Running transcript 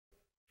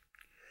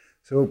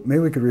So maybe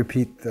we could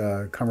repeat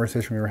the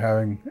conversation we were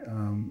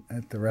having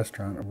at the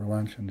restaurant over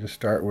lunch and just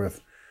start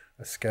with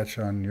a sketch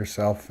on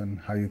yourself and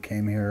how you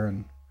came here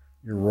and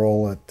your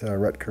role at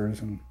Rutgers,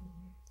 and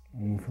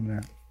we'll move from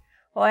there.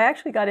 Well, I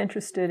actually got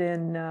interested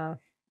in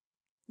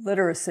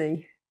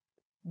literacy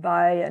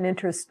by a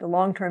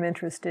long-term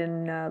interest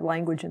in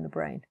language in the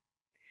brain.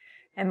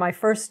 And my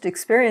first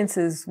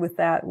experiences with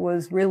that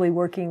was really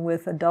working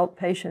with adult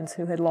patients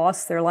who had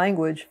lost their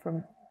language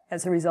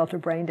as a result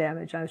of brain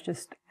damage. I was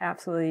just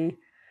absolutely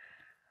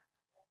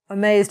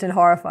amazed and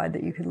horrified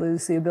that you could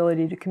lose the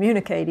ability to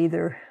communicate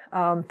either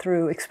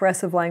through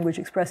expressive language,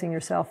 expressing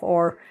yourself,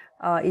 or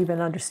even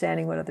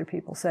understanding what other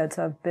people said.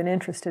 So I've been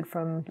interested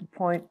from the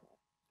point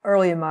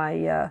early in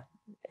my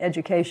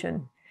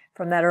education,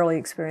 from that early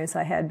experience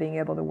I had being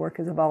able to work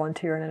as a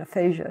volunteer in an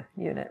aphasia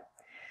unit.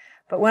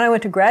 But when I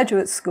went to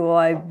graduate school,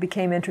 I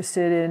became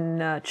interested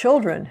in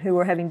children who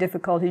were having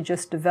difficulty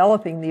just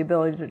developing the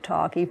ability to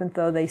talk, even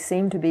though they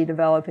seemed to be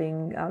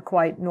developing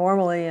quite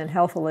normally and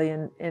healthily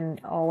in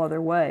all other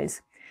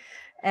ways.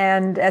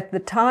 And at the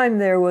time,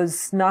 there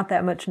was not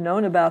that much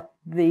known about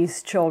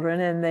these children,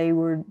 and they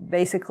were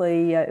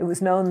basically, it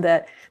was known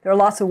that there are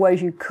lots of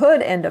ways you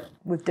could end up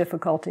with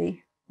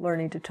difficulty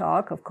learning to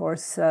talk. Of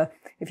course,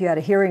 if you had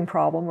a hearing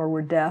problem or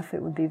were deaf,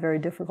 it would be very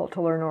difficult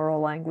to learn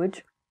oral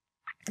language.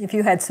 If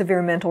you had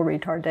severe mental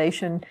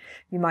retardation,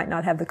 you might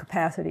not have the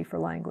capacity for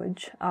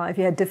language. If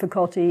you had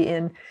difficulty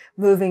in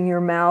moving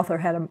your mouth or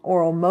had an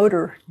oral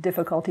motor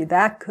difficulty,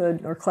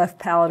 or cleft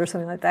palate or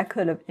something like that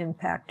could have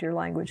impacted your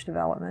language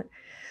development.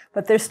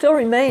 But there still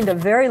remained a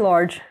very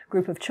large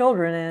group of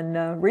children,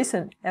 and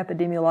recent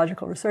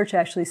epidemiological research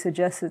actually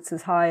suggests it's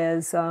as high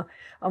as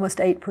almost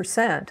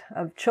 8%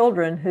 of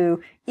children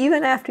who,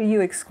 even after you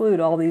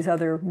exclude all these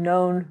other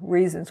known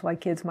reasons why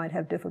kids might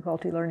have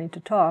difficulty learning to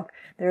talk,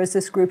 there is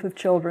this group of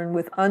children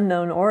with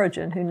unknown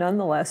origin who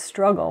nonetheless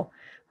struggle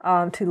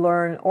to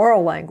learn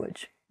oral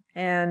language.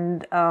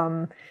 And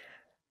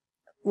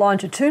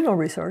longitudinal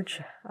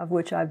research, of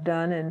which I've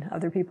done and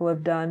other people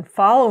have done,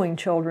 following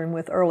children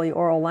with early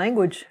oral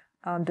language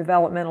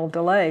developmental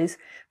delays,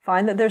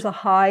 find that there's a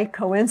high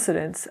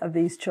coincidence of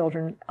these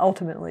children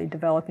ultimately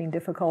developing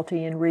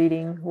difficulty in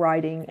reading,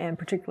 writing, and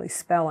particularly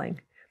spelling.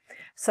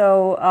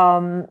 So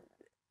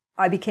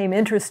I became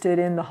interested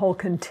in the whole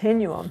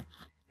continuum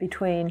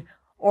between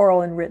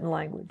oral and written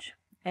language,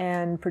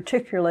 and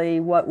particularly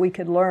what we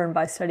could learn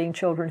by studying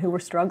children who were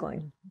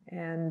struggling.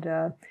 And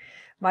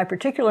my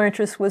particular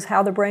interest was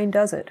how the brain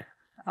does it.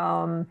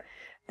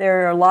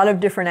 There are a lot of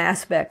different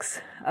aspects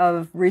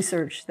of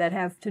research that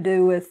have to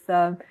do with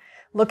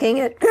looking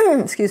at,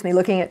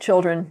 looking at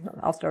children.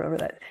 I'll start over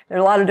that. There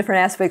are a lot of different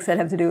aspects that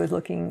have to do with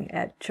looking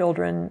at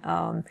children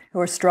who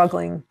are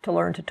struggling to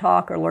learn to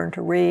talk or learn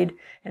to read,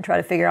 and try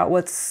to figure out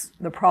what's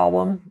the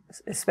problem,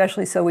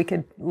 especially so we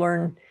could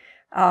learn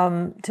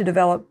to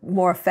develop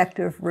more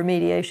effective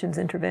remediations,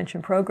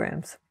 intervention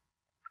programs.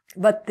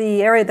 But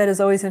the area that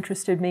has always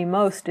interested me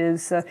most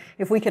is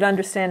if we could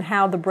understand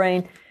how the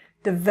brain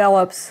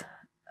develops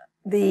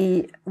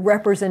the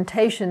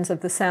representations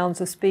of the sounds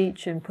of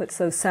speech and puts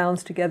those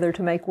sounds together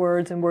to make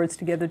words and words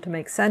together to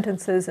make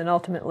sentences, and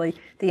ultimately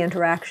the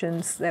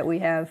interactions that we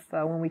have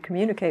when we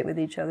communicate with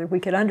each other. If we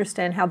could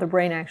understand how the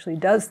brain actually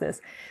does this,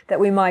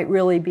 that we might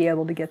really be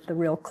able to get the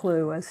real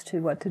clue as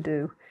to what to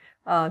do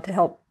to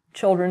help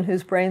children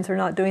whose brains are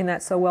not doing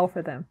that so well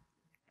for them.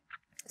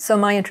 So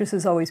my interest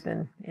has always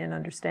been in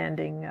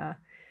understanding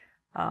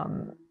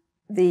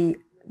the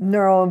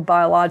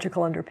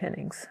neurobiological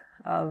underpinnings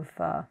of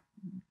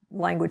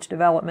language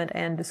development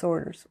and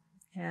disorders.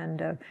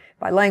 And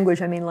by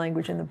language, I mean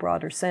language in the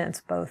broader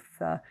sense, both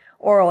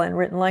oral and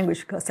written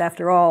language, because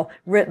after all,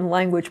 written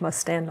language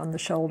must stand on the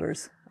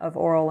shoulders of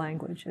oral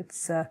language.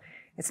 It's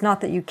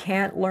not that you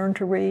can't learn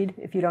to read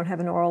if you don't have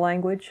an oral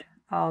language,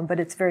 but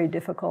it's very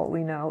difficult,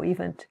 we know.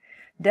 Even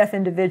deaf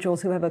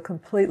individuals who have a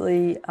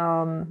completely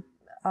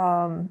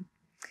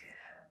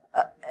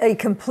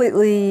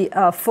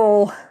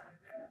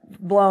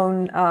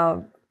full-blown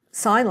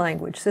sign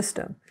language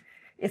system,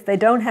 if they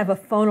don't have a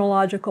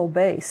phonological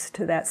base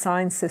to that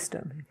sign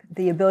system,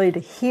 the ability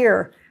to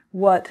hear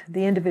what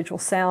the individual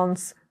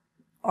sounds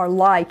are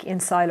like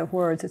inside of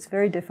words, it's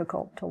very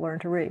difficult to learn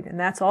to read. And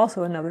that's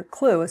also another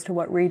clue as to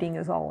what reading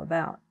is all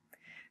about.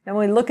 Now,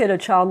 when we look at a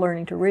child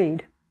learning to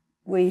read,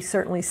 we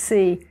certainly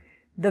see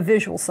the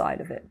visual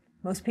side of it.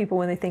 Most people,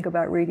 when they think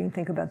about reading,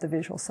 think about the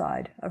visual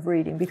side of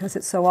reading because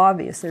it's so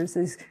obvious. There's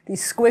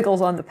these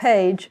squiggles on the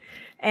page,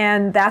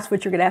 and that's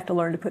what you're going to have to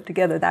learn to put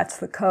together. That's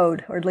the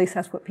code, or at least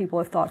that's what people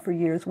have thought for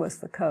years was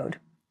the code.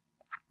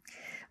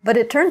 But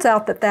it turns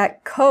out that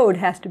that code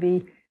has to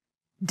be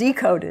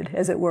decoded,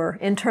 as it were,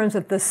 in terms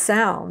of the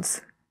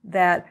sounds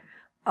that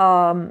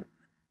are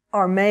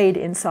made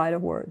inside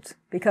of words,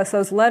 because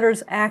those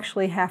letters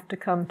actually have to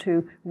come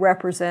to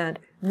represent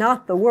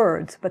not the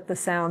words, but the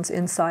sounds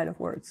inside of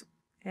words.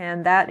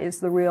 And that is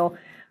the real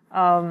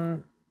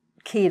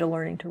key to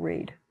learning to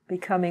read,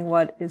 becoming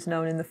what is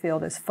known in the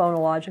field as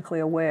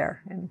phonologically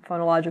aware. And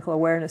phonological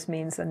awareness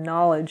means the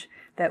knowledge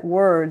that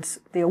words,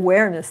 the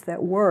awareness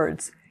that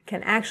words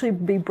can actually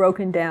be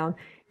broken down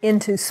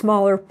into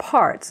smaller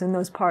parts, and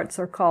those parts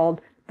are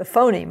called the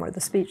phoneme, or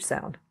the speech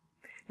sound.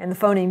 And the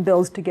phoneme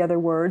builds together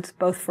words,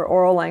 both for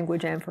oral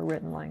language and for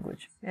written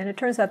language. And it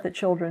turns out that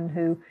children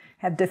who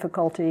have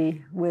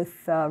difficulty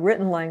with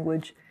written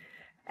language,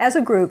 as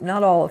a group,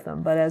 not all of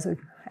them, but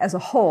as a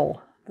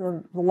whole,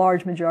 the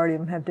large majority of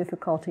them have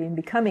difficulty in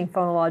becoming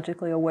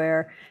phonologically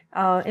aware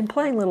in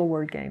playing little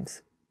word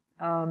games.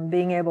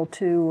 Being able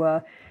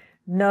to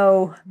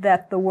know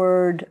that the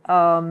word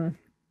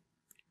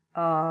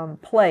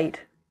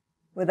plate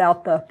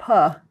without the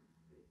p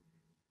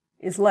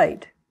is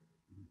late.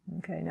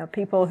 Okay, now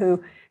people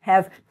who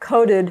have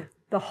coded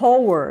the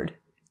whole word,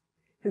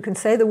 who can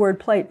say the word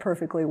plate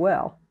perfectly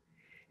well,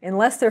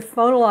 unless they're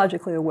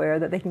phonologically aware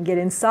that they can get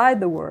inside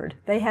the word,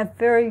 they have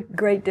very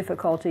great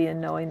difficulty in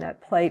knowing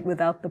that plate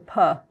without the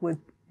p would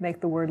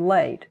make the word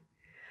late,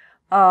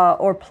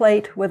 or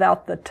plate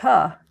without the t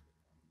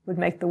would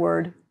make the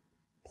word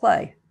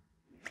play.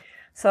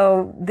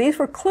 So these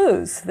were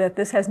clues that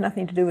this has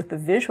nothing to do with the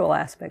visual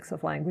aspects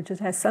of language. It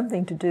has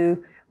something to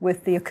do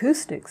with the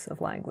acoustics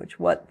of language,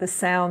 what the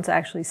sounds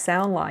actually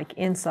sound like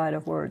inside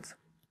of words.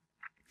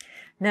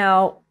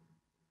 Now,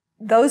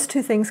 those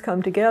two things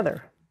come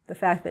together. The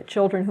fact that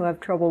children who have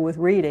trouble with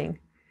reading,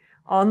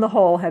 on the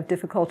whole, have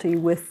difficulty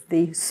with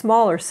the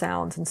smaller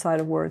sounds inside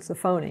of words, the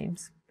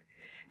phonemes,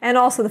 and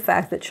also the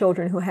fact that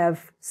children who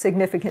have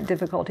significant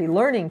difficulty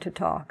learning to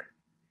talk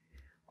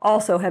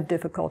also have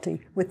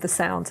difficulty with the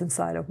sounds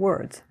inside of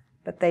words,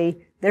 but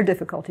their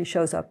difficulty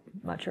shows up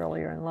much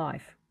earlier in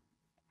life.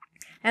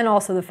 And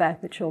also the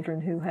fact that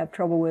children who have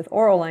trouble with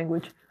oral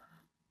language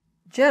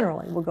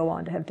generally will go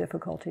on to have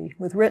difficulty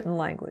with written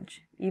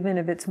language, even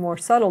if it's more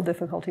subtle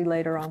difficulty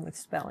later on with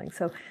spelling.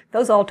 So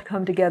those all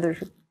come together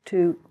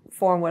to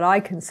form what I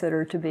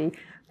consider to be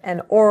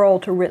an oral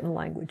to written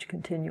language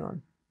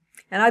continuum.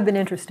 And I've been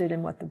interested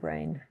in what the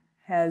brain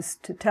has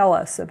to tell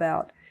us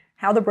about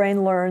how the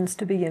brain learns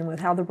to begin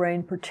with, how the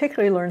brain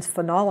particularly learns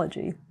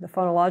phonology, the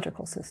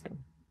phonological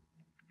system,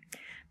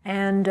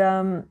 and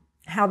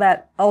how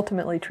that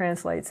ultimately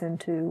translates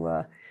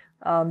into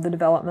the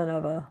development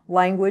of a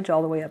language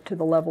all the way up to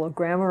the level of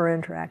grammar or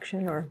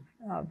interaction or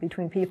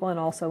between people, and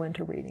also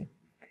into reading.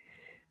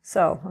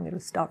 So I'm going to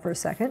stop for a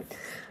second.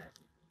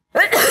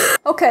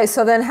 Okay,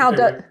 so then how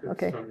does...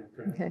 Okay.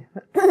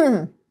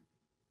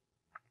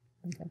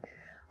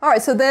 All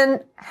right, so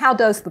then how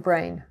does the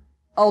brain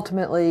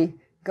ultimately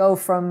go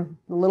from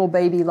the little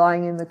baby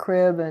lying in the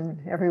crib and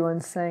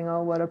everyone's saying,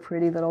 oh, what a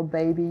pretty little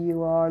baby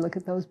you are, look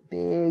at those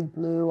big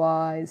blue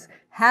eyes.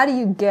 How do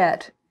you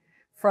get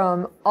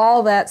from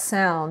all that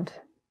sound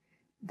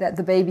that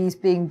the baby's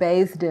being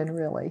bathed in,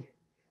 really,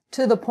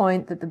 to the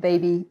point that the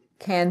baby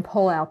can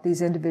pull out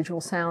these individual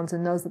sounds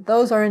and knows that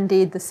those are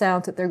indeed the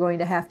sounds that they're going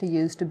to have to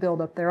use to build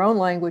up their own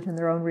language and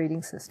their own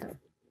reading system?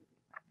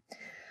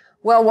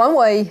 Well,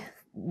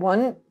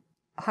 one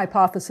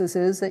hypothesis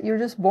is that you're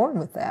just born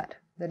with that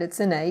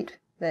it's innate,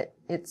 that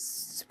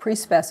it's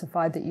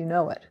pre-specified that you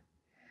know it.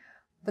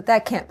 But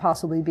that can't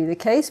possibly be the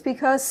case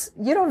because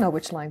you don't know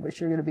which language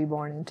you're going to be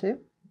born into.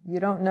 You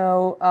don't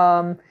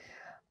know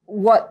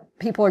what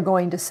people are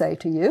going to say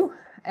to you.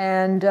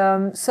 And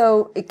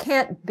so it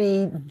can't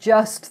be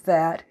just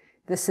that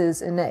this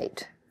is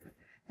innate.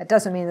 That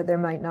doesn't mean that there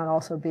might not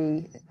also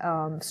be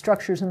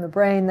structures in the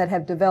brain that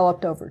have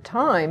developed over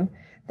time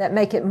that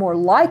make it more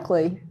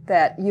likely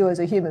that you as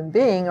a human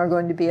being are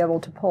going to be able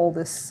to pull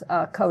this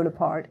code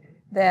apart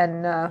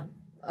than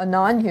a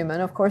non-human.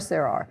 Of course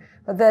there are.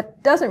 But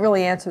that doesn't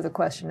really answer the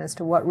question as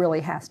to what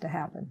really has to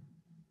happen.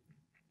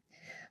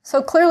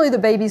 So clearly the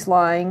baby's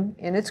lying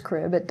in its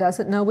crib. It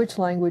doesn't know which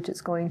language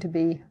it's going to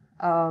be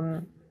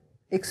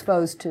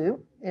exposed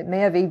to. It may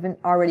have even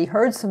already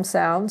heard some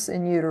sounds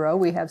in utero.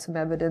 We have some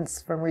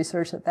evidence from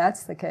research that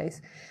that's the case.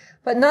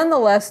 But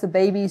nonetheless, the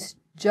baby's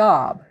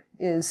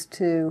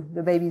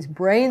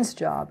brain's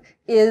job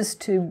is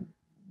to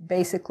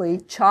basically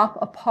chop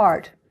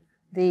apart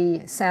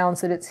the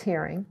sounds that it's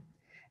hearing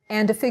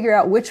and to figure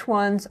out which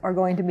ones are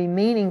going to be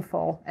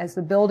meaningful as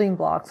the building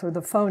blocks or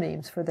the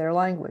phonemes for their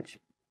language.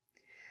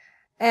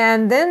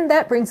 And then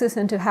that brings us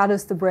into how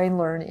does the brain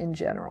learn in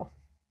general.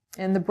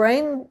 And the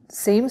brain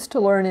seems to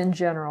learn in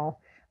general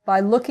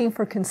by looking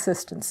for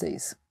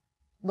consistencies,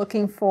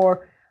 looking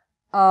for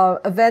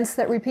events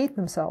that repeat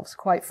themselves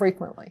quite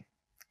frequently.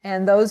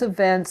 And those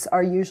events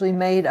are usually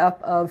made up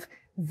of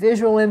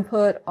visual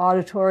input,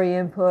 auditory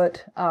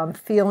input,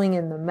 feeling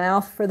in the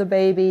mouth for the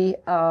baby,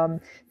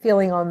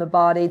 feeling on the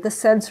body, the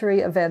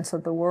sensory events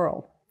of the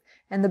world.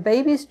 And the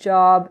baby's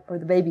job, or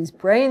the baby's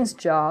brain's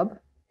job,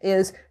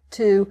 is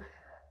to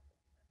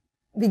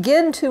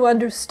begin to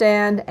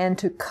understand and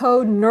to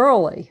code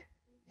neurally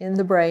in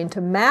the brain,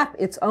 to map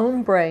its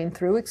own brain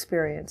through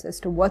experience as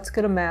to what's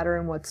going to matter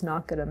and what's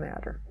not going to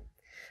matter.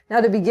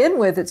 Now, to begin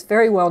with, it's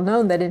very well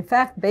known that, in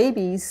fact,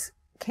 babies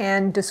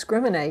can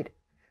discriminate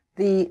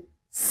the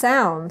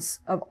sounds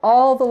of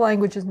all the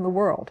languages in the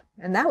world.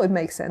 And that would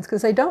make sense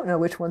because they don't know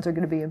which ones are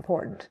going to be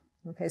important.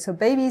 Okay, so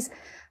babies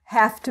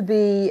have to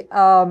be,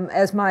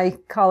 as my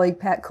colleague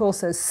Pat Kuhl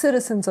says,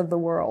 citizens of the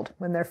world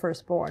when they're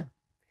first born.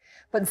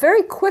 But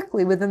very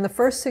quickly, within the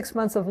first 6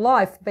 months of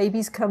life,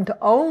 babies come to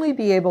only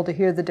be able to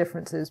hear the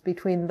differences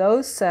between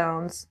those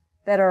sounds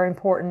that are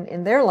important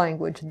in their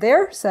language,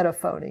 their set of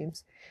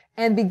phonemes,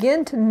 and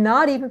begin to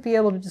not even be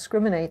able to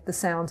discriminate the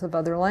sounds of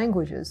other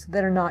languages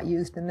that are not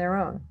used in their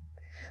own.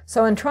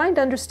 So in trying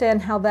to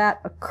understand how that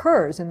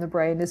occurs in the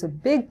brain is a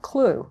big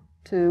clue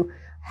to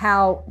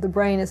how the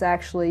brain is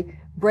actually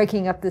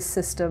breaking up this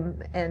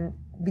system and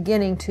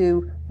beginning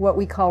to what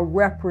we call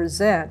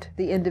represent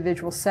the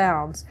individual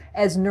sounds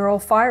as neural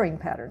firing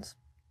patterns.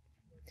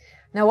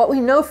 Now, what we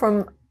know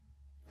from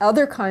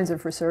other kinds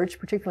of research,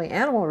 particularly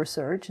animal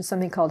research, is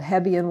something called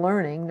Hebbian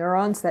learning.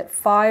 Neurons that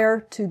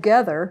fire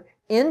together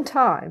in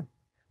time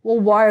will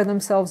wire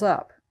themselves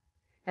up.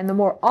 And the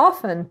more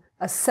often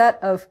a set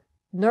of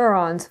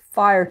neurons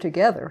fire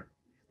together,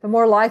 the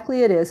more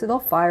likely it is that they'll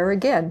fire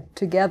again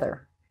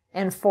together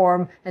and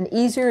form an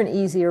easier and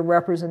easier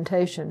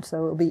representation.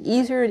 So it'll be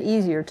easier and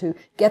easier to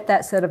get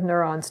that set of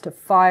neurons to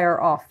fire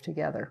off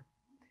together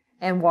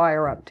and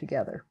wire up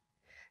together.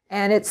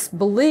 And it's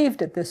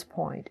believed at this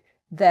point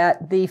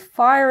that the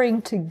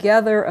firing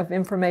together of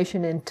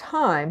information in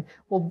time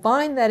will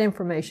bind that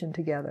information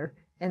together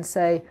and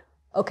say,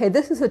 okay,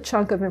 this is a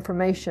chunk of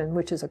information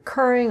which is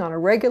occurring on a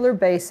regular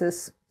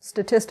basis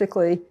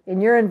statistically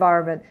in your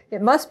environment.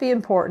 It must be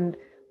important.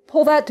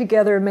 Pull that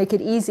together and make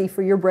it easy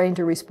for your brain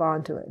to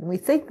respond to it. And we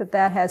think that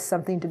that has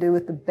something to do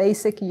with the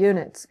basic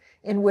units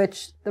in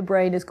which the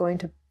brain is going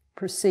to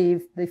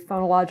perceive the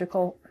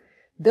phonological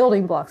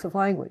building blocks of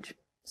language.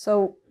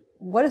 So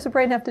what does the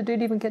brain have to do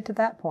to even get to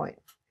that point?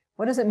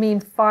 What does it mean,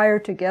 fire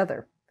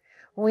together?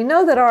 Well, we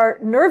know that our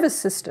nervous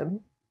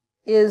system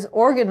is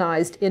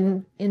organized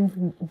in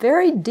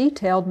very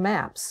detailed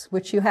maps,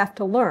 which you have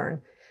to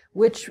learn,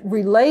 which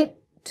relate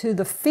to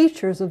the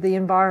features of the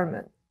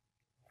environment.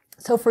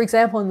 So, for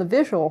example, in the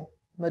visual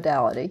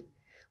modality,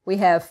 we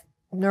have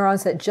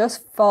neurons that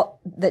just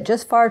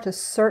fire to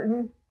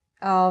certain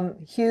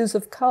hues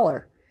of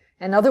color,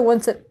 and other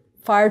ones that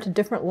fire to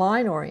different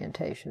line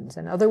orientations,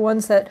 and other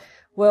ones that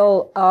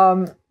will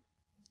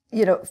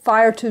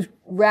fire to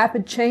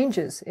rapid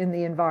changes in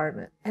the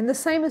environment. And the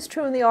same is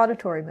true in the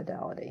auditory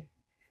modality.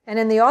 And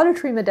in the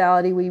auditory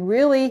modality, we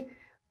really,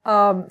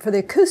 for the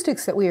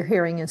acoustics that we are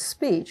hearing in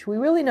speech, we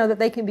really know that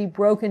they can be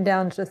broken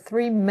down into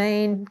three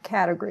main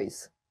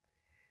categories.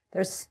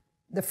 There's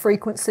the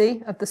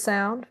frequency of the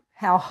sound,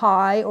 how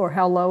high or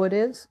how low it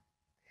is.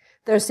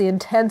 There's the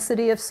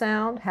intensity of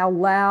sound, how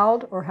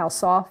loud or how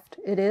soft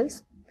it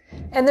is.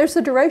 And there's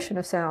the duration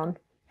of sound,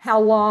 how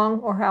long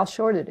or how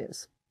short it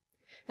is.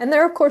 And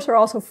there, of course, are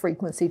also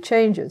frequency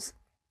changes,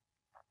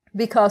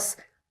 because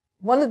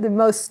one of the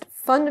most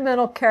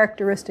fundamental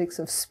characteristics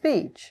of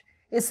speech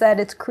is that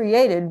it's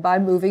created by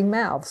moving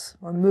mouths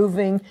or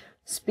moving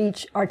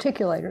speech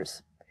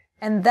articulators.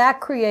 And that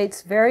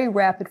creates very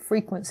rapid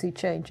frequency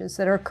changes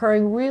that are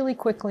occurring really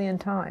quickly in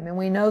time. And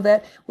we know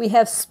that we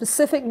have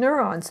specific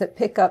neurons that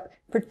pick up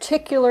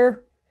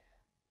particular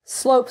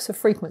slopes of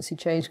frequency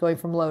change, going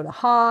from low to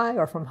high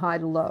or from high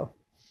to low.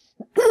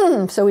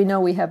 So we know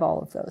we have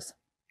all of those.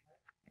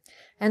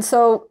 And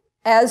so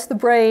as the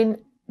brain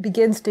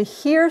begins to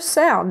hear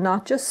sound,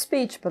 not just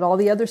speech, but all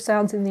the other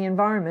sounds in the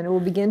environment, it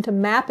will begin to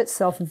map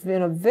itself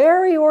in a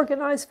very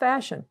organized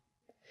fashion,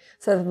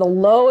 so that the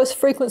lowest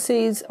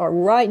frequencies are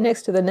right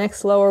next to the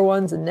next lower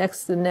ones and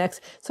next to the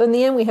next. So in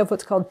the end, we have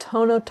what's called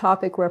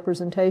tonotopic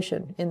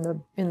representation in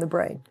the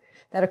brain.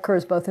 That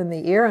occurs both in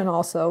the ear and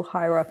also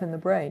higher up in the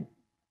brain.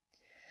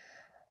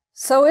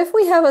 So if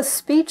we have a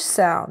speech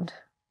sound,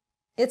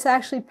 it's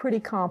actually pretty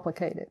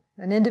complicated.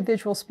 An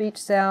individual speech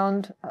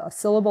sound, a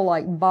syllable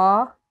like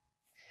ba,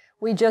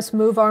 we just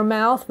move our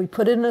mouth, we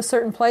put it in a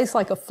certain place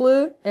like a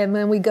flute, and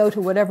then we go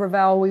to whatever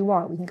vowel we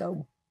want. We can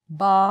go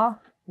ba,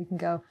 we can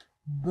go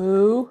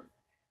boo,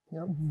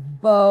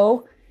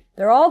 bo.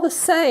 They're all the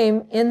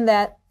same in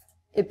that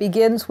it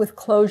begins with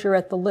closure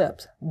at the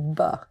lips,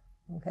 ba.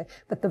 Okay,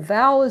 but the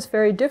vowel is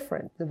very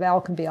different. The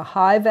vowel can be a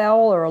high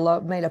vowel or a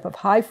low, made up of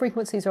high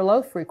frequencies or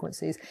low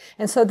frequencies.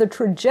 And so the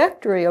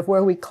trajectory of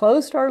where we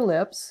closed our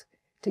lips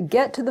to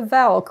get to the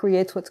vowel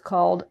creates what's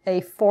called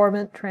a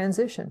formant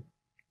transition.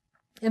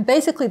 And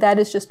basically that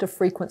is just a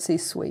frequency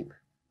sweep.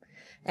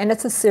 And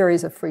it's a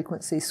series of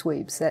frequency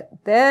sweeps that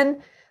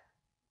then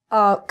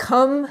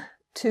come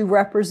to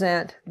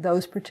represent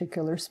those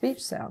particular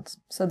speech sounds.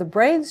 So the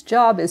brain's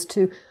job is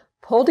to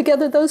pull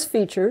together those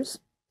features.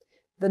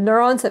 The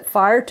neurons that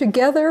fire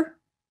together,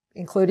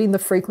 including the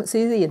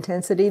frequency, the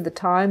intensity, the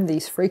time,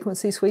 these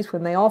frequency sweeps,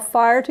 when they all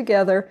fire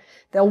together,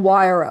 they'll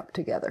wire up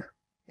together.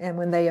 And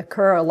when they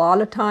occur a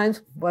lot of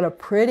times, what a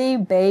pretty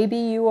baby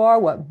you are,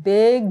 what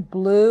big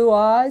blue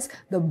eyes,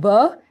 the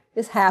buh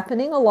is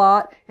happening a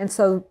lot. And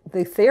so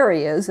the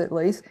theory is, at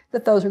least,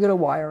 that those are going to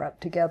wire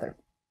up together.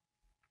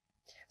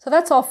 So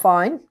that's all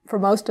fine for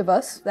most of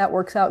us. That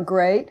works out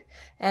great.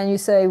 And you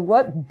say,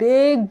 what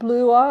big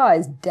blue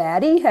eyes?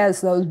 Daddy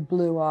has those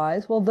blue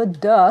eyes. Well, the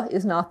duh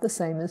is not the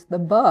same as the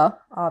buh,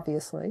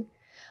 obviously.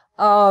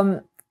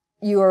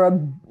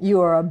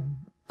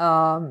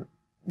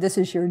 this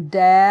is your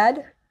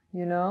dad,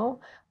 you know.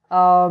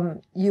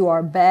 You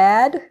are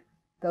bad.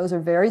 Those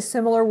are very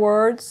similar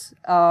words.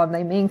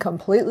 They mean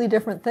completely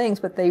different things,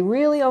 but they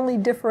really only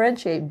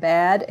differentiate.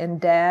 Bad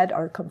and dad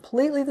are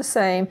completely the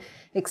same,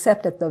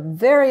 except at the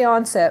very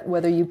onset,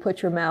 whether you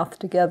put your mouth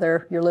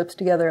together, your lips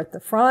together at the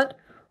front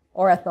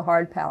or at the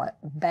hard palate.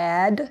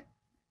 Bad,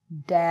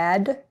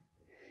 dad.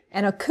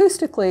 And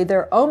acoustically,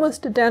 they're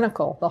almost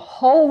identical. The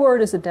whole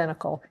word is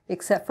identical,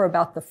 except for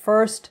about the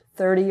first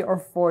 30 or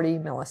 40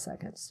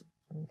 milliseconds.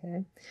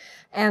 Okay?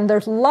 And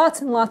there's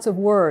lots and lots of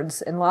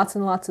words and lots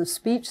of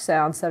speech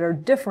sounds that are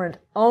different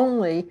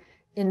only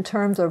in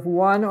terms of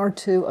one or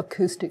two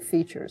acoustic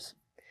features.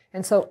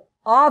 And so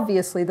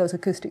obviously those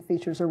acoustic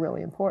features are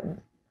really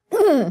important.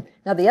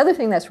 Now the other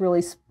thing that's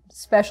really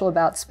special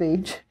about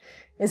speech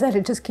is that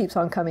it just keeps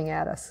on coming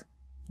at us.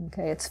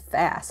 Okay, it's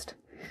fast.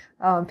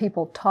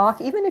 People talk,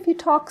 even if you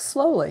talk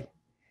slowly,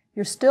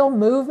 you're still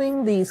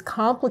moving these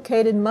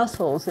complicated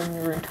muscles in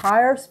your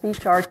entire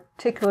speech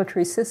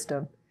articulatory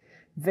system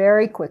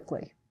very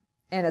quickly.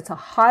 And it's a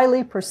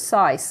highly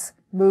precise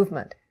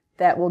movement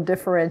that will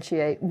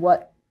differentiate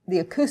what the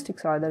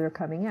acoustics are that are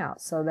coming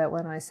out. So that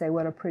when I say,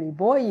 what a pretty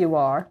boy you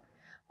are,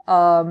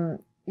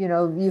 you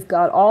know, you've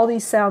got all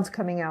these sounds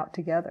coming out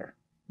together.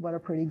 What a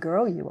pretty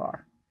girl you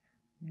are.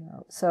 You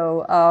know,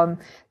 so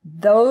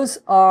those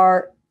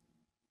are,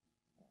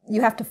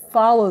 you have to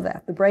follow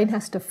that. The brain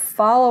has to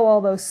follow all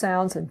those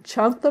sounds and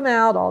chunk them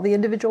out, all the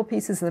individual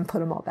pieces, and then put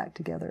them all back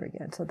together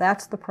again. So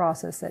that's the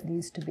process that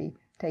needs to be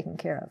taken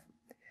care of.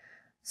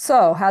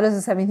 So how does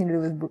this have anything to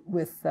do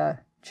with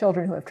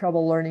children who have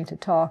trouble learning to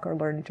talk or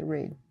learning to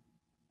read?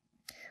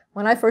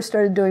 When I first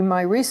started doing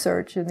my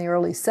research in the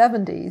early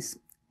 70s,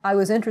 I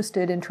was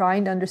interested in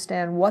trying to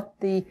understand what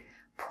the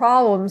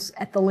problems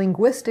at the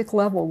linguistic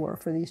level were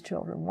for these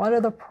children. What are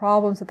the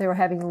problems that they were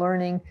having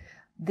learning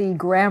the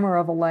grammar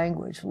of a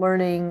language,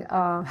 learning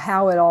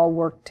how it all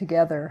worked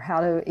together,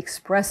 how to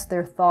express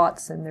their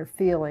thoughts and their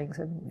feelings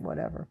and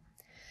whatever.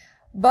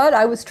 But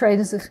I was trained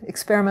as an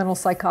experimental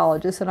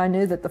psychologist, and I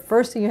knew that the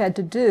first thing you had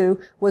to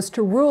do was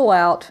to rule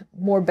out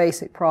more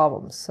basic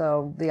problems.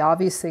 So the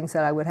obvious things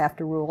that I would have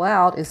to rule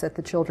out is that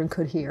the children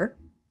could hear,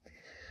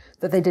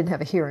 that they didn't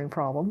have a hearing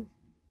problem,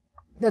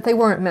 that they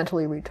weren't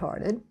mentally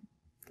retarded,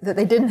 that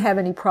they didn't have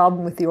any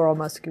problem with the oral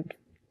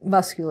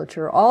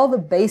musculature. All the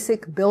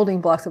basic building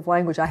blocks of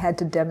language I had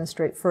to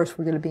demonstrate first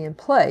were going to be in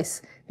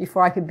place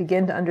before I could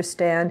begin to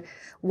understand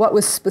what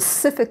was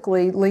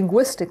specifically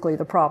linguistically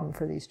the problem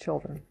for these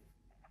children.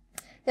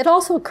 It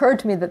also occurred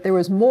to me that there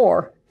was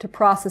more to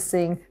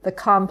processing the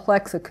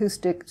complex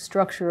acoustic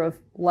structure of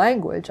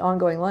language,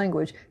 ongoing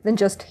language, than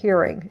just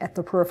hearing at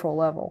the peripheral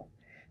level.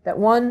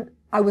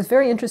 I was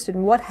very interested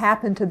in what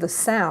happened to the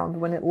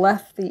sound when it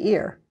left the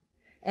ear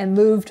and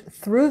moved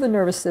through the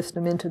nervous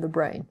system into the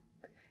brain.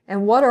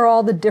 And what are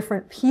all the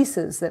different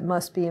pieces that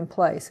must be in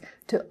place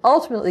to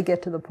ultimately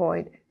get to the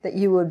point that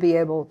you would be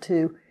able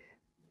to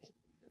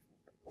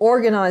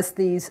organize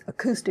these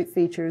acoustic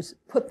features,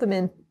 put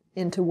them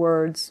into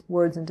words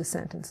into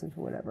sentences,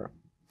 whatever.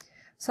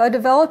 So I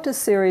developed a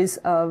series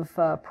of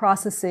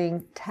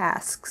processing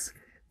tasks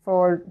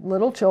for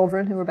little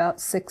children who were about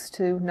 6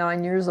 to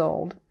 9 years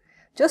old,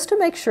 just to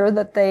make sure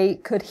that they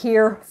could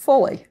hear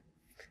fully.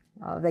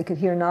 They could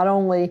hear, not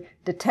only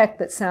detect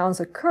that sounds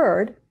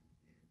occurred,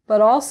 but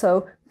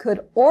also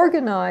could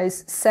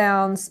organize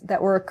sounds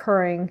that were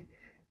occurring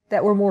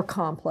that were more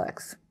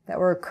complex, that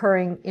were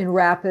occurring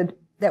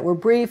that were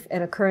brief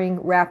and occurring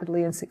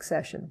rapidly in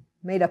succession,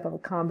 made up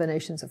of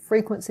combinations of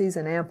frequencies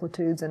and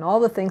amplitudes and all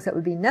the things that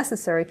would be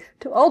necessary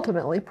to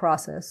ultimately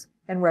process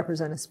and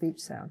represent a speech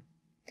sound.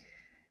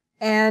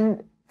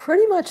 And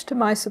pretty much to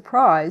my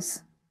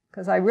surprise,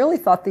 because I really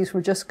thought these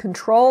were just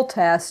control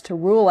tasks to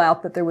rule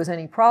out that there was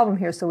any problem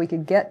here so we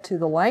could get to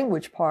the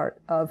language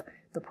part of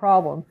the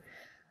problem,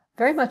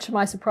 very much to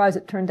my surprise,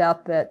 it turned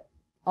out that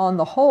on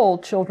the whole,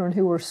 children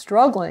who were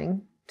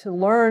struggling to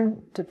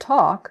learn to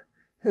talk,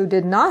 who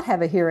did not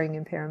have a hearing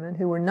impairment,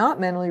 who were not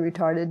mentally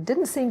retarded,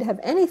 didn't seem to have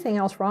anything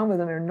else wrong with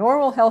them. Their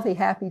normal, healthy,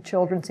 happy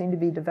children seemed to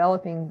be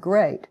developing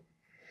great.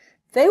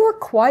 They were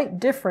quite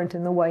different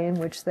in the way in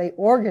which they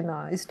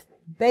organized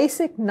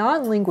basic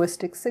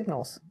non-linguistic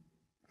signals,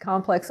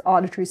 complex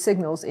auditory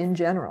signals in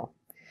general.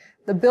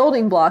 The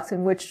building blocks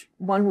in which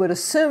one would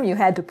assume you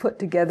had to put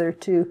together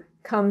to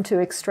come to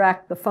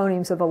extract the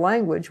phonemes of a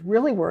language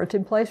really weren't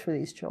in place for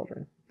these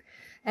children.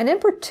 And in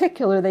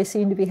particular, they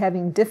seem to be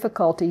having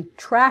difficulty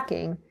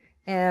tracking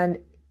and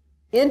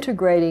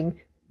integrating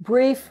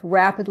brief,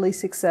 rapidly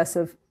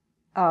successive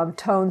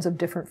tones of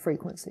different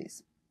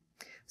frequencies.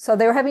 So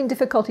they were having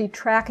difficulty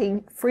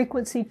tracking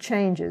frequency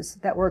changes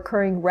that were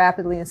occurring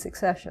rapidly in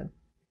succession.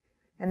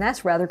 And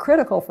that's rather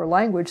critical for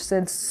language,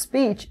 since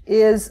speech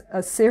is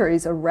a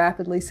series of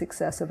rapidly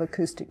successive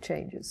acoustic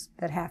changes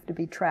that have to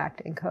be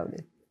tracked and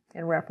coded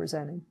and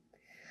represented.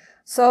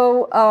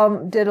 So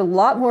did a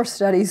lot more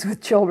studies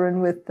with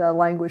children with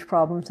language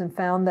problems and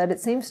found that it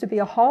seems to be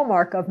a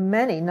hallmark of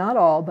many, not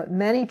all, but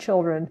many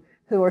children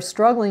who are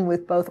struggling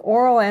with both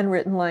oral and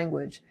written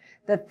language,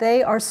 that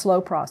they are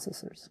slow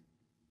processors,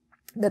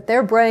 that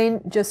their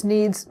brain just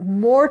needs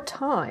more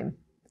time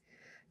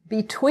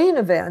between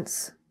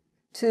events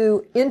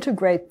to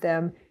integrate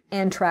them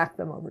and track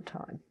them over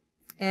time.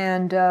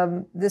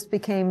 And this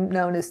became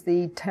known as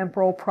the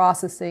temporal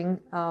processing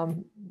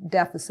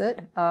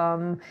deficit.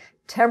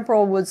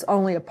 Temporal was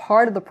only a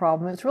part of the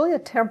problem. It's really a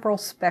temporal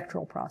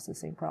spectral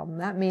processing problem.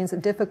 That means a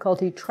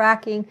difficulty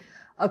tracking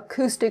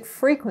acoustic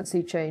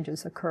frequency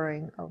changes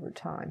occurring over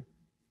time.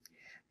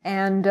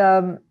 And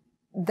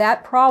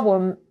that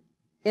problem,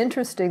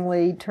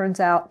 interestingly, turns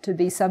out to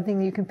be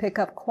something you can pick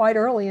up quite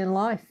early in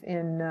life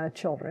in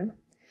children.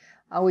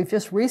 We've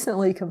just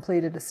recently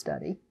completed a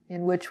study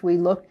in which we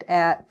looked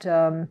at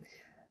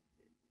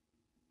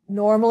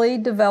normally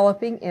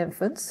developing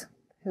infants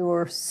who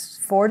were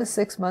 4 to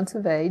 6 months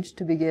of age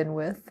to begin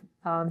with.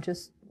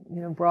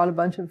 Brought a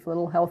bunch of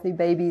little healthy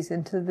babies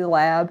into the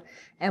lab,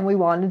 and we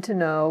wanted to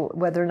know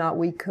whether or not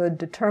we could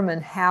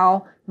determine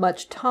how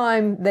much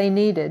time they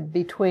needed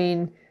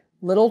between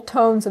little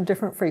tones of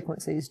different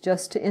frequencies,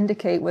 just to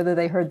indicate whether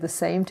they heard the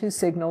same two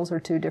signals or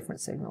two different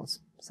signals.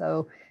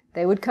 So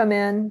they would come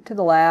in to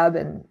the lab,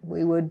 and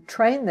we would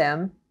train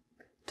them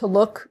to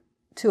look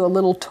to a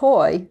little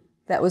toy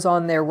that was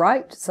on their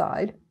right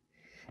side.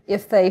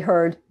 If they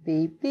heard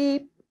beep,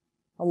 beep,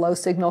 a low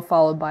signal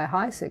followed by a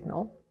high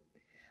signal,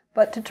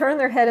 but to turn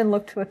their head and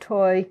look to a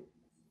toy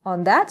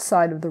on that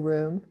side of the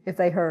room if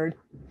they heard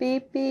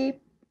beep,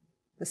 beep,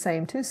 the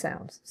same two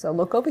sounds. So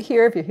look over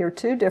here if you hear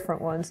two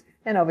different ones,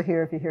 and over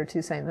here if you hear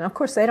two same. And of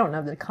course, they don't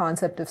know the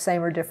concept of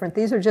same or different.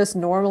 These are just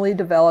normally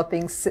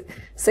developing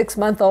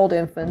 6-month-old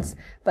infants,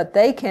 but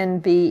they can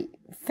be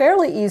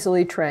fairly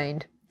easily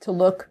trained to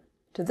look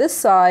to this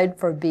side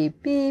for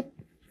beep, beep,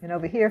 and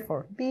over here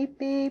for beep,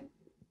 beep.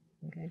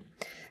 Okay.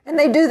 And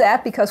they do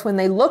that because when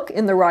they look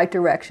in the right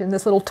direction,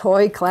 this little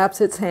toy claps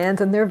its hands,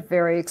 and they're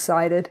very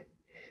excited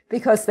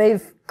because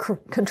they've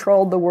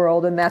controlled the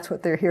world, and that's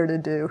what they're here to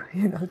do,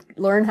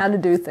 learn how to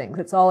do things.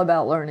 It's all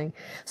about learning.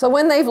 So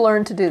when they've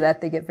learned to do that,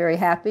 they get very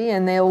happy,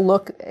 and they'll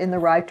look in the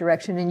right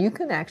direction, and you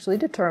can actually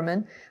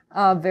determine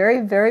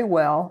very, very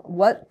well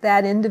what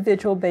that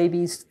individual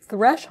baby's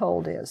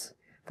threshold is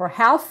for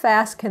how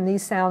fast can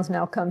these sounds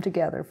now come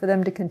together for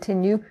them to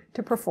continue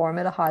to perform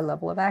at a high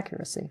level of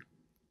accuracy.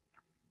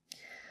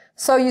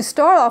 So you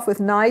start off with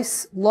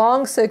nice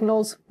long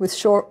signals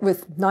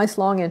with nice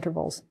long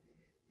intervals.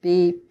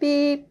 Beep,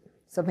 beep,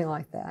 something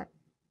like that.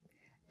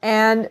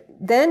 And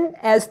then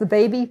as the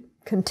baby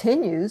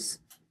continues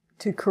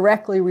to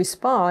correctly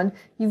respond,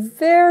 you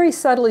very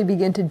subtly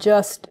begin to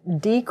just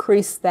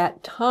decrease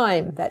that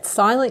time, that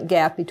silent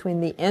gap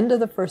between the end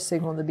of the first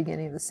signal and the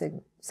beginning of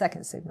the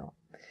second signal.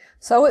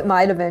 So it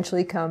might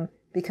eventually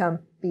become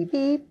beep,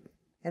 beep,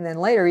 and then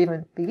later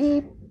even beep,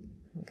 beep.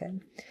 Okay.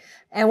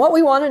 And what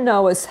we want to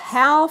know is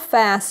how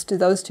fast do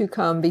those two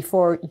come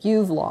before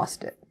you've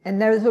lost it. And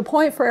there's a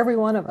point for every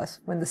one of us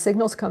when the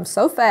signals come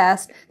so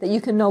fast that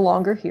you can no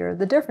longer hear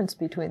the difference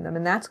between them,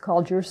 and that's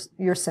called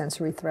your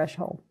sensory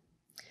threshold.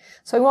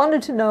 So we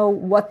wanted to know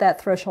what that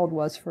threshold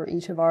was for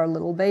each of our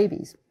little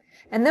babies.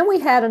 And then we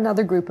had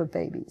another group of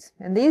babies,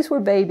 and these were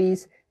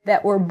babies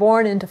that were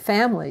born into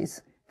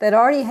families that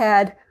already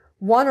had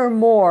one or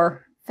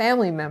more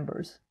family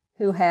members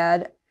who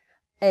had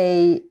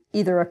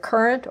either a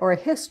current or a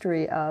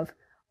history of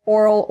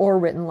oral or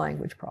written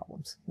language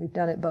problems. We've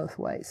done it both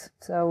ways.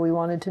 So we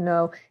wanted to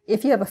know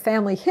if you have a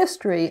family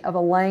history of a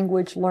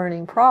language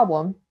learning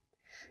problem,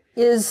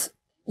 is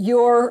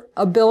your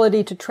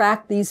ability to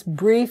track these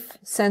brief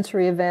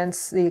sensory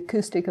events, the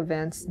acoustic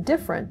events,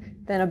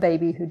 different than a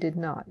baby who did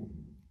not?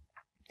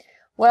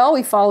 Well,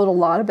 we followed a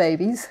lot of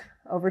babies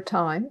over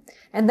time.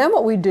 And then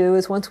what we do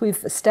is once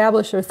we've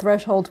established their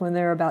thresholds when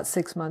they're about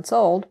 6 months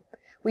old,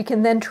 we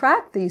can then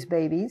track these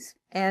babies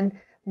and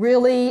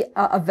really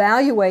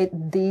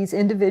evaluate these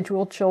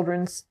individual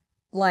children's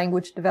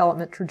language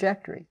development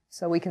trajectory.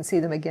 So we can see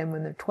them again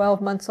when they're 12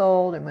 months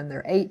old, and when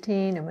they're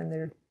 18, and when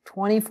they're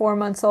 24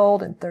 months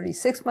old, and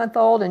 36 months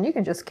old, and you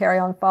can just carry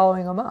on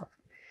following them up.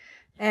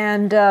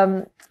 And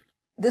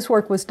this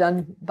work was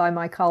done by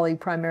my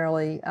colleague,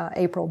 primarily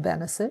April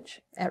Benesich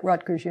at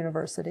Rutgers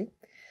University.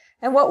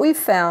 And what we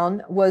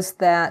found was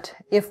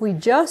that if we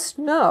just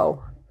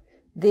know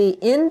the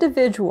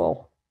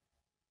individual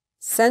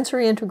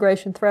sensory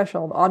integration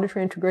threshold,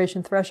 auditory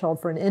integration threshold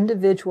for an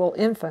individual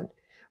infant,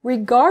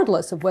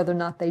 regardless of whether or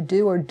not they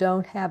do or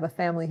don't have a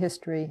family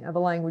history of a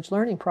language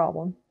learning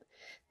problem,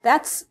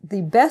 that's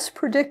the best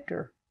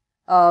predictor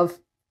of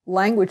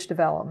language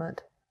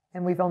development.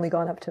 And we've only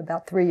gone up to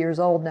about 3 years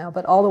old now,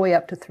 but all the way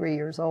up to 3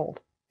 years old.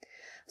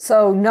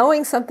 So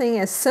knowing something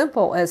as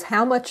simple as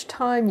how much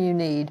time you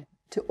need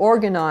to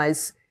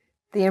organize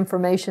the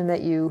information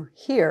that you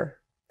hear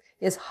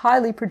is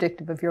highly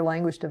predictive of your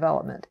language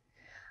development.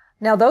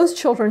 Now, those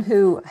children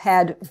who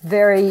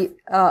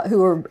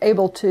were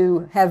able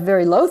to have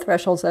very low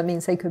thresholds, that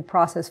means they could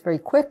process very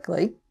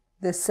quickly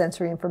this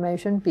sensory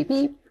information, beep,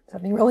 beep,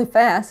 something really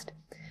fast.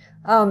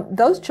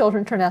 those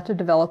children turned out to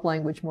develop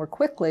language more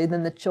quickly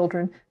than the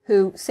children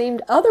who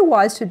seemed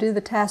otherwise to do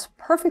the task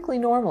perfectly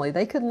normally.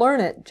 They could learn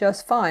it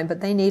just fine, but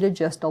they needed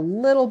just a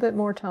little bit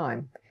more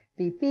time.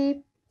 Beep,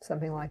 beep,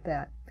 something like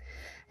that.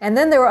 And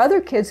then there were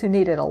other kids who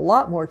needed a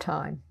lot more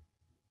time,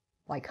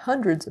 like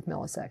hundreds of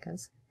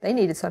milliseconds. They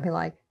needed something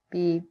like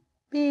beep,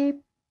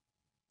 beep,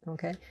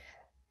 okay?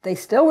 They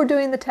still were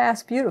doing the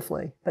task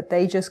beautifully, but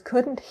they just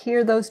couldn't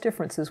hear those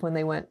differences when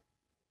they went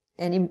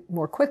any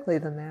more quickly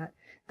than that.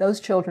 Those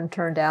children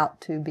turned out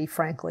to be,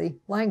 frankly,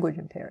 language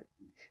impaired.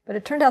 But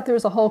it turned out there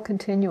was a whole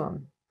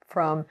continuum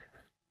from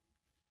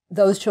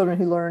those children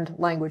who learned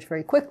language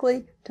very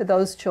quickly to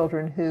those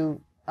children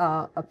who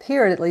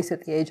appeared, at least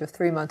at the age of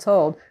 3 months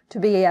old, to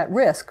be at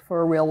risk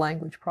for real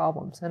language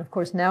problems. And of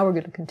course, now we're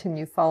going to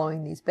continue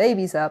following these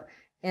babies up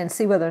and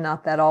see whether or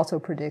not that also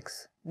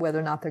predicts whether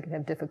or not they're going to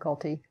have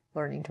difficulty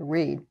learning to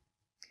read.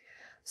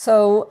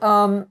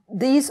 So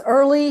these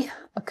early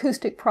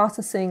acoustic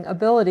processing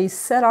abilities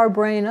set our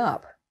brain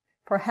up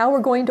for how we're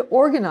going to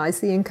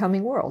organize the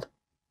incoming world.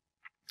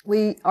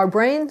 Our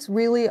brains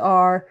really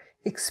are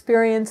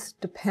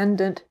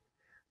experience-dependent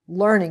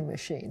learning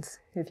machines,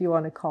 if you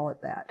want to call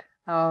it that.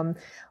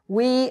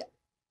 We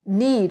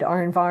need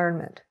our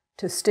environment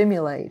to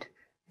stimulate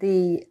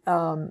the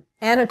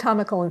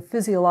anatomical and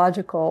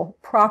physiological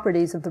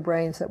properties of the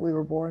brains that we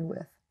were born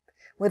with.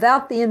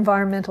 Without the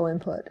environmental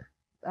input,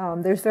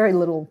 there's very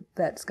little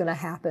that's going to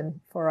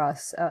happen for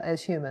us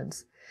as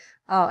humans,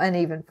 and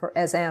even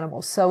as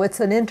animals. So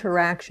it's an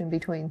interaction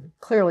between,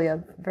 clearly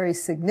a very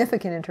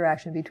significant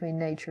interaction between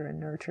nature and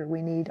nurture.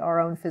 We need our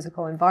own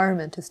physical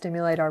environment to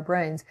stimulate our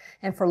brains.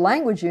 And for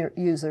language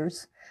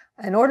users,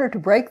 in order to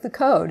break the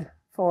code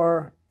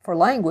for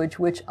language,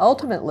 which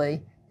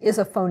ultimately is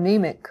a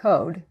phonemic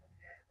code,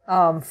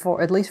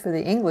 at least for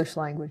the English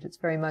language, it's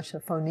very much a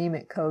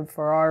phonemic code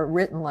for our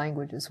written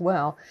language as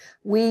well.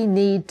 We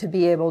need to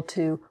be able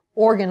to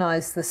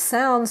organize the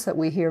sounds that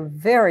we hear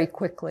very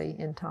quickly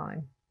in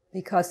time,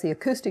 because the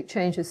acoustic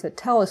changes that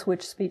tell us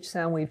which speech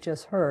sound we've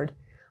just heard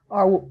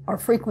are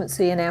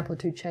frequency and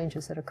amplitude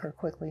changes that occur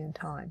quickly in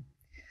time.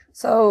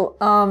 So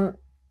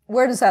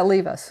where does that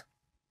leave us?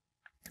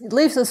 It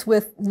leaves us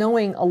with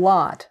knowing a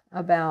lot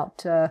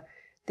about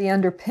the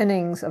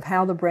underpinnings of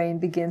how the brain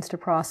begins to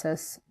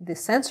process the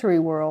sensory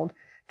world,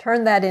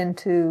 turn that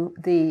into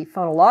the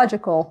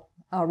phonological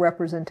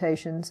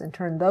representations, and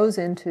turn those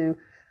into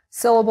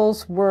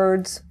syllables,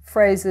 words,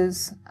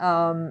 phrases,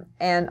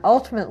 and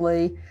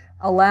ultimately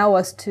allow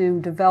us to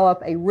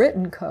develop a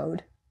written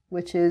code,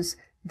 which is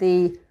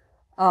the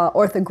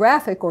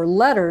orthographic or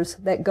letters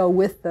that go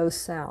with those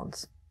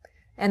sounds.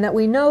 And that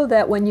we know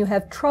that when you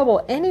have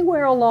trouble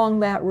anywhere along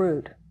that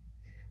route,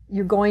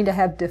 you're going to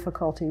have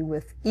difficulty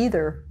with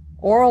either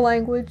oral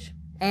language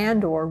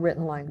and or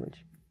written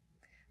language.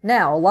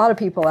 Now, a lot of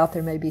people out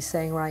there may be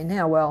saying right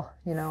now, well,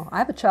 you know, I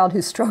have a child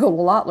who's struggled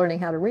a lot learning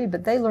how to read,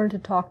 but they learn to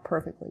talk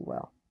perfectly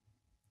well.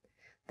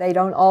 They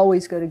don't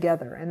always go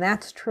together, and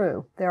that's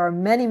true. There are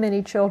many,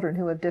 many children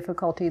who have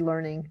difficulty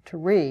learning to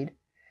read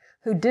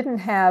who didn't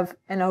have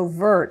an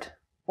overt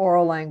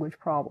oral language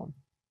problem.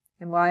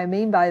 And what I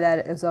mean by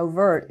that as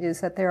overt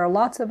is that there are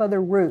lots of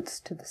other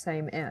routes to the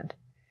same end.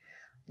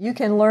 You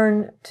can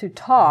learn to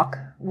talk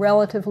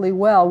relatively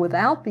well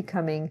without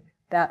becoming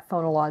that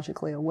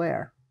phonologically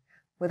aware,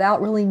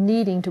 without really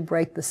needing to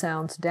break the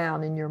sounds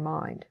down in your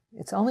mind.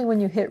 It's only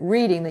when you hit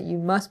reading that you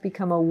must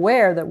become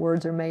aware that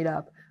words are made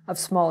up of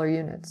smaller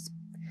units.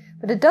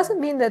 But it doesn't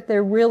mean that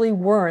there really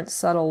weren't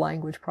subtle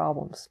language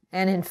problems.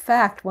 And in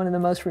fact, one of the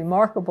most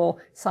remarkable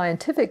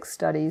scientific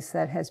studies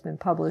that has been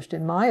published,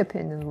 in my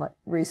opinion,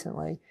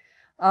 recently,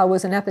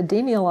 was an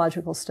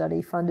epidemiological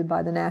study funded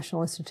by the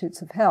National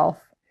Institutes of Health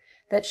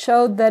that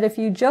showed that if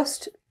you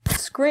just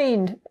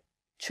screened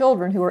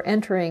children who are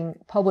entering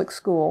public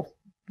school,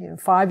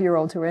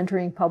 5-year-olds who are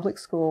entering public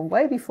school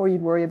way before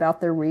you'd worry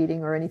about their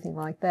reading or anything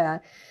like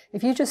that,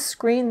 if you just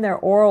screen their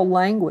oral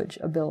language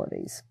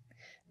abilities,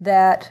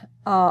 that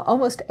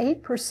almost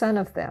 8%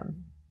 of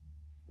them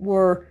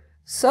were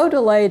so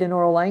delayed in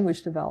oral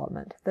language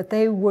development that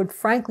they would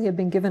frankly have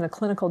been given a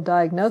clinical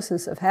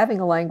diagnosis of having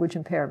a language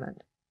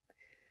impairment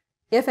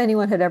if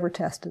anyone had ever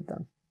tested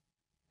them.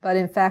 But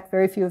in fact,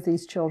 very few of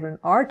these children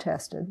are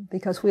tested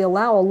because we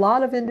allow a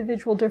lot of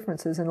individual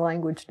differences in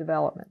language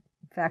development.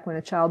 In fact, when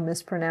a child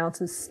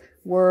mispronounces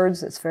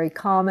words, it's very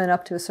common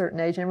up to a certain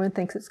age, and everyone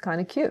thinks it's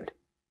kind of cute.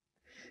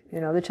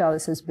 The child that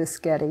says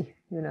biscotti,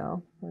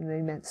 when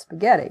they meant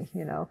spaghetti,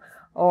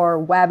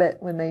 or wabbit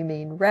when they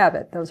mean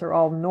rabbit. Those are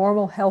all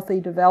normal,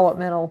 healthy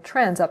developmental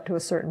trends up to a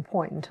certain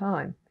point in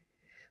time.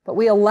 But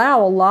we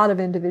allow a lot of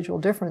individual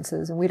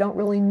differences, and we don't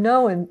really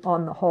know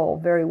on the whole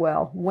very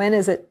well when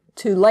is it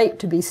too late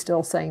to be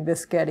still saying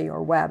biscotti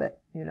or wabbit,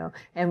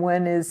 and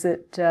when is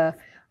it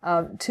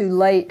too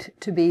late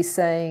to be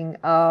saying,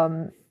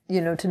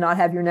 to not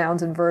have your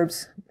nouns and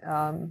verbs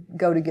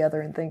go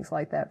together and things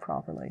like that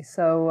properly.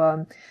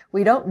 So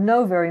we don't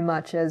know very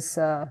much as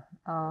a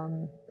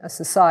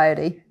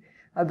society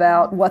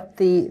about what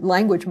the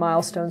language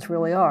milestones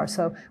really are.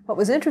 So what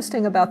was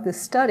interesting about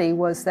this study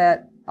was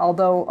that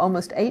although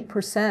almost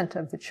 8%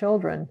 of the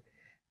children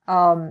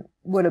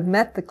would have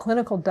met the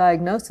clinical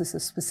diagnosis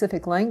of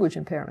specific language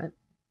impairment,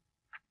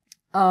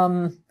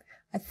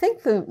 I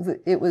think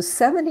it was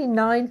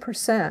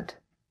 79%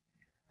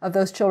 of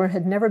those children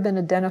had never been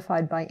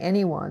identified by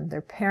anyone,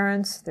 their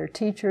parents, their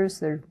teachers,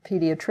 their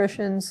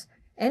pediatricians,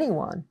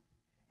 anyone,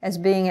 as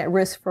being at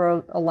risk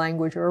for a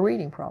language or a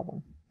reading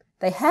problem.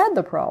 They had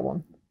the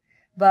problem,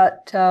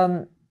 but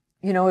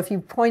you know, if you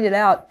pointed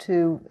out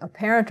to a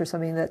parent or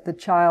something that the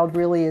child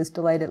really is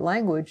delayed at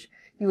language,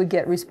 you would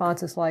get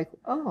responses like,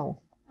 "Oh,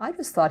 I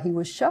just thought he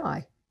was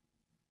shy,"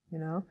 you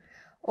know,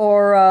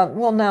 or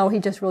 "Well, no, he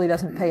just really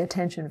doesn't pay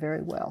attention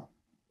very well,"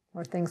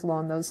 or things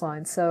along those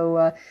lines.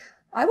 So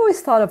I've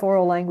always thought of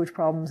oral language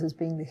problems as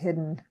being the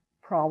hidden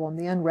problem,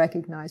 the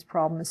unrecognized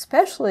problem,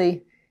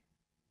 especially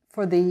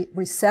for the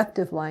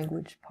receptive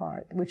language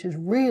part, which is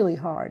really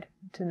hard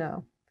to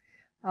know.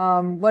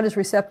 What is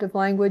receptive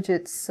language?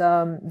 It's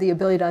the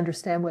ability to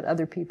understand what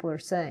other people are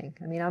saying.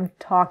 I mean, I'm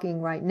talking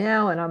right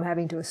now and I'm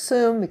having to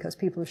assume, because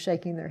people are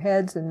shaking their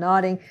heads and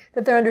nodding,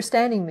 that they're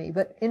understanding me.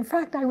 But in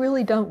fact, I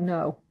really don't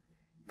know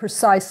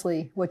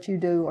precisely what you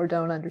do or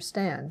don't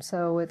understand.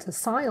 So it's a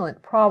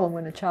silent problem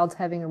when a child's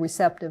having a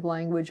receptive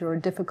language or a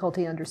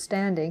difficulty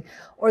understanding,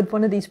 or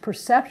one of these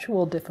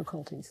perceptual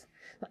difficulties.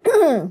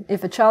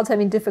 If a child's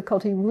having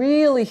difficulty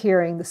really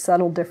hearing the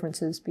subtle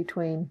differences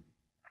between,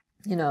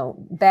 you know,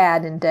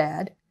 bad and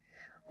dad,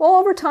 well,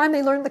 over time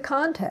they learn the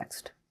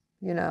context,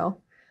 you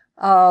know.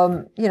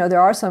 There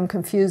are some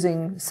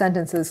confusing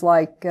sentences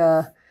like,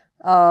 you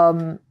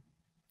know,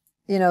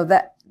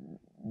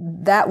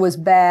 that was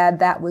bad,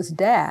 that was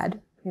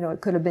dad. You know,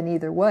 it could have been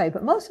either way.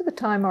 But most of the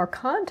time our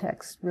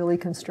context really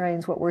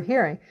constrains what we're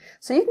hearing.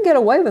 So you can get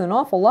away with an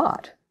awful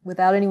lot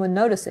without anyone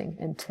noticing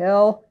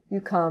until you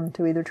come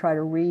to either try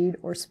to read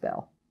or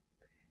spell,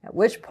 at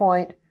which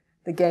point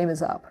the game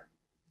is up.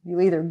 You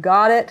either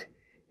got it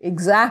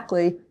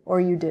exactly or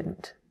you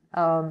didn't.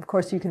 Of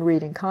course, you can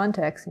read in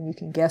context and you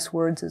can guess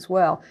words as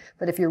well.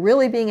 But if you're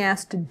really being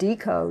asked to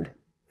decode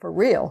for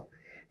real,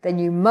 then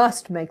you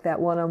must make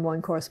that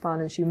one-on-one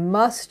correspondence. You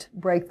must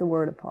break the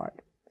word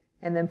apart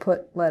and then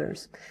put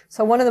letters.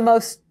 So one of the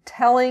most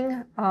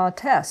telling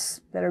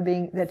tests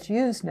that's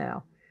used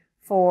now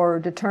for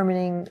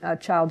determining a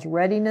child's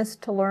readiness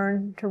to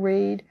learn to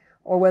read,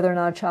 or whether or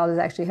not a child is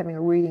actually having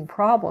a reading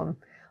problem,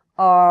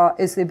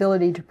 is the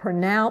ability to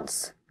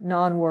pronounce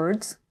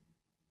non-words.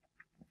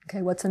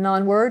 Okay, what's a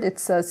non-word?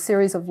 It's a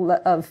series of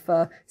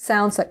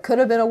sounds that could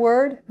have been a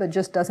word, but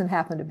just doesn't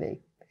happen to be.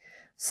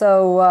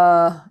 So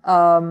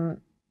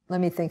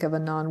let me think of a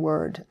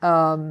non-word.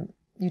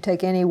 You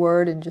take any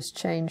word and just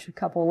change a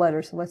couple of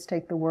letters. So let's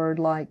take the word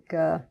like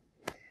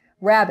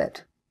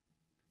rabbit.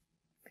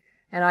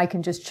 And I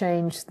can just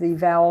change the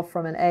vowel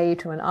from an A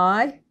to an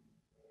I,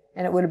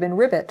 and it would have been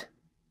ribbit.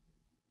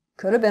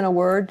 Could have been a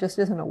word, just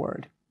isn't a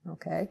word.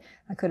 Okay,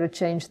 I could have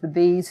changed the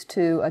B's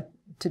to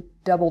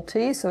double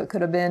T, so it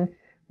could have been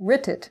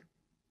writted.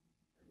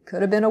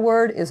 Could have been a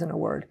word, isn't a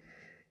word.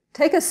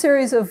 Take a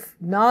series of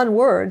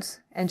non-words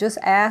and just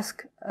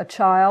ask a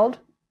child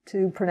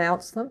to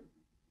pronounce them.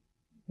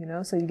 You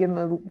know, so you give them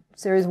a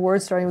series of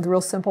words starting with real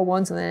simple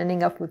ones and then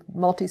ending up with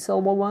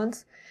multi-syllable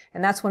ones.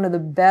 And that's one of the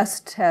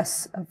best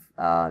tests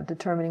of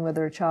determining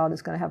whether a child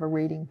is going to have a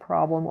reading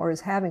problem or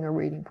is having a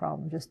reading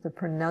problem, just the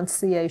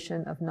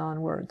pronunciation of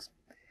non-words.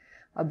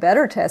 A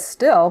better test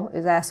still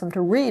is ask them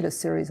to read a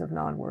series of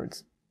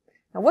non-words.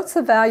 Now, what's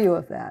the value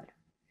of that?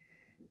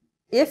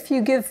 If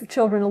you give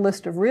children a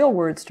list of real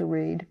words to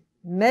read,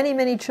 many,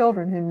 many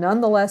children who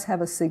nonetheless have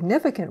a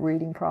significant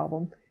reading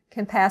problem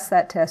can pass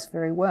that test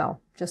very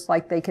well, just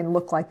like they can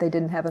look like they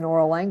didn't have an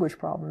oral language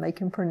problem. They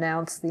can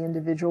pronounce the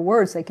individual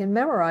words. They can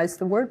memorize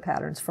the word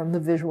patterns from the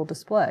visual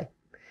display.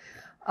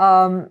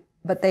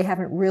 But they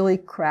haven't really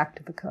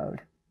cracked the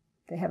code.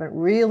 They haven't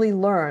really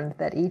learned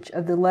that each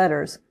of the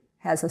letters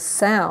has a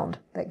sound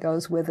that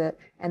goes with it,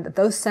 and that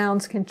those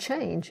sounds can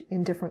change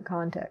in different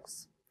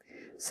contexts.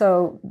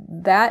 So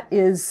that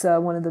is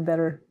one of the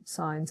better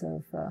signs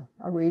of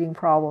a reading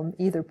problem,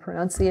 either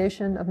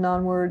pronunciation of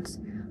non-words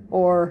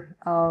or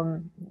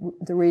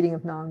the reading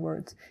of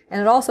non-words.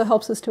 And it also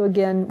helps us to,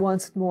 again,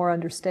 once more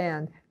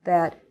understand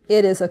that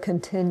it is a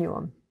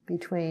continuum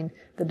between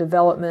the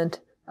development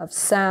of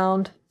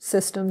sound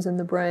systems in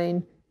the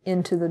brain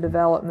into the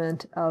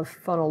development of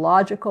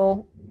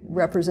phonological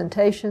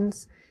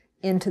representations,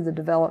 into the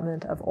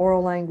development of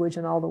oral language,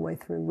 and all the way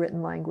through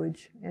written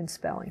language and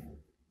spelling.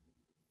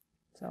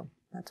 So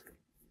that's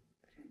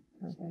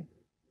okay.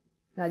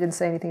 Now, I didn't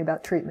say anything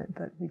about treatment,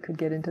 but we could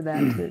get into that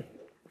too.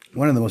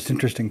 One of the most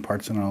interesting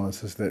parts in all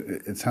this is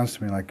that it sounds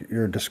to me like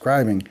you're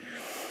describing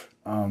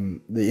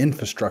the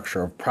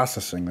infrastructure of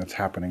processing that's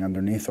happening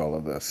underneath all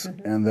of this,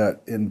 and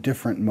that in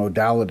different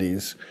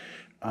modalities,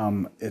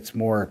 it's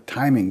more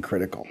timing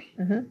critical.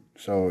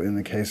 So in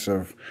the case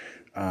of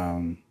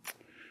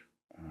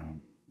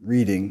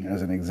reading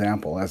as an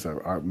example, as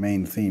our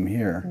main theme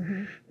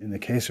here, in the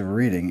case of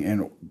reading,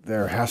 and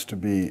there has to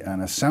be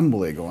an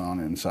assembly going on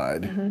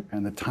inside,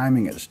 and the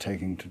timing it's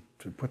taking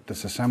to put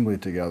this assembly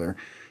together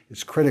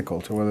is critical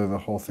to whether the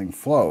whole thing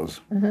flows.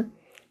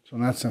 So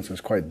in that sense,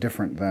 it's quite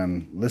different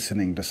than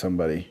listening to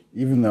somebody,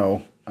 even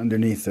though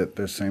underneath it,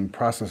 the same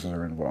processes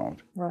are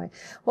involved. Right.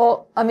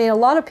 Well, I mean, a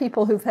lot of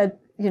people who've had,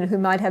 who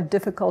might have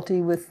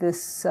difficulty with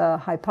this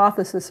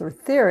hypothesis or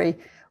theory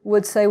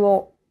would say,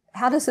 well,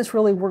 how does this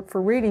really work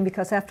for reading?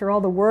 Because after all,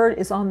 the word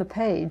is on the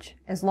page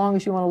as long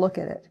as you want to look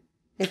at it.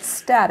 It's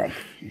static.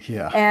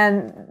 Yeah.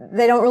 And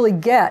they don't really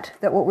get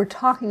that what we're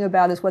talking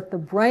about is what the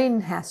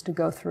brain has to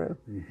go through.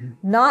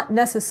 Not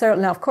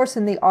necessarily, now of course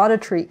in the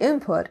auditory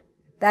input,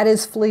 that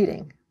is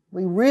fleeting.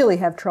 We really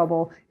have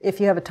trouble if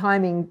you have a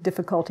timing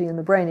difficulty in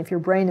the brain. If your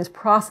brain is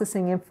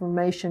processing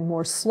information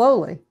more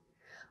slowly,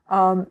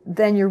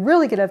 then you're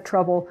really going to have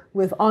trouble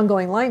with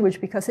ongoing language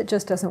because it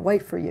just doesn't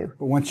wait for you.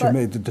 But once you've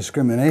made the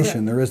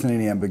discrimination, there isn't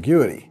any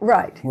ambiguity.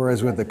 Right.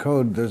 Whereas with the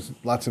code, there's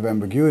lots of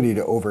ambiguity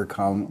to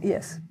overcome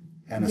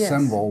and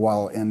assemble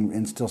while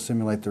and still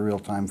simulate the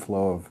real-time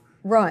flow of...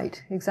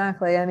 Right,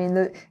 exactly. I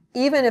mean,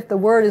 even if the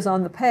word is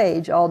on the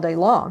page all day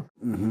long,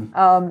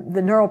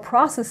 the neural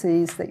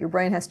processes that your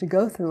brain has to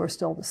go through are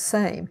still the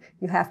same.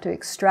 You have to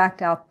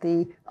extract out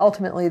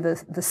ultimately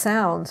the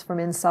sounds from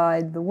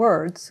inside the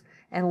words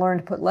and learn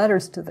to put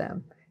letters to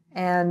them.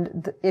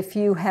 And if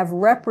you have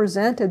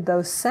represented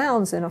those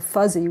sounds in a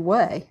fuzzy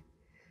way,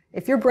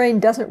 if your brain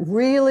doesn't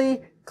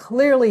really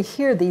clearly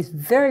hear these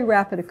very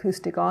rapid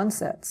acoustic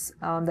onsets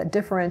that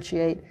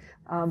differentiate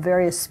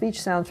various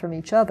speech sounds from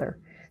each other,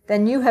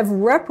 then you have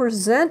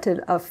represented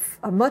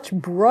a much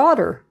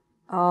broader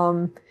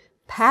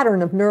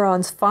pattern of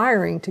neurons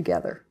firing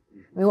together.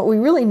 I mean, what we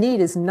really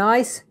need is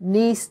nice,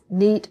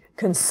 neat,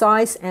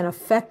 concise, and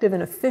effective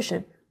and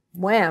efficient.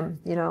 Wham,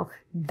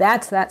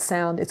 that's that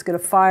sound. It's going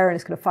to fire, and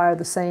it's going to fire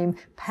the same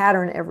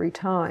pattern every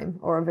time,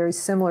 or a very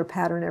similar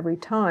pattern every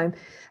time.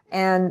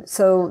 And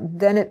so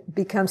then it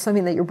becomes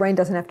something that your brain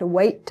doesn't have to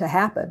wait to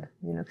happen.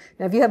 Now,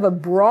 if you have a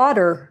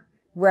broader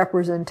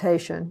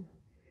representation,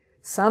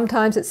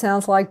 sometimes it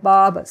sounds like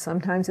ba, but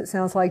sometimes it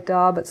sounds like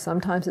da, but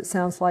sometimes it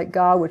sounds like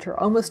ga, which are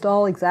almost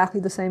all exactly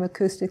the same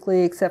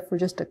acoustically, except for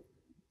just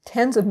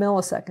tens of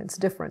milliseconds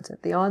difference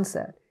at the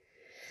onset.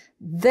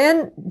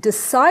 Then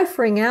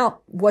deciphering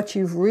out what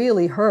you've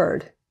really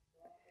heard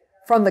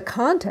from the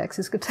context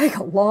is going to take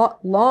a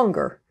lot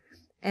longer.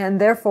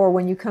 And therefore,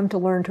 when you come to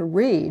learn to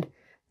read,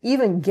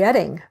 even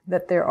getting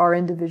that there are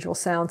individual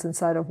sounds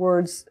inside of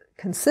words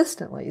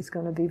consistently is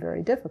going to be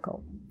very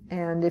difficult.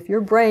 And if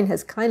your brain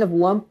has kind of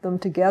lumped them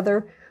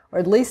together, or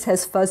at least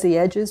has fuzzy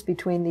edges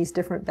between these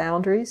different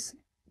boundaries,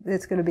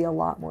 it's going to be a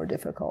lot more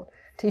difficult.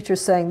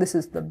 Teachers saying this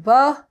is the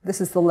ba, this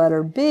is the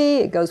letter B,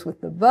 it goes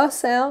with the ba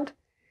sound.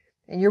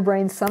 And your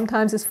brain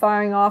sometimes is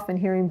firing off and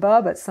hearing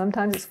ba, but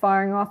sometimes it's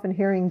firing off and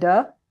hearing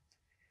da.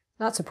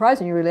 Not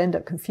surprising you would end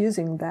up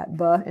confusing that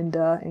ba and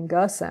da and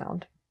ga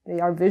sound. They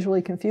are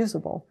visually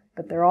confusable,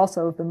 but they're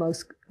also the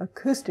most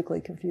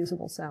acoustically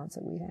confusable sounds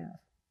that we have.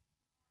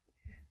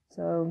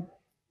 So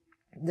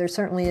there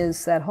certainly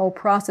is that whole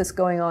process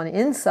going on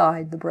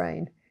inside the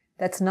brain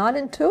that's not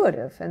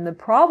intuitive. And the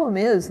problem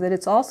is that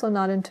it's also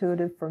not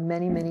intuitive for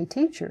many, many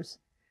teachers.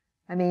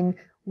 I mean,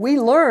 we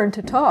learn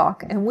to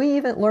talk, and we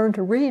even learn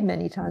to read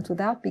many times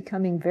without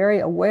becoming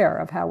very aware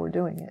of how we're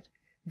doing it.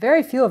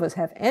 Very few of us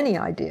have any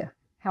idea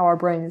how our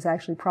brain is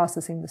actually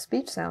processing the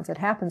speech sounds. It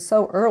happens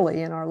so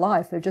early in our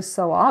life, they're just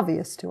so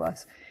obvious to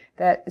us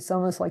that it's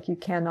almost like you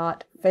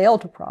cannot fail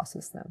to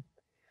process them.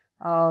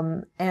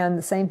 And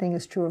the same thing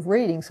is true of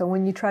reading. So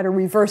when you try to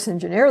reverse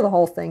engineer the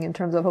whole thing in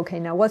terms of, okay,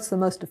 now what's the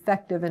most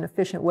effective and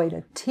efficient way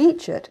to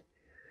teach it?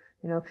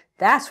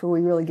 That's where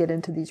we really get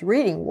into these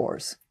reading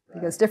wars.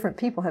 Because different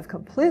people have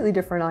completely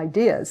different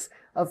ideas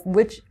of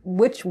which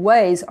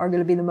ways are going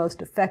to be the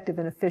most effective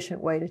and efficient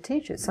way to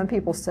teach it. Some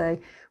people say,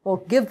 well,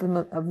 give them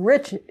a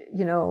rich,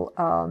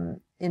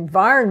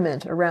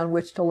 environment around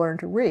which to learn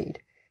to read.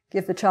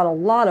 Give the child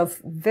a lot of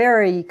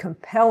very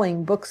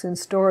compelling books and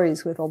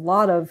stories with a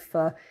lot of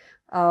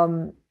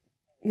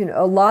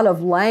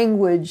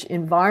language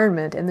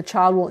environment, and the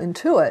child will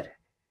intuit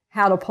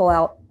how to pull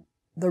out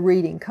the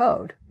reading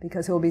code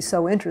because it will be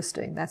so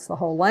interesting. That's the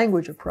whole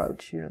language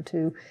approach,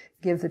 to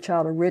give the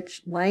child a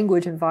rich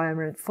language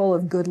environment full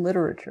of good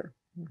literature.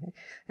 Okay?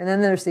 And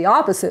then there's the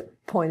opposite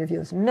point of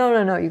view.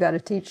 No, you got to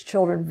teach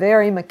children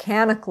very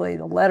mechanically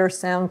the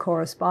letter-sound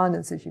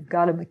correspondences. You've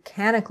got to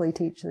mechanically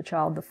teach the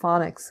child the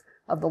phonics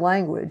of the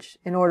language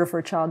in order for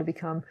a child to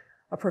become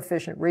a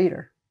proficient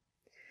reader.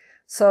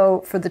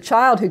 So for the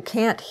child who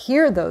can't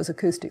hear those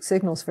acoustic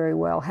signals very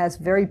well, has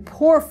very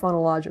poor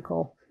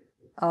phonological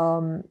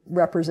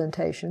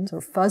representations or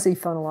fuzzy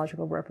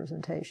phonological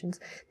representations,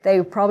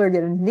 they probably are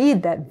going to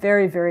need that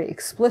very, very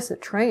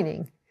explicit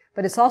training,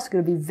 but it's also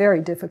going to be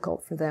very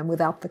difficult for them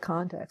without the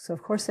context. So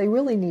of course they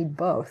really need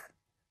both.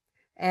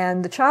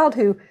 And the child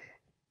who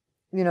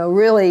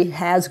really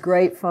has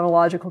great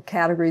phonological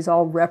categories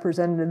all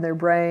represented in their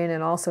brain,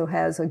 and also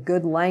has a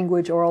good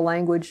oral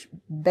language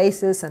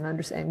basis,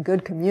 and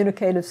good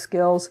communicative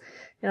skills.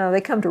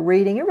 They come to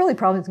reading. It really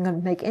probably isn't going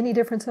to make any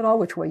difference at all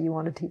which way you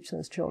want to teach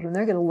those children.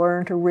 They're going to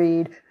learn to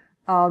read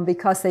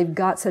because they've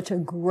got such a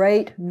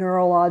great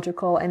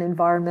neurological and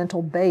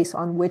environmental base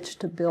on which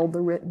to build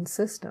the written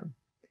system.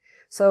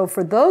 So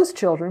for those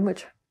children,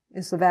 which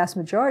is the vast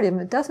majority of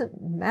them, it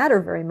doesn't matter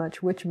very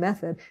much which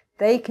method.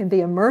 They can be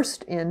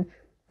immersed in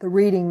the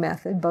reading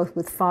method, both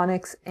with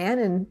phonics and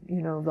in,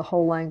 the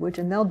whole language,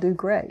 and they'll do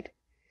great.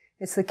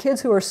 It's the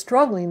kids who are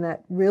struggling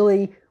that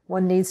really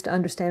one needs to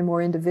understand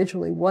more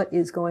individually what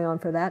is going on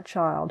for that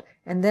child,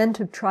 and then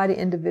to try to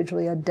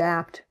individually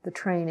adapt the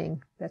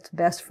training that's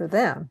best for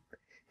them,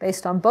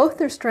 based on both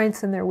their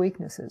strengths and their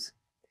weaknesses.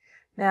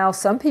 Now,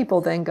 some people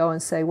then go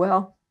and say,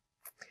 well,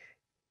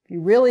 you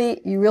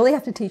really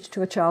have to teach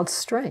to a child's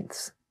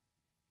strengths.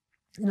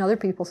 And other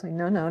people say,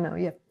 no,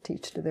 you have to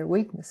teach to their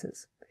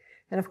weaknesses.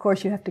 And of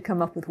course, you have to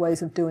come up with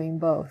ways of doing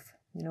both.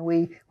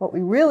 What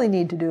we really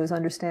need to do is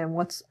understand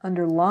what's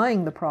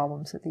underlying the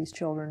problems that these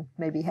children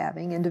may be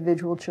having,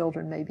 individual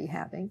children may be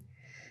having.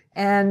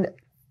 And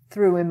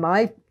through, in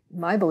my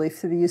belief,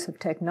 through the use of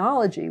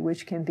technology,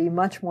 which can be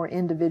much more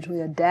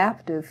individually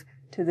adaptive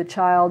to the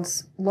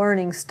child's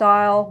learning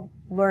style,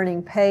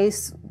 learning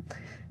pace,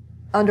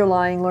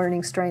 underlying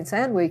learning strengths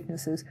and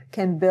weaknesses,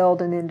 can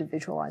build an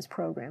individualized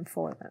program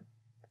for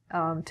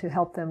them to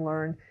help them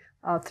learn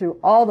through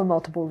all the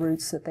multiple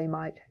routes that they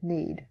might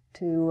need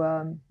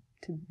to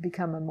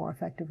become a more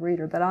effective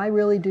reader. But I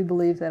really do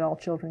believe that all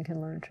children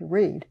can learn to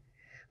read,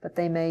 but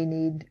they may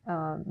need,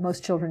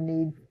 most children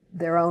need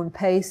their own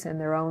pace and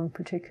their own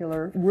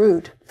particular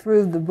route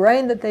through the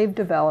brain that they've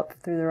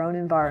developed, through their own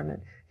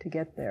environment, to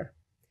get there.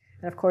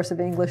 And of course, if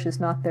English is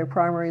not their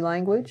primary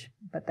language,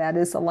 but that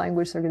is the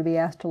language they're going to be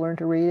asked to learn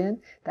to read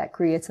in, that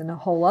creates a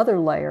whole other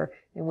layer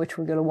in which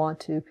we're going to want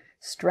to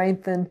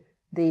strengthen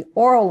the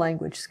oral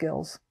language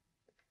skills,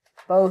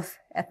 both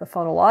at the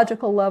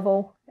phonological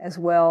level as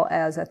well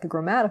as at the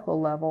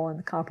grammatical level and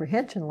the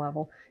comprehension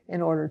level,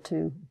 in order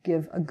to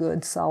give a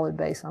good, solid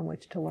base on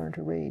which to learn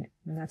to read.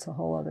 And that's a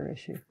whole other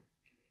issue.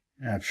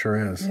 Yeah, it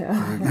sure is.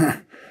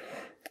 Yeah.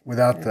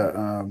 Without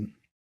the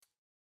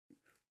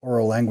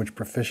oral language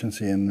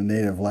proficiency in the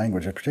native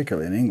language,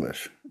 particularly in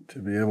English, to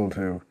be able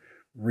to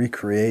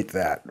recreate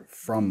that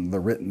from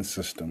the written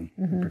system,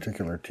 in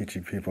particular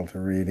teaching people to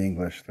read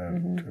English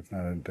that's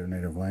not their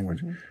native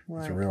language,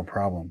 is a real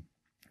problem.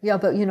 Yeah,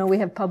 but we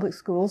have public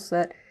schools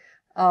that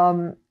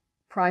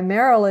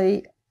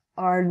primarily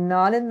are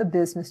not in the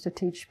business to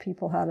teach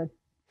people how to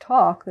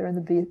talk. They're in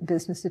the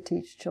business to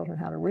teach children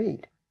how to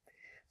read.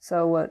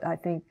 So what I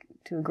think,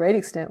 to a great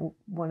extent,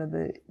 one of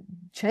the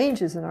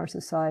changes in our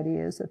society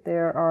is that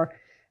there are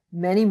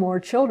many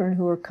more children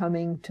who are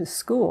coming to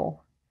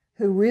school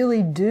who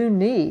really do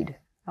need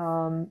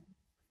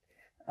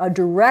a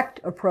direct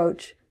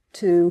approach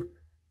to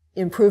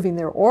improving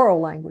their oral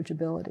language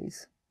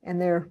abilities and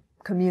their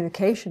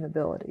communication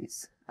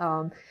abilities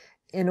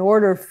in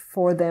order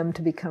for them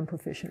to become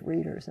proficient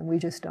readers. And we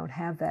just don't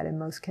have that in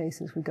most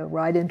cases. We go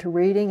right into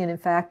reading, and in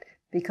fact,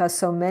 because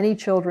so many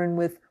children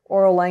with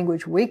oral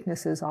language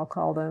weaknesses, I'll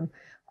call them,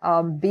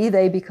 be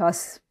they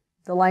because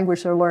the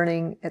language they're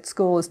learning at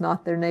school is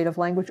not their native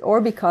language, or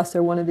because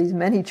they're one of these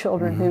many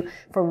children who,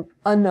 for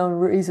unknown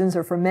reasons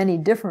or for many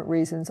different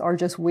reasons, are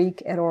just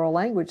weak at oral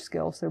language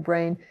skills. Their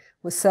brain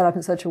was set up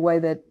in such a way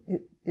that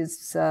it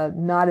is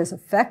not as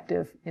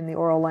effective in the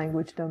oral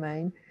language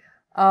domain.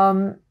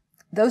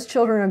 Those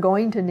children are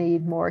going to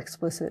need more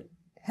explicit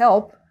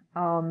help.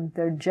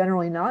 They're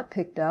generally not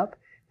picked up.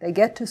 They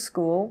get to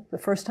school. The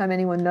first time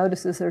anyone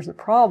notices there's a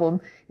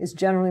problem is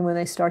generally when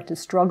they start to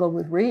struggle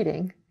with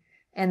reading.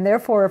 And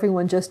therefore,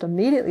 everyone just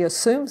immediately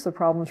assumes the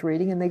problem's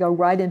reading, and they go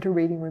right into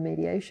reading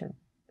remediation.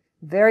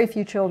 Very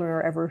few children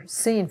are ever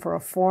seen for a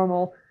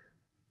formal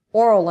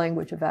oral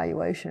language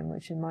evaluation,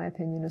 which in my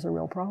opinion is a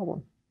real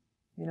problem.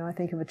 I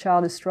think if a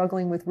child is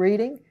struggling with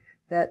reading,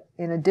 that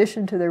in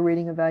addition to their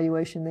reading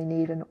evaluation, they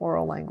need an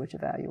oral language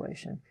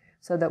evaluation,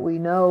 so that we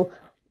know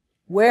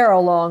where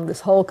along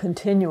this whole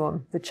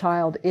continuum the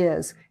child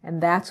is,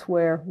 and that's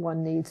where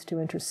one needs to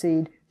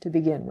intercede to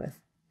begin with,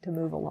 to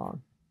move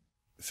along.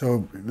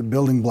 So the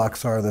building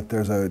blocks are that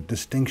there's a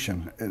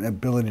distinction, an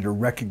ability to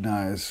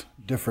recognize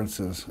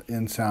differences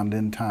in sound,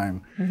 in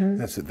time.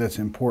 That's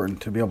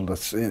important to be able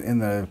to, in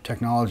the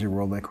technology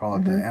world, they call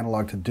it the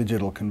analog to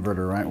digital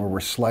converter, right? Where we're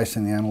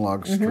slicing the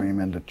analog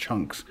stream into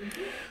chunks.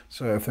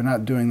 So if they're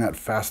not doing that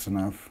fast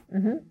enough,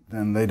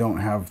 then they don't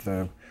have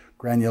the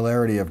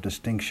granularity of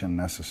distinction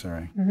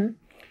necessary.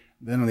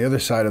 Then on the other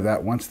side of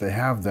that, once they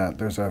have that,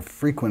 there's a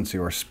frequency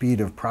or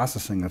speed of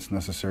processing that's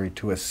necessary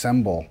to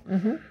assemble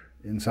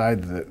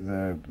inside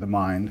the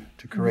mind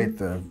to create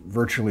the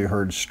virtually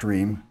heard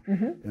stream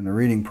in the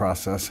reading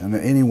process. And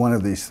that any one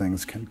of these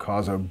things can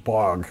cause a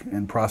bog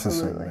in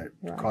processing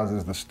that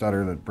causes the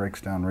stutter that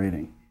breaks down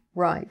reading.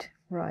 Right.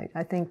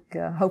 I think,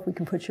 hope we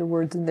can put your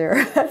words in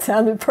there. That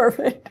sounded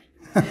perfect.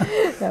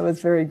 That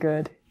was very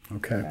good.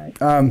 Okay.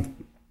 Right.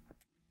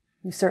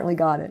 You certainly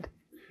got it.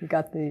 You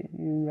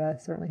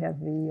certainly have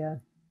the...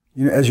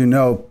 As you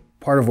know,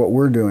 part of what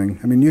we're doing,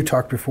 I mean, you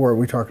talked before,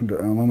 we talked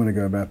a moment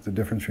ago about the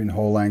difference between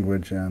whole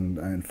language and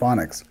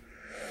phonics.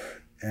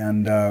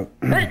 And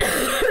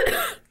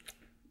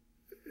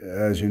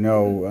as you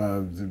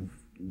know,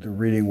 the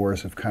reading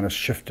wars have kind of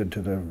shifted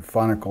to the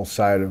phonical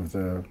side of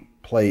the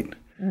plate,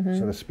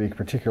 so to speak,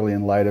 particularly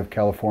in light of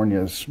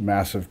California's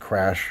massive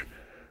crash,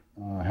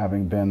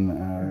 having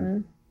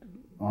been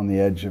on the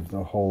edge of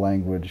the whole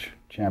language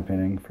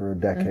championing for a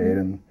decade,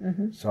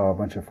 and saw a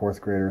bunch of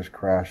fourth graders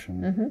crash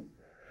and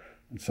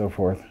so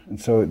forth. And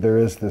so there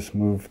is this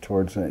move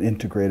towards an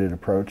integrated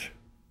approach.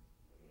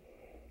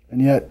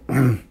 And yet,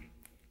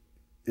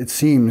 it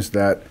seems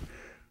that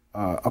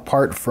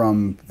apart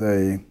from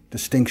the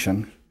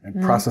distinction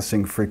and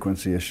processing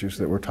frequency issues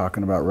that we're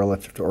talking about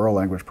relative to oral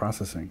language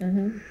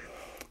processing,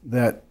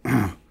 that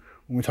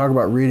when we talk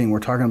about reading, we're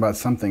talking about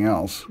something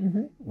else,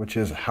 which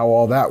is how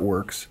all that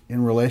works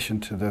in relation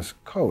to this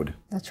code.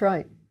 That's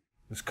right.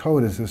 This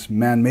code is this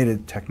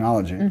man-made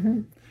technology,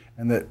 and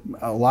that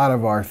a lot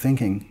of our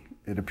thinking,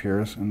 it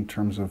appears, in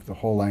terms of the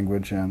whole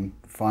language and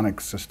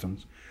phonics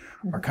systems,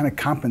 are kind of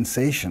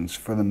compensations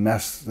for the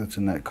mess that's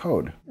in that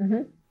code.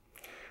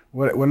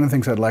 One of the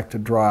things I'd like to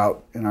draw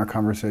out in our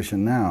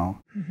conversation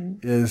now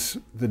is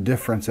the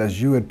difference,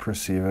 as you would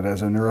perceive it,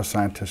 as a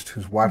neuroscientist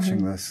who's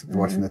watching this,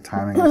 watching the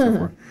timing and so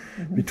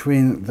forth,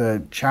 between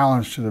the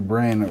challenge to the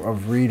brain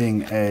of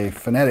reading a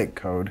phonetic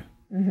code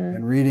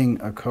and reading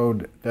a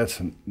code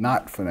that's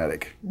not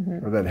phonetic,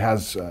 or that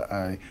has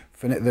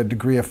the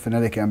degree of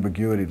phonetic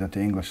ambiguity that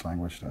the English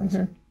language does.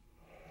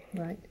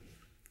 Right.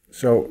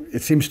 So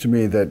it seems to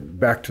me that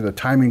back to the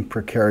timing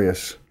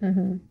precarious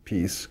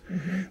piece,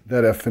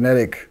 that a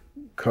phonetic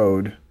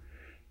code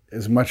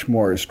is much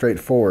more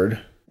straightforward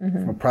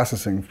from a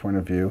processing point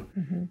of view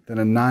than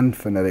a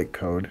non-phonetic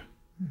code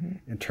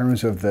in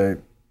terms of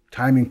the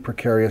timing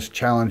precarious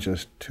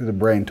challenges to the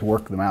brain to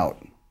work them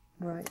out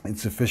in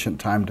sufficient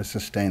time to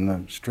sustain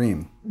the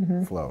stream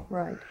flow.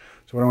 Right.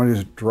 So what I want to do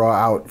is draw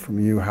out from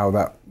you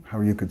how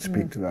you could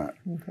speak to that.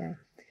 Okay.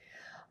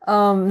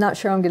 Not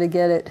sure I'm going to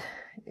get it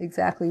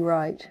exactly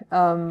right.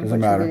 Doesn't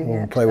matter.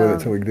 We'll play with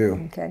it till we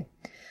do. Okay.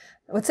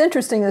 What's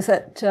interesting is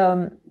that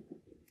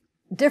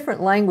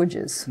different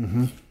languages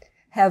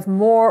have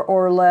more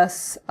or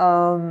less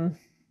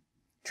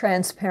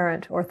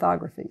transparent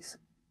orthographies.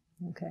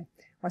 Okay.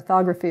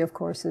 Orthography, of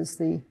course, is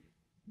the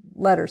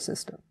letter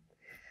system.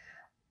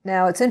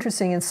 Now, it's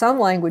interesting, in some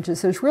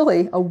languages, there's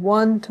really a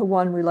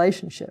one-to-one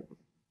relationship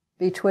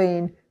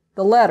between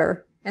the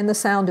letter and the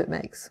sound it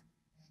makes.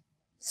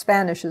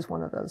 Spanish is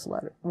one of those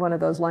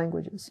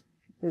languages.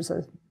 There's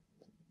a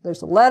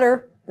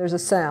letter, there's a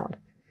sound.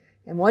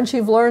 And once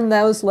you've learned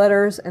those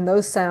letters and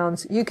those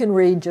sounds, you can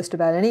read just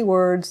about any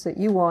words that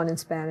you want in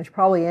Spanish,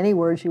 probably any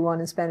words you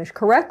want in Spanish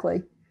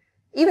correctly,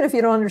 even if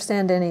you don't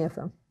understand any of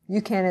them.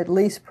 You can at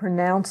least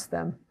pronounce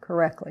them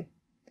correctly.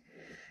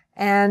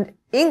 And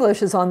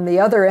English is on the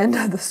other end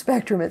of the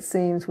spectrum, it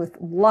seems, with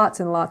lots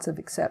and lots of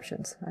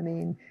exceptions. I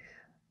mean,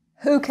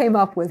 who came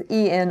up with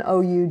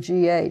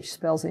E-N-O-U-G-H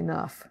spells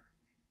enough?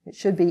 It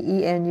should be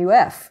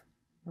E-N-U-F.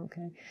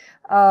 Okay,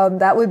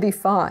 that would be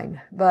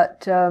fine.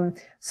 But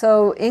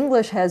so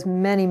English has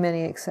many,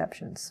 many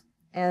exceptions.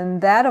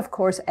 And that, of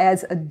course,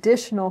 adds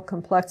additional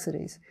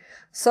complexities.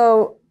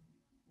 So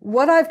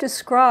what I've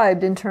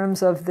described in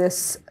terms of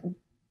this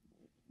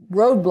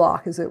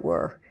roadblock, as it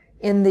were,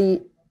 in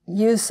the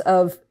use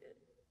of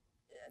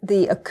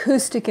the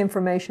acoustic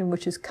information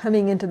which is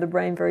coming into the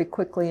brain very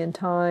quickly in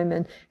time,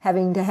 and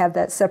having to have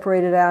that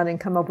separated out and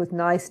come up with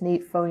nice,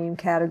 neat phoneme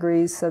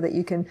categories so that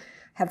you can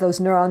have those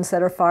neurons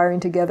that are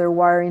firing together,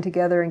 wiring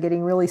together, and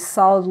getting really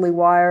solidly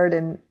wired.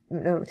 And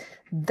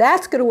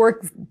that's going to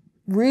work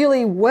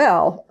really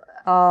well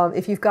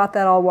if you've got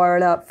that all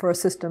wired up for a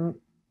system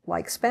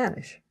like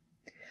Spanish.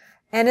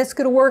 And it's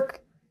going to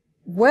work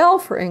well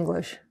for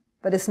English,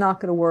 but it's not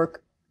going to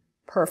work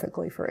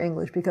perfectly for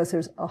English because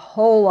there's a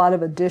whole lot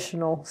of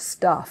additional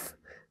stuff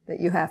that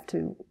you have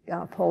to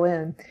pull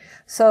in.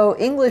 So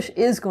English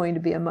is going to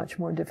be a much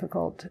more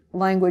difficult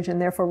language,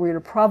 and therefore we're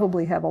going to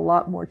probably have a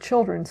lot more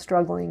children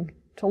struggling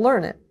to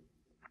learn it.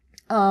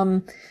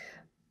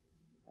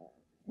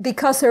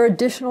 Because there are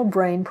additional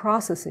brain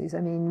processes. I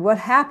mean, what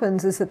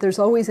happens is that there's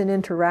always an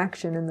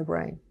interaction in the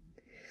brain.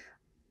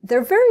 There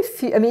are very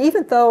few, I mean,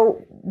 even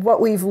though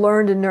what we've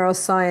learned in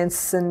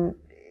neuroscience, and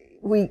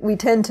we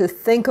tend to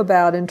think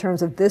about in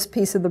terms of this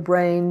piece of the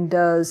brain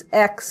does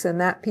X, and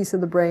that piece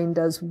of the brain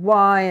does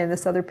Y, and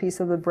this other piece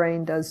of the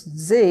brain does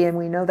Z, and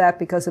we know that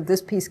because if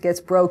this piece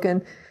gets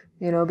broken,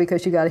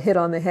 because you got a hit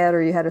on the head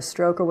or you had a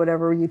stroke or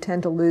whatever, you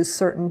tend to lose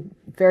certain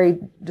very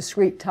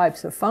discrete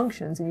types of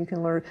functions, and you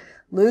can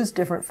lose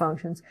different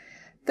functions.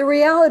 The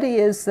reality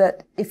is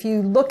that if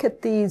you look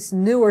at these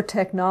newer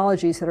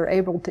technologies that are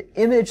able to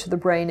image the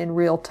brain in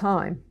real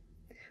time,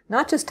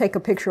 not just take a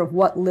picture of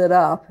what lit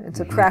up and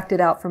subtract it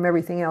out from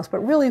everything else, but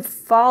really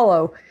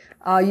follow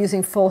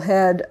using full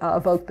head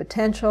evoked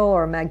potential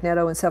or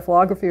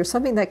magnetoencephalography or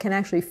something that can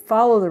actually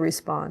follow the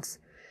response.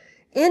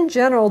 In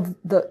general,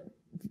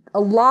 a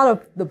lot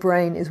of the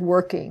brain is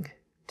working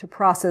to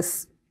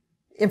process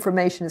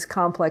information as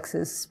complex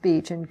as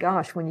speech. And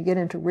gosh, when you get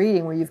into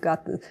reading, where you've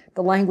got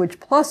the language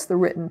plus the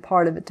written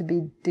part of it to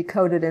be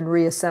decoded and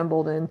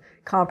reassembled and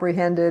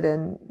comprehended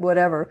and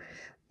whatever,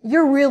 we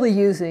are really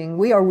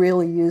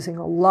using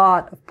a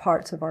lot of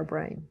parts of our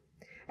brain.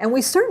 And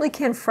we certainly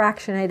can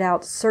fractionate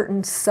out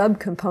certain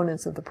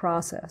subcomponents of the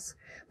process.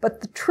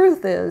 But the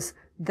truth is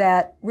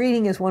that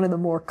reading is one of the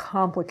more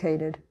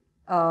complicated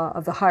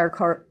of the higher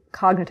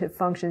cognitive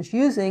functions,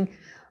 using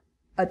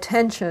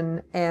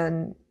attention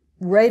and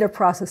rate of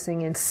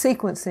processing and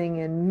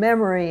sequencing and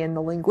memory and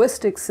the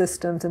linguistic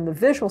systems and the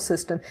visual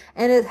system,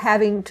 and it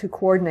having to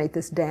coordinate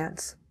this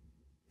dance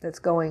that's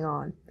going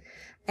on.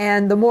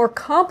 And the more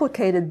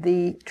complicated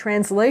the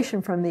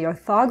translation from the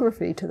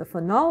orthography to the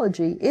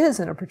phonology is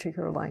in a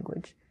particular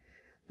language,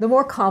 the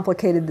more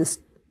complicated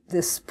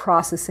this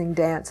processing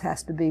dance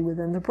has to be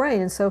within the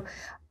brain. And so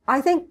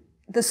I think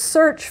the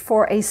search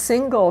for a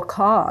single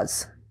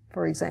cause,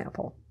 for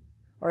example,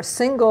 or a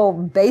single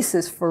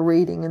basis for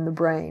reading in the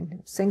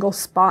brain, a single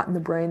spot in the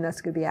brain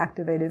that's going to be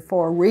activated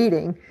for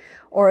reading,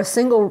 or a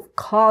single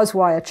cause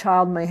why a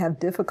child may have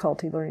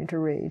difficulty learning to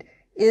read,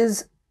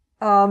 is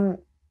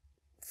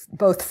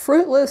both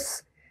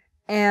fruitless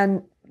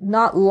and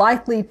not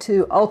likely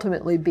to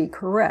ultimately be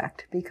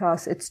correct,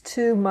 because it's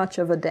too much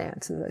of a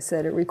dance. As I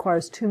said, it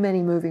requires too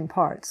many moving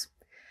parts.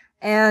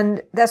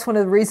 And that's one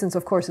of the reasons,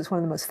 of course, it's one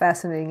of the most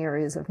fascinating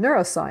areas of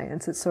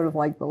neuroscience. It's sort of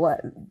like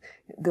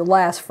the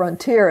last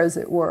frontier, as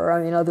it were,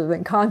 I mean, other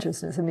than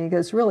consciousness. I mean,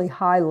 it's really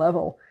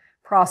high-level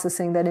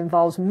processing that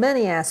involves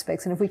many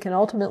aspects. And if we can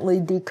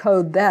ultimately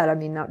decode that, I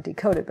mean, not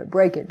decode it, but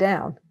break it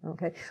down,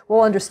 okay,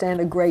 we'll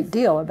understand a great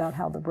deal about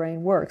how the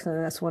brain works.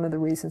 And that's one of the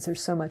reasons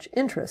there's so much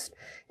interest,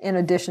 in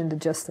addition to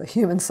just the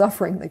human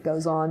suffering that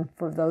goes on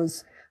for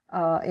those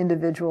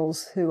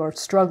individuals who are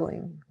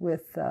struggling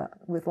with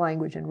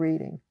language and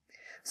reading.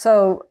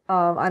 So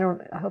I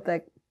hope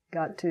that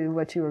got to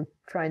what you were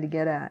trying to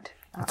get at.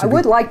 I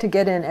would like to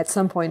get in at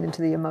some point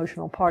into the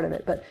emotional part of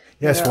it, but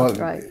yes, well,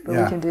 right. But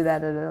yeah. We can do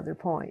that at another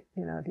point,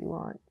 if you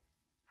want.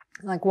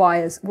 Like,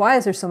 why is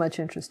there so much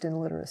interest in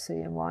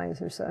literacy, and why is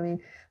there so?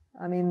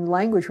 I mean,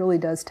 language really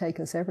does take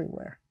us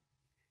everywhere.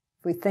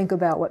 If we think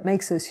about what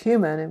makes us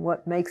human and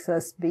what makes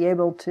us be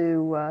able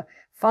to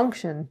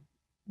function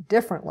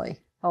differently,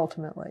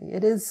 ultimately,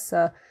 it is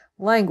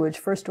language,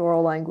 first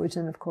oral language,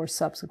 and of course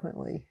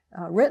subsequently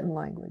written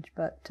language.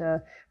 But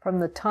from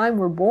the time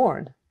we're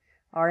born,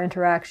 our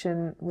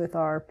interaction with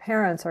our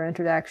parents, our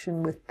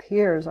interaction with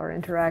peers, our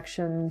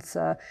interactions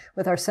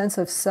with our sense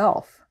of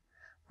self,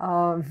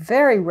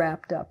 very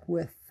wrapped up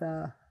with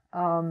the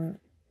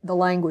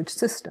language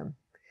system.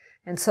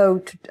 And so,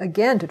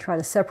 to try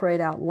to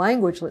separate out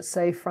language, let's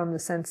say, from the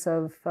sense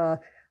of the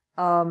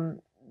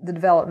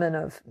development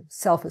of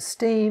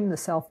self-esteem, the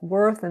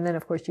self-worth, and then,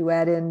 of course, you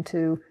add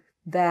into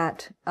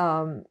that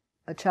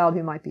a child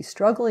who might be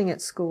struggling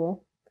at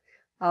school.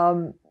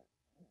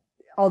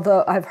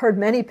 Although I've heard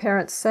many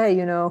parents say,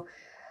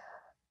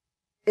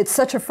 it's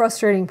such a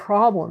frustrating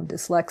problem,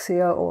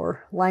 dyslexia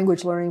or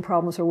language learning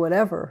problems or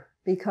whatever,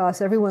 because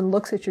everyone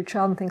looks at your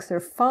child and thinks they're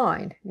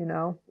fine.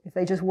 If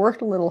they just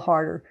worked a little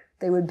harder,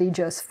 they would be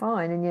just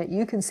fine. And yet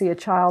you can see a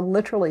child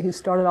literally who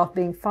started off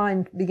being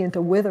fine begin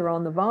to wither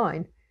on the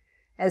vine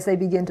as they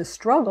begin to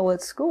struggle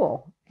at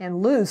school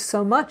and lose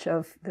so much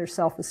of their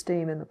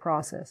self-esteem in the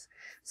process.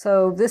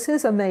 So this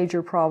is a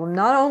major problem.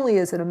 Not only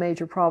is it a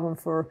major problem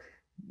for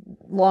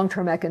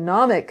long-term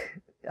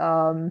economic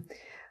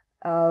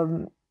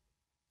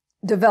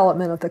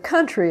development of the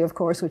country, of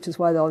course, which is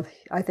why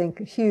I think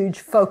a huge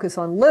focus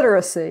on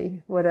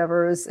literacy,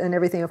 whatever is, and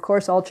everything. Of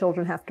course, all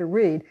children have to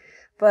read.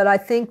 But I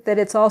think that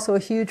it's also a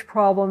huge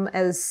problem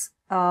as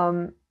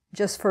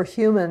just for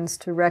humans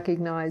to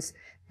recognize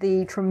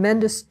the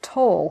tremendous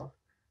toll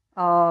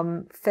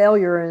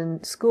failure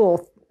in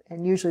school,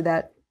 and usually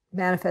that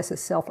manifests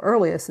itself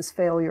earliest as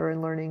failure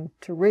in learning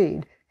to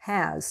read,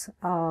 has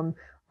on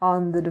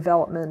the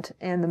development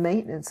and the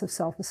maintenance of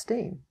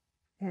self-esteem.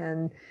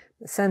 And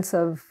the sense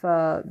of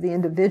the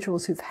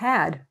individuals who've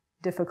had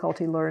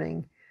difficulty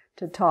learning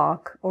to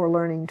talk or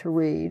learning to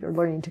read or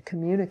learning to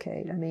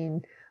communicate. I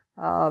mean,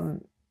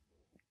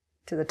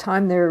 to the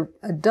time they're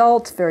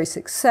adults, very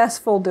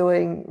successful,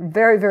 doing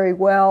very, very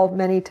well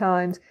many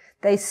times,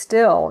 they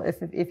still,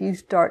 if you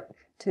start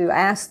to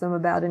ask them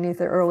about any of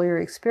their earlier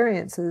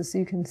experiences,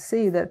 you can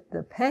see that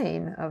the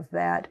pain of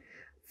that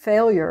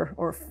failure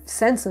or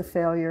sense of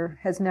failure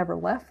has never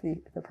left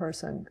the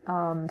person.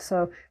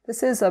 So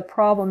this is a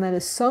problem that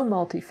is so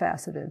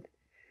multifaceted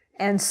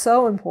and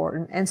so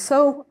important and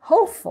so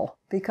hopeful,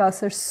 because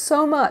there's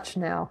so much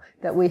now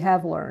that we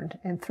have learned.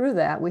 And through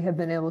that, we have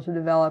been able to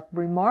develop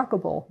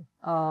remarkable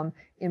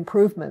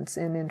improvements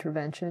in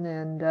intervention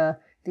and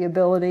the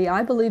ability.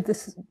 I believe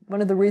this is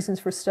one of the reasons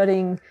for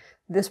studying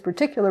this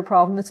particular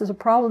problem. This is a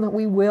problem that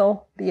we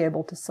will be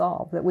able to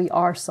solve, that we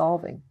are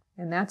solving.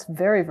 And that's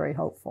very, very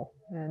hopeful.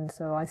 And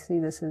so I see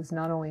this as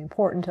not only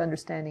important to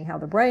understanding how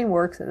the brain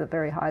works at the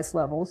very highest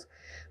levels,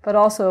 but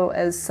also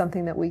as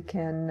something that we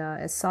can,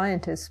 as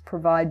scientists,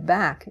 provide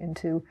back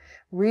into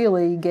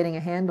really getting a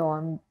handle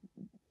on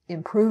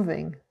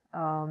improving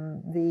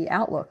the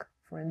outlook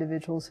for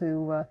individuals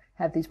who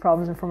have these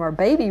problems. And from our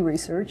baby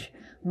research,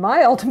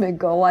 my ultimate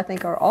goal, I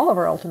think, all of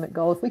our ultimate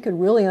goal, if we could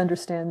really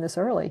understand this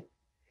early,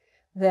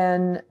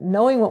 then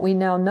knowing what we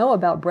now know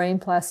about brain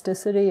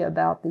plasticity,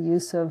 about the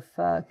use of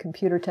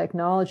computer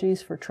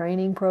technologies for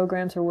training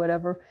programs or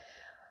whatever,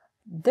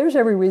 there's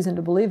every reason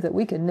to believe that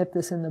we can nip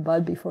this in the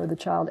bud before the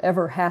child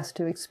ever has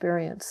to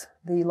experience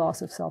the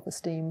loss of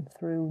self-esteem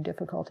through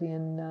difficulty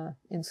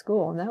in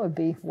school. And that would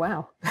be,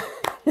 wow,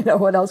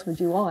 what else would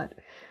you want?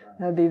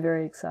 That would be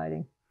very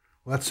exciting.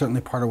 Well, that's certainly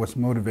part of what's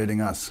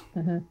motivating us.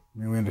 Mm-hmm. I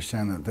mean, we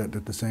understand that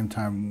at the same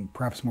time,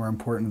 perhaps more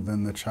important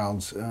than the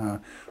child's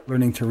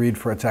learning to read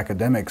for its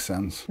academic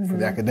sense, for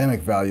the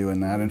academic value in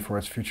that, and for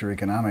its future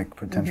economic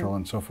potential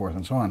and so forth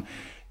and so on,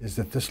 is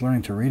that this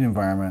learning to read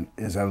environment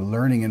is a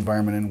learning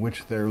environment in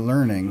which they're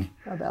learning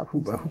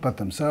about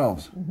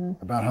themselves,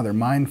 about how their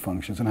mind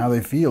functions and how they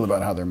feel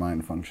about how their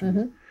mind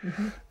functions.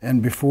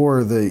 And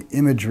before the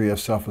imagery of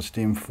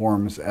self-esteem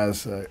forms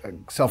as a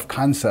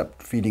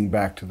self-concept feeding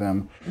back to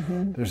them,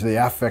 there's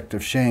the affect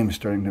of shame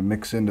starting to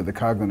mix into the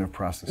cognitive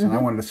process. And I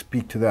wanted to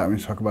speak to that when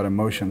we talk about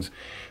emotions.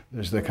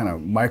 There's the kind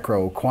of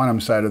micro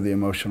quantum side of the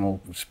emotional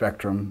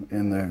spectrum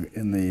in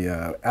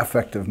the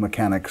affective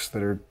mechanics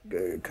that are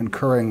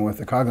concurring with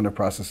the cognitive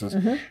processes.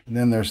 And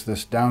then there's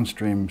this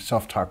downstream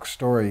self-talk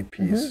story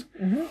piece.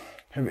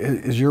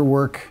 Is your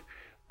work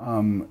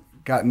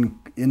gotten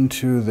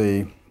into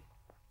the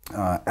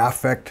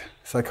affect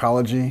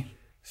psychology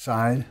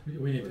side?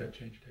 We need to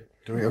change tape.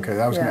 Do we? Okay,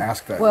 I was going to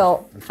ask that.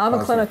 Well, I'm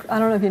a clinical, I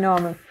don't know if you know,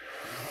 I'm a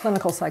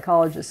clinical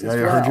psychologist as well.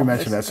 Yeah, I heard you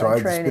mention that, so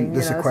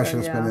this is a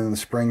question so, that's been in the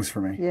springs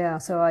for me. Yeah,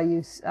 so I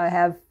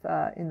have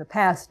in the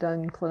past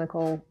done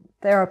clinical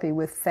therapy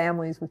with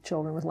families with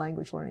children with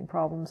language learning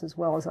problems as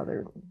well as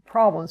other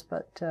problems,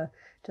 but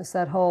just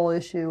that whole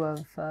issue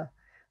of,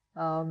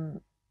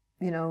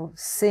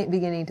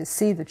 beginning to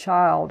see the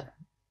child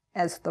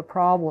as the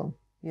problem,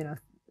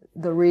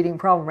 the reading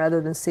problem, rather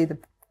than see the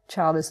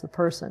child as the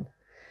person,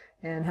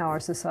 and how our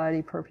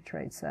society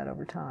perpetrates that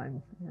over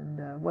time,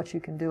 and what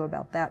you can do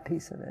about that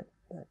piece of it.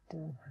 But,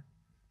 and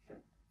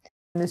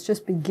it's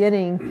just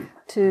beginning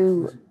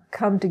to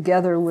come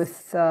together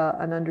with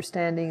an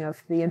understanding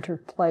of the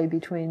interplay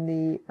between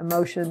the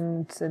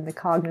emotions and the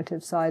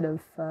cognitive side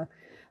of,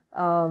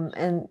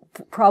 and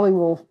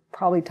will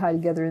tie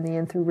together in the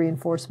end through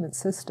reinforcement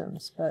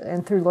systems,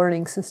 and through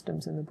learning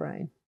systems in the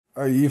brain.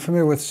 Are you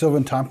familiar with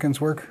Sylvan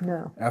Tompkins' work?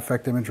 No.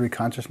 Affect, imagery,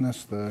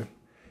 consciousness, the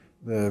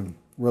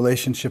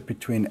relationship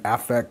between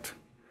affect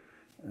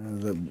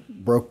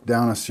that broke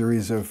down a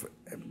series of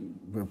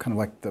kind of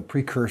like the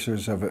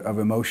precursors of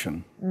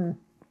emotion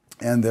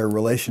and their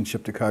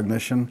relationship to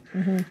cognition,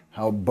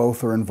 how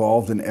both are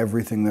involved in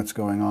everything that's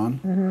going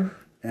on.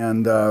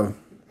 And,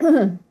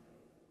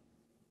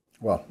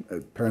 well,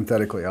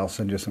 parenthetically, I'll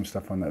send you some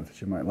stuff on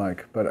that you might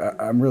like.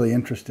 But I'm really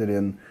interested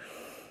in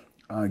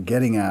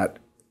getting at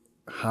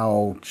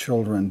how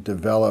children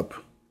develop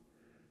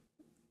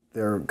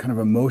their kind of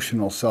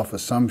emotional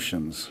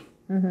self-assumptions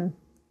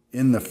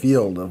in the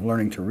field of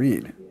learning to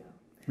read.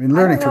 I mean,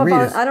 learning to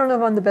read I don't know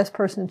if I'm the best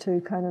person to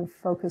kind of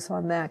focus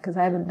on that, because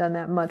I haven't done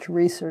that much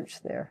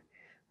research there.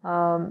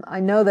 I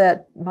know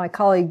that my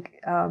colleague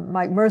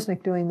Mike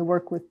Merznick doing the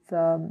work with,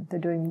 they're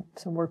doing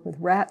some work with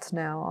rats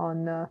now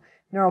on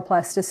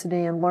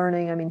neuroplasticity and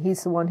learning. I mean,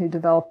 he's the one who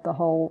developed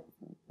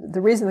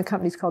the reason the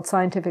company's called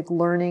Scientific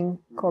Learning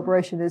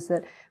Corporation is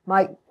that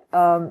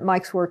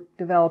Mike's work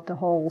developed a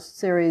whole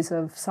series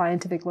of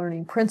scientific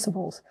learning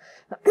principles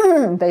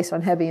based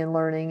on Hebbian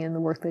learning and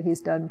the work that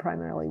he's done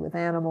primarily with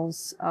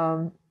animals,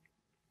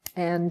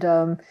 and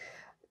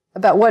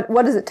about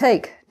what does it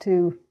take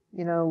to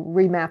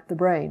remap the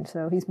brain.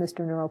 So he's Mr.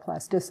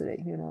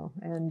 Neuroplasticity,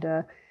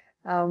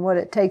 and what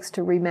it takes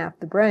to remap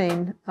the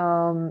brain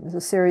is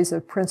a series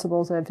of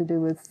principles that have to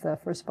do with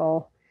first of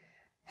all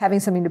having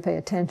something to pay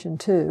attention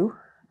to,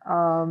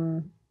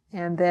 and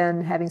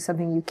then having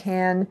something you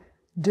can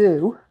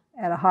do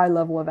at a high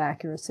level of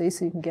accuracy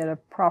so you can get a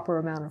proper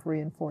amount of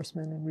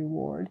reinforcement and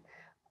reward.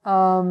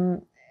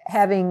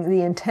 Having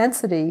the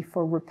intensity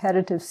for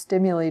repetitive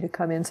stimuli to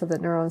come in so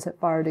that neurons that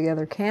fire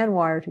together can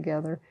wire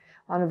together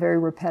on a very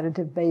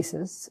repetitive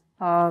basis.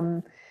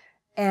 And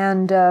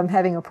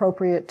having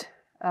appropriate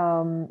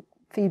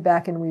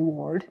feedback and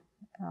reward.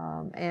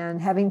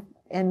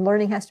 And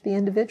learning has to be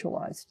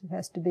individualized. It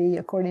has to be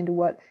according to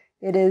what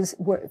it is,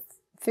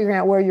 figuring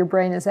out where your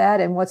brain is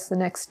at and what's the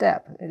next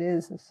step. It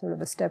is sort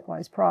of a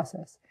stepwise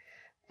process.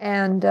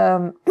 And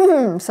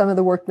some of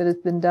the work that has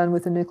been done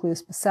with the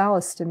nucleus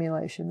basalis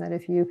stimulation, that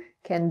if you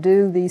can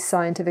do these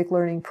scientific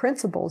learning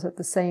principles at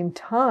the same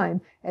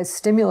time as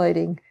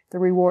stimulating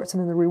some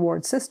of the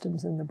reward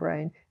systems in the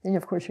brain, then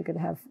of course you could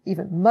have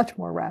even much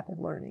more rapid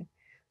learning.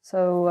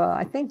 So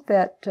I think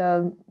that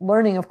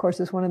learning, of course,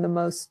 is one of the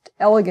most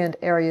elegant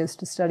areas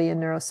to study in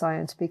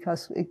neuroscience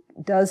because it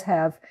does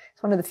have,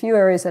 it's one of the few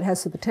areas that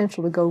has the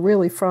potential to go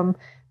really from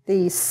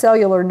the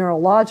cellular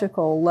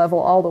neurological level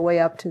all the way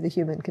up to the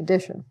human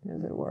condition,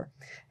 as it were.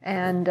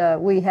 And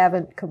we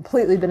haven't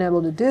completely been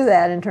able to do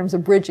that in terms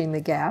of bridging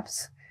the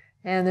gaps.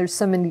 And there's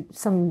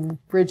some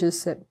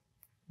bridges that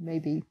may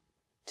be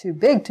too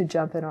big to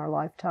jump in our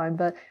lifetime.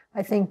 But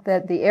I think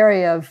that the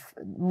area of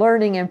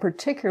learning, and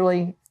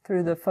particularly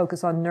through the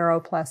focus on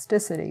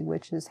neuroplasticity,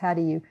 which is how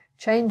do you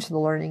change the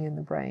learning in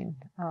the brain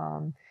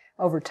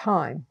over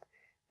time,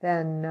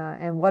 then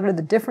and what are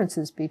the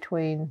differences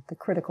between the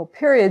critical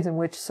periods in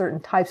which certain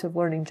types of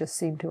learning just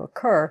seem to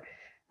occur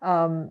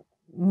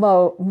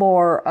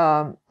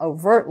more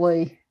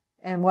overtly,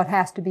 and what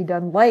has to be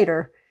done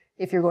later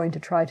if you're going to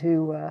try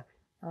to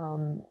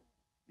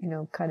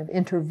kind of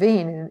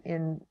intervene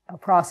in a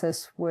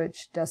process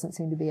which doesn't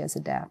seem to be as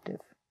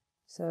adaptive.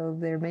 So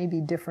there may be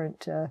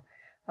different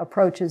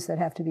approaches that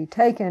have to be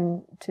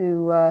taken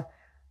to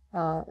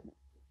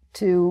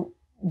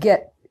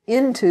get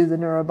into the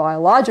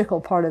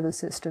neurobiological part of the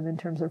system in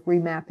terms of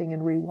remapping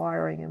and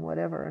rewiring and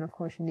whatever. And of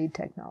course, you need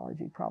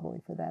technology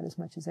probably for that as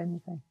much as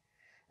anything.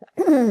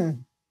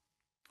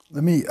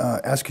 Let me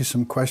ask you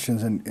some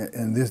questions, and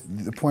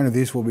the point of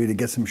these will be to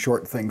get some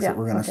short things that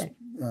we're going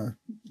to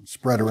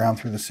spread around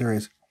through the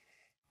series.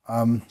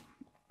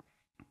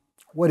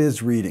 What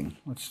is reading?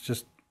 Let's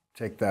just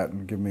take that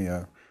and give me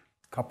a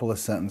couple of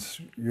sentences,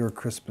 your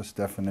crispest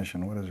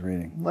definition. What is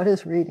reading? What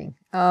is reading?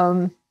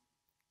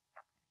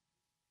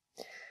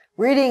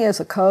 Reading is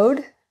a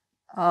code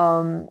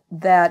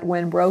that,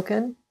 when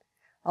broken,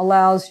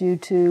 allows you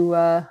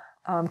to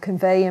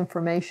convey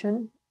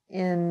information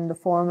in the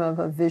form of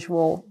a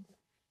visual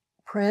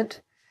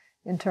print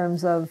in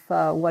terms of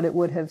what it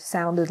would have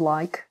sounded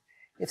like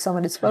if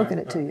someone had spoken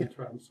it to you.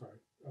 I'm sorry.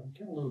 I'm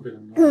getting a little bit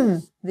of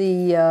noise.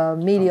 The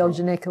medial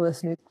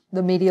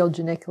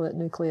geniculate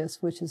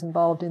nucleus, which is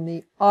involved in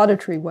the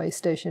auditory way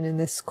station in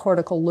this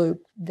cortical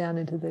loop down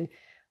into the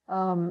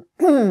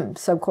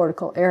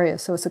subcortical area.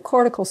 So it's a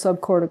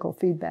cortical-subcortical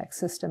feedback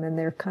system, and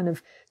they're kind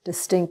of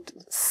distinct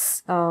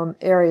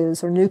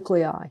areas or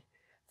nuclei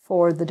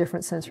for the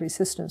different sensory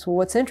systems. Well,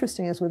 what's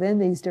interesting is within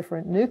these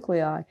different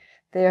nuclei,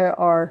 there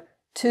are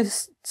two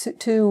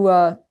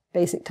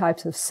basic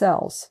types of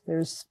cells.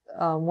 There's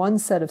one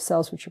set of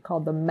cells which are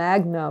called the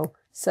magno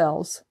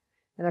cells,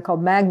 and they're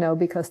called magno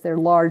because they're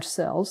large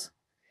cells.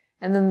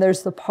 And then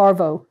there's the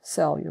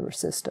parvocellular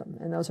system,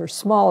 and those are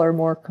smaller,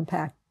 more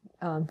compact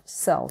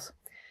cells.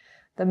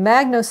 The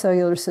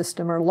magnocellular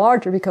system are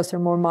larger because they're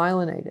more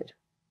myelinated.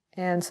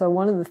 And so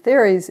one of the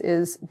theories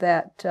is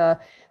that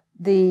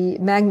the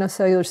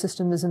magnocellular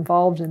system is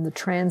involved in the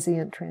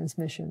transient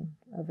transmission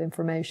of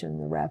information,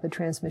 the rapid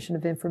transmission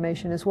of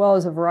information, as well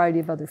as a variety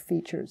of other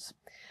features.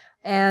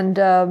 And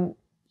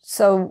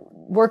so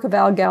work of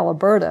Al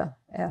Galaberta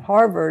at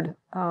Harvard,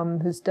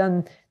 who's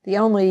done the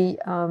only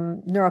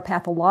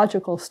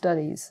neuropathological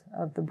studies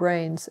of the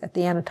brains at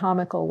the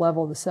anatomical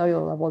level, the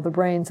cellular level, of the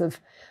brains of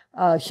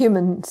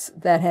humans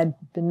that had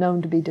been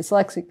known to be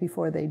dyslexic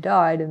before they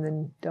died, and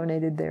then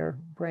donated their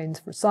brains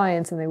for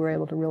science, and they were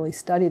able to really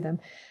study them.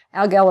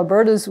 Al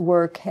Galaberta's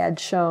work had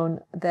shown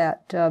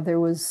that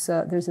there's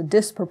a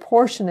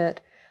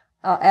disproportionate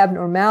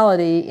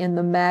abnormality in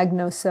the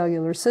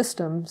magnocellular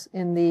systems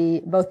in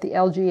both the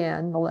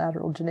LGN, the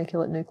lateral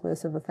geniculate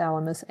nucleus of the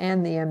thalamus,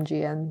 and the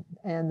MGN,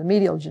 and the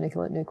medial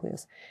geniculate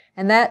nucleus.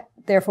 And that,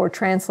 therefore,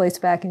 translates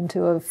back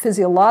into a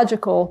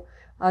physiological,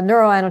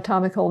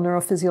 neuroanatomical,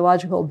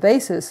 neurophysiological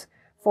basis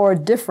for a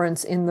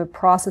difference in the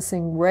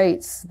processing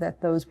rates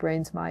that those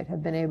brains might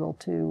have been able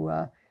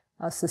to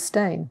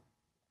sustain.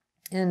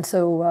 And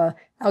so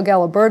Al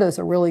Galaberta is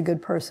a really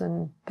good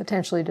person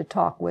potentially to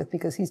talk with,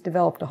 because he's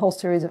developed a whole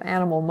series of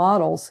animal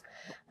models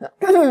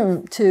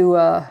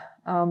to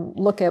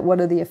look at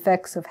what are the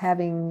effects of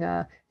having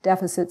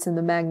deficits in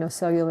the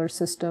magnocellular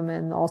system,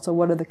 and also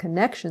what are the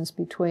connections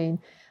between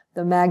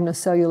the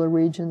magnocellular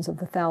regions of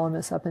the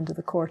thalamus up into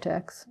the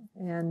cortex.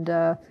 And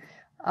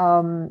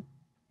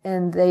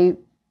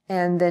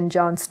then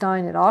John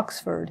Stein at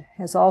Oxford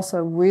has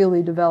also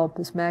really developed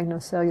this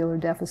magnocellular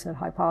deficit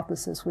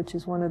hypothesis, which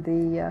is one of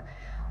the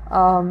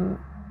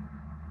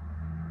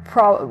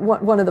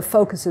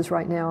focuses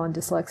right now on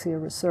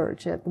dyslexia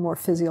research at the more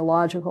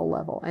physiological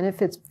level, and it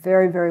fits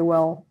very, very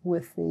well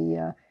with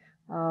the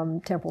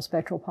temporal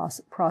spectral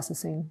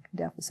processing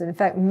deficit. In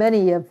fact,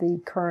 many of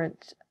the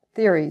current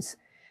theories,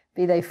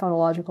 be they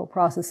phonological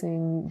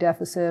processing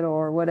deficit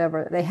or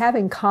whatever, they have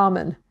in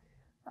common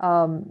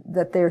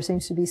that there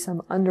seems to be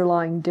some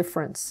underlying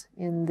difference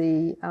in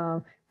the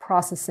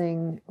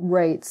processing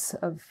rates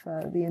of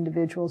the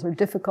individuals, or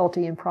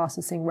difficulty in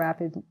processing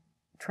rapid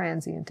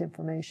transient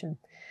information.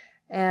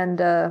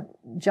 And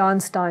John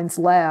Stein's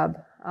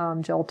lab,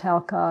 Joel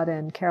Talcott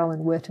and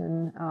Carolyn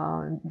Witten,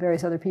 and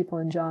various other people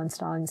in John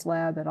Stein's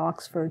lab at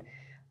Oxford,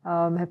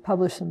 have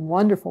published some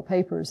wonderful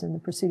papers in the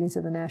Proceedings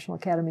of the National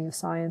Academy of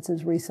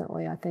Sciences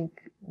recently, I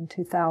think in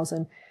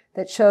 2000,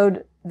 that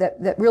showed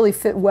that really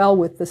fit well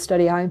with the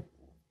study I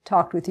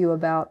talked with you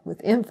about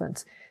with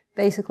infants.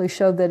 Basically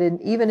showed that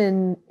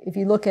if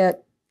you look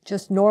at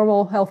just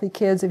normal healthy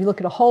kids, if you look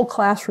at a whole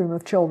classroom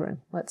of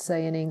children, let's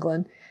say in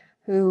England,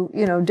 who,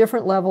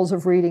 different levels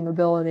of reading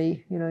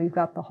ability, you've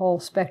got the whole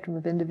spectrum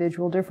of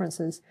individual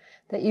differences,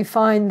 that you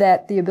find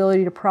that the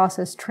ability to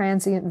process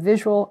transient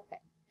visual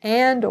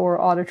and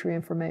or auditory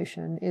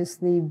information is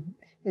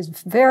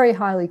very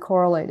highly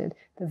correlated.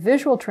 The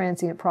visual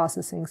transient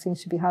processing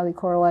seems to be highly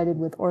correlated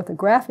with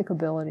orthographic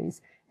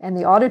abilities, and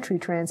the auditory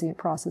transient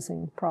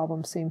processing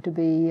problems seem to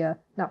be,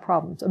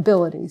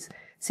 abilities,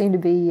 seem to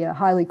be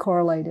highly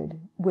correlated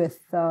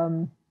with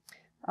the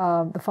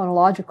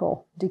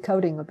phonological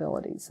decoding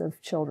abilities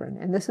of children.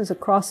 And this is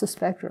across the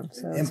spectrum,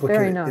 so it's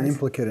very nice. And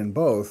implicate in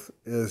both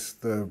is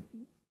the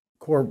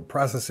core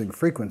processing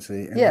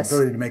frequency and yes. the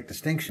ability to make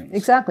distinctions.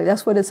 Exactly.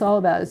 That's what it's all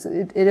about.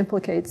 It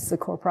implicates the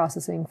core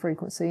processing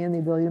frequency and the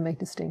ability to make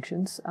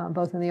distinctions,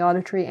 both in the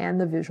auditory and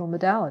the visual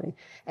modality.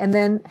 And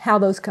then how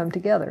those come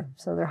together.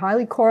 So they're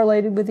highly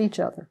correlated with each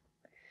other.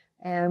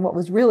 And what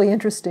was really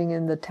interesting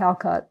in the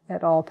Talcott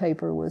et al.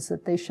 Paper was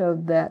that they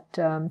showed that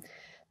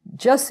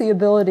just the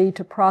ability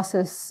to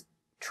process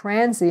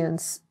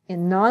transients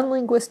in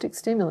non-linguistic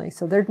stimuli.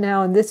 So they're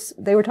now in this,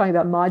 they were talking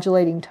about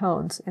modulating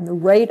tones and the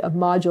rate of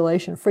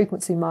modulation,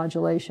 frequency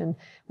modulation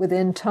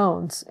within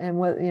tones, and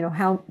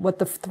what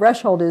the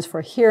threshold is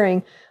for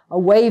hearing a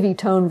wavy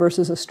tone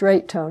versus a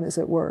straight tone, as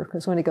it were.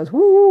 Because when it goes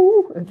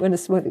woo, when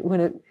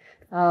it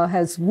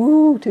has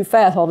woo too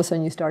fast, all of a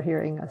sudden you start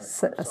hearing a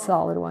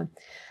solid one.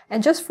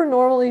 And just for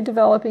normally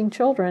developing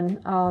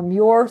children,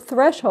 your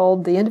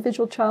threshold, the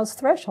individual child's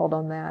threshold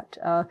on that,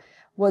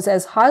 was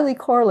as highly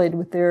correlated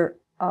with their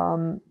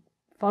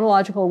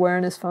phonological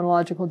awareness,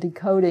 phonological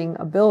decoding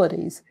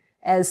abilities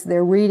as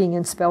their reading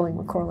and spelling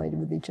were correlated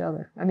with each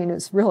other. I mean,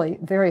 it's really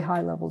very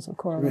high levels of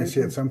correlation. We're going to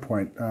see at some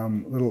point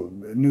little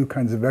new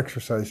kinds of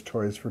exercise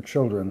toys for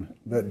children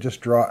that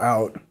just draw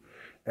out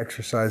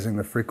exercising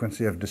the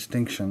frequency of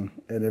distinction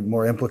in a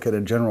more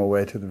implicated general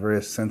way to the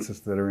various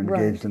senses that are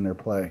engaged in their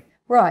play.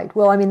 Right.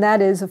 Well, I mean,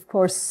 that is, of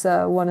course,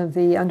 one of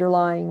the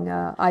underlying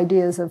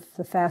ideas of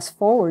the Fast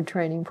ForWord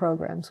training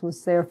programs,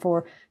 was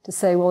therefore to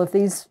say, well,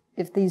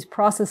 if these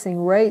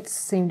processing rates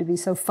seem to be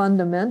so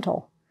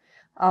fundamental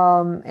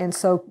and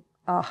so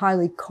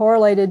highly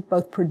correlated,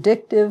 both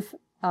predictive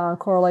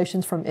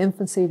correlations from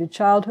infancy to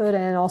childhood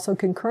and also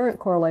concurrent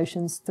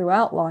correlations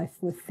throughout life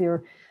with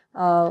your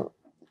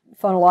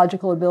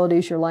phonological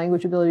abilities, your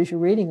language abilities, your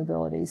reading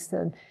abilities,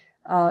 then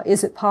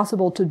is it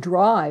possible to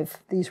drive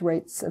these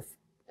rates of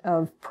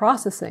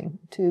processing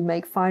to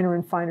make finer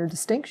and finer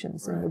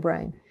distinctions in the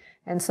brain?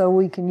 And so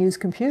we can use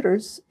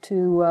computers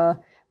to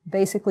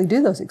basically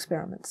do those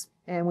experiments.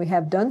 And we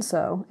have done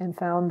so and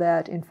found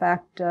that, in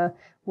fact,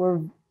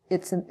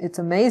 it's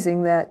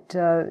amazing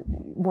that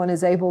one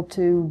is able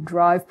to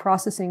drive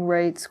processing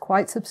rates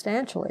quite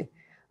substantially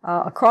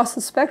across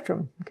the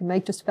spectrum. You can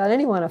make just about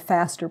anyone a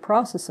faster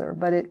processor,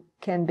 but it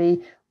can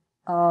be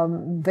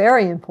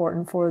very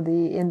important for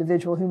the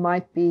individual who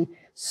might be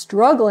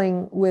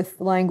struggling with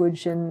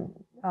language and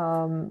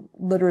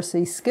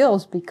literacy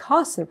skills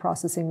because their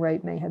processing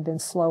rate may have been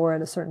slower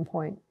at a certain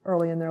point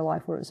early in their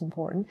life where it was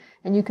important.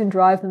 And you can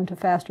drive them to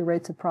faster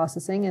rates of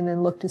processing and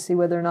then look to see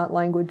whether or not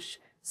language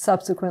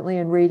subsequently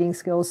and reading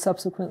skills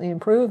subsequently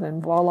improve,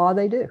 and voila,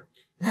 they do.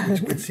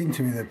 It seemed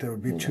to me that there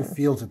would be two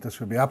fields that this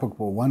would be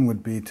applicable. One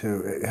would be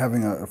to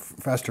having a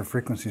faster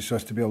frequency so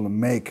as to be able to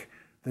make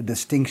the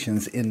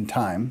distinctions in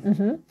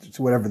time,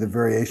 so whatever the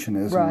variation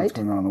is in what's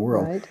going on in the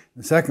world.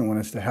 The second one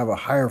is to have a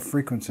higher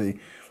frequency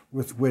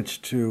with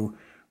which to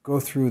go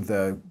through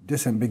the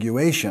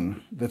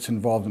disambiguation that's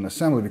involved in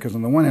assembly, because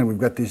on the one hand we've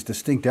got these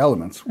distinct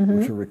elements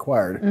which are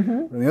required,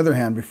 but on the other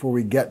hand, before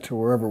we get to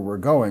wherever we're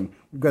going,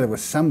 we've got to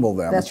assemble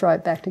them. That's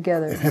right, back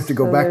together. They have to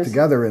go back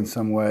together in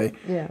some way,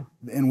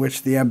 in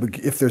which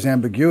if there's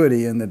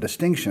ambiguity in the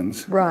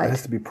distinctions, it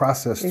has to be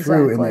processed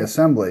through in the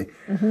assembly.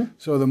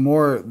 So the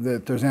more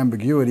that there's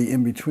ambiguity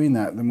in between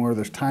that, the more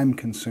there's time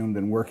consumed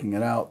in working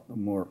it out, the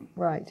more.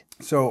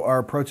 So our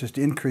approach is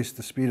to increase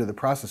the speed of the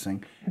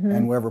processing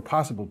and wherever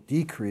possible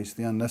decrease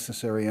the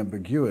unnecessary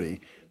ambiguity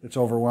that's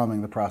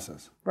overwhelming the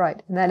process.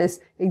 Right, and that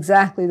is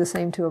exactly the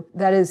same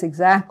that is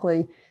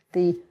exactly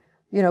the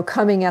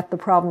coming at the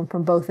problem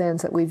from both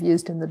ends that we've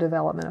used in the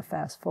development of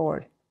Fast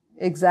ForWord.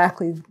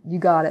 Exactly, you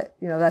got it.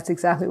 That's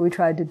exactly what we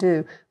tried to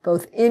do.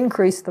 Both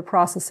increase the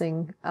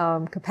processing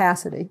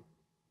capacity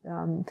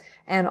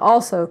and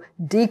also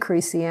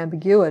decrease the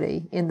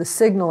ambiguity in the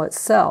signal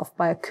itself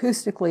by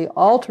acoustically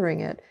altering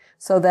it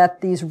so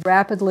that these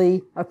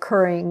rapidly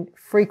occurring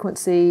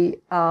frequency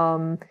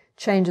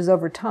changes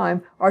over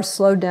time are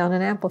slowed down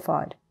and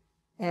amplified.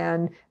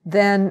 And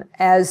then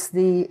as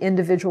the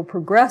individual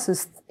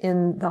progresses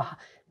in the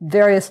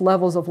various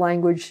levels of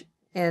language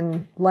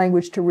and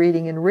language to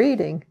reading and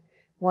reading,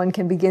 one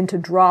can begin to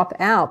drop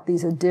out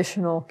these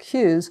additional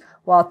cues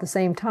while at the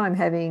same time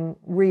having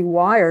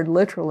rewired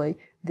literally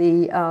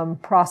the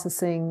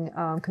processing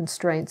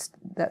constraints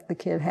that the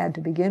kid had to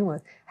begin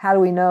with. How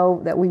do we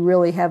know that we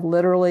really have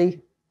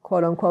literally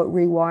quote-unquote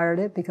rewired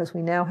it, because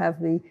we now have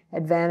the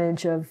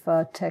advantage of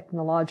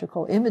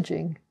technological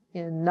imaging,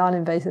 in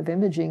non-invasive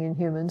imaging in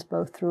humans,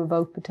 both through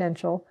evoked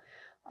potential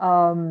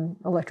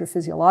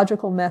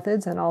electrophysiological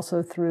methods and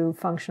also through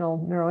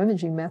functional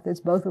neuroimaging methods,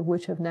 both of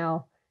which have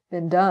now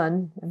been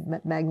done,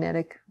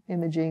 magnetic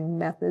imaging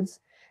methods,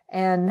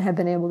 and have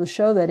been able to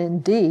show that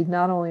indeed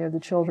not only are the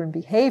children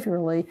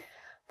behaviorally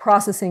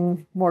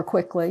processing more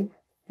quickly,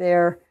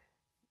 their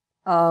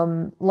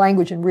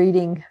language and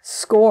reading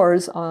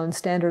scores on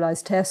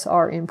standardized tests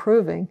are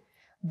improving,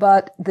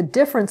 but the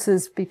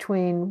differences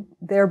between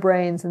their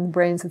brains and the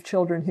brains of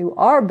children who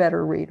are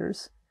better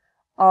readers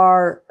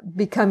are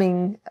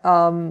becoming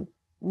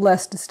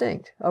less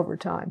distinct over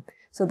time.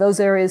 So those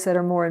areas that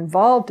are more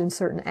involved in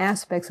certain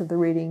aspects of the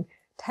reading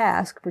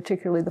task,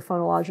 particularly the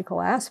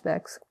phonological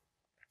aspects,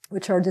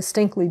 which are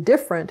distinctly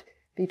different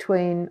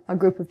between a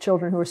group of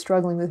children who are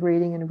struggling with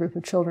reading and a group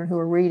of children who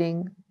are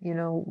reading,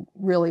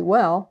 really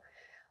well.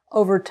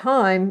 Over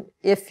time,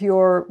 if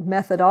your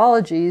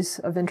methodologies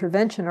of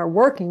intervention are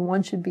working,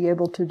 one should be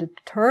able to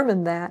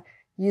determine that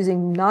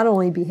using not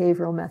only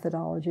behavioral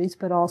methodologies,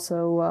 but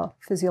also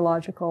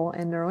physiological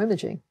and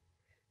neuroimaging.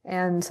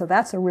 And so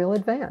that's a real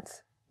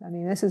advance. I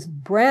mean, this is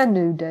brand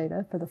new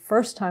data. For the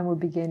first time, we're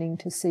beginning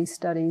to see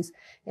studies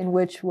in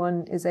which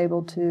one is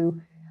able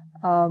to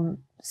actually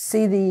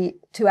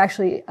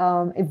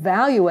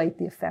evaluate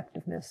the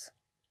effectiveness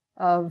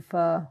of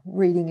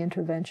reading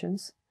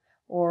interventions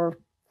or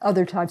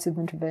other types of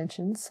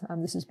interventions.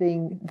 This is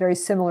very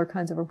similar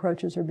kinds of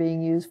approaches are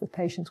being used with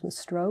patients with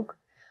stroke,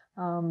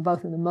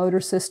 both in the motor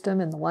system,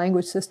 in the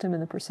language system,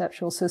 in the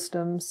perceptual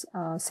systems,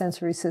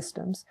 sensory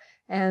systems,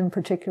 and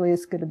particularly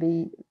it's going to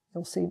be,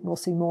 we'll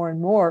see more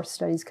and more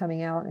studies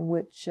coming out in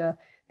which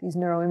these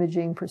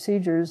neuroimaging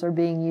procedures are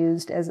being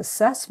used as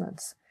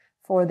assessments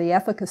for the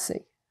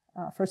efficacy.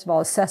 First of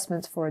all,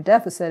 assessments for a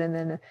deficit,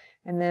 and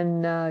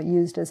then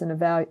used as an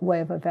way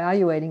of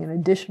evaluating, an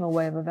additional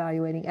way of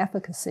evaluating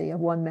efficacy of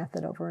one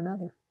method over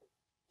another.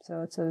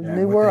 So it's a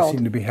new world. What they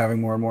seem to be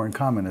having more and more in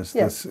common is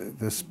yes.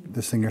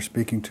 this thing you're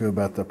speaking to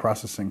about the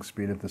processing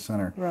speed at the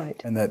center.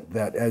 Right. And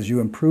that as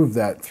you improve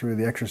that through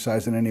the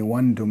exercise in any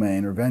one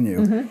domain or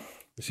venue,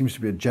 there seems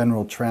to be a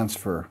general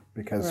transfer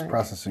because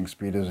processing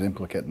speed is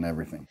implicate in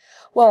everything.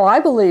 Well, I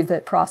believe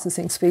that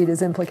processing speed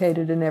is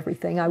implicated in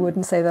everything. I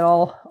wouldn't say that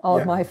all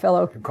of my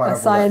fellow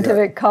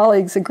scientific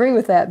colleagues agree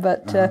with that,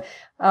 but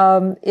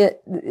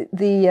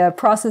the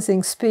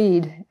processing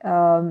speed,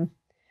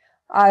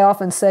 I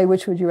often say,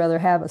 which would you rather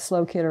have, a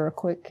slow kid or a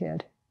quick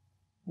kid?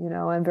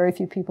 And very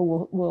few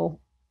people will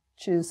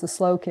choose the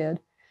slow kid.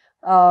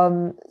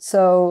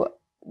 So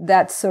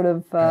that's sort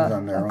of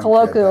a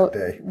colloquial,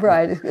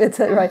 right? It's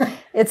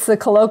It's the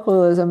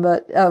colloquialism,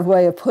 but a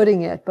way of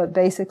putting it. But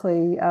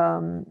basically,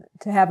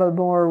 to have a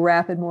more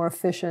rapid, more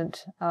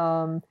efficient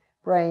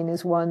brain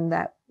is one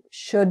that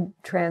should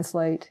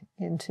translate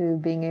into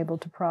being able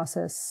to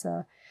process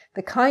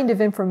the kind of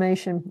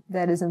information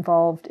that is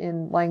involved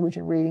in language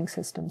and reading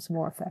systems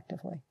more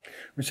effectively.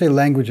 We say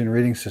language and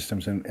reading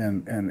systems,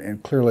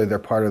 and clearly they're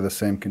part of the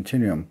same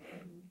continuum.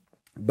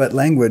 But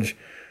language,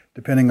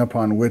 depending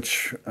upon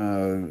which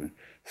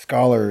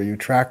scholar you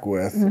track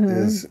with,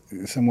 is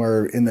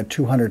somewhere in the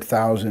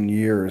 200,000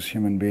 years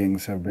human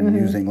beings have been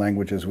using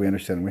language as we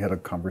understand. We had a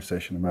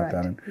conversation about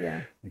that.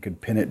 And you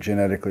could pin it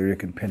genetically, or you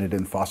can pin it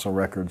in fossil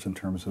records in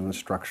terms of the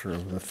structure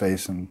of the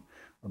face and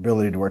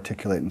ability to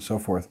articulate and so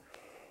forth.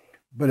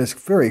 But it's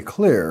very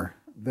clear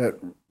that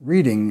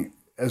reading,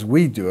 as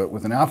we do it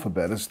with an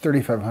alphabet, is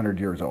 3,500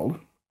 years old,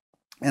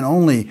 and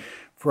only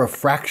for a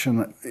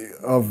fraction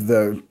of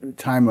the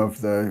time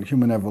of the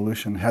human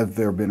evolution has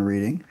there been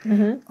reading.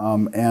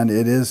 And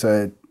it is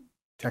a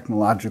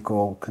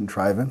technological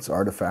contrivance,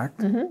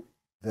 artifact,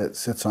 that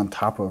sits on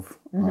top of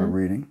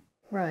reading.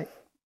 Right.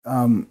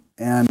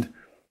 And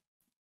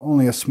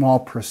only a small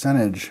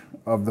percentage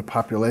of the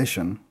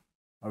population,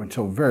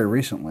 until very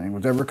recently,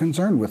 was ever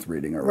concerned with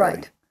reading or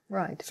writing.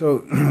 Right.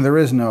 So there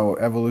is no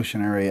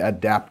evolutionary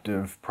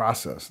adaptive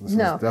process. This is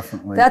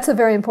definitely... That's a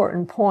very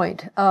important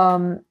point.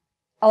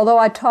 Although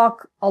I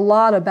talk a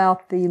lot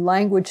about the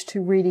language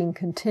to reading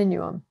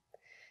continuum,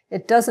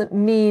 it doesn't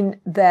mean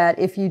that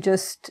if you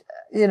just,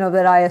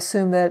 that I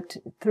assume that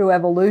through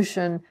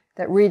evolution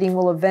that reading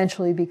will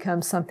eventually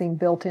become something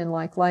built in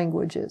like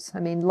language is. I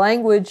mean,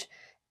 language,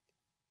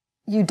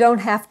 you don't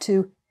have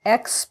to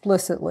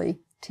explicitly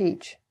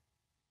teach.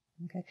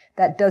 Okay?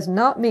 That does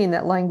not mean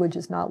that language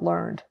is not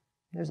learned.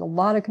 There's a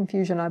lot of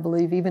confusion, I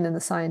believe, even in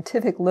the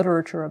scientific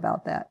literature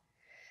about that.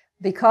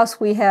 Because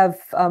we have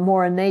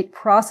more innate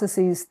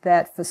processes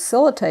that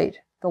facilitate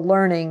the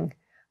learning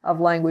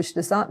of language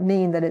does not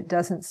mean that it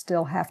doesn't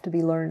still have to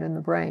be learned in the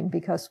brain,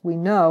 because we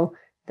know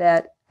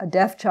that a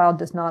deaf child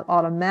does not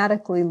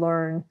automatically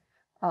learn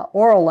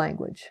oral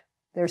language.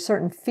 There are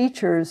certain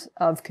features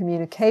of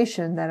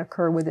communication that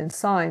occur within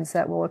signs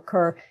that will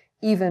occur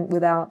even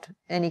without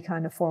any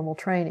kind of formal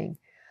training.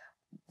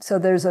 So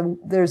there's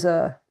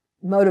a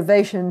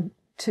motivation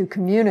to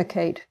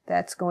communicate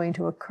that's going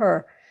to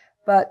occur.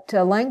 But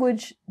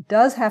language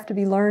does have to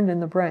be learned in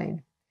the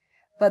brain.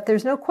 But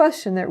there's no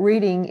question that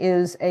reading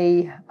is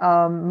a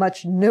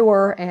much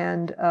newer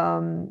and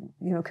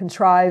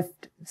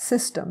contrived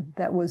system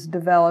that was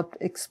developed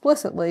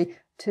explicitly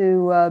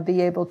to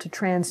be able to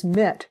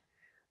transmit,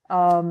 in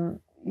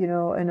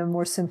a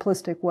more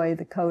simplistic way,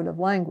 the code of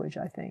language,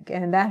 I think.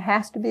 And that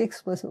has to be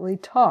explicitly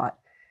taught.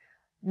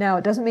 Now,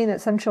 it doesn't mean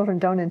that some children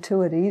don't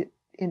intuit it.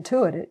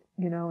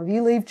 If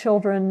you leave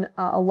children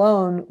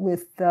alone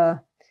with,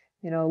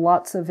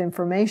 lots of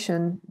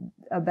information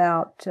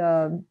about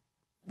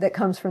that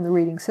comes from the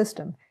reading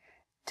system,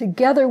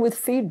 together with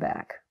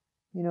feedback.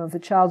 If the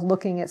child's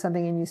looking at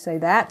something and you say,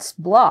 that's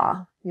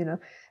blah,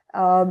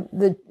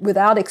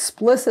 without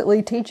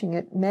explicitly teaching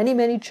it, many,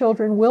 many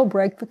children will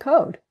break the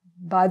code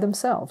by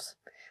themselves.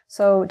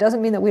 So it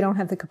doesn't mean that we don't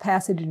have the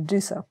capacity to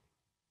do so.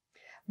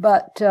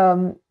 But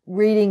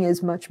reading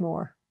is much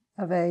more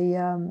of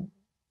a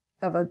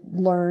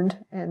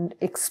learned and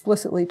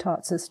explicitly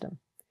taught system.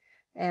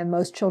 And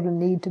most children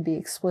need to be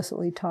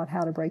explicitly taught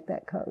how to break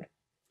that code.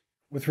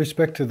 With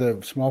respect to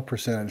the small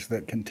percentage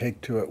that can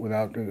take to it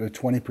without,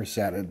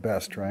 20% at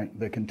best, right,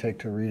 that can take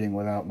to reading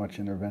without much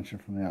intervention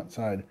from the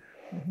outside,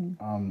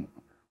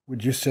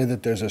 would you say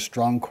that there's a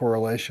strong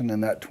correlation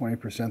in that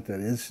 20% that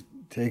is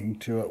taking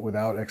to it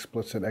without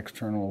explicit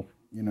external,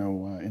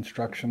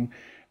 instruction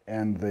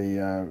and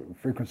the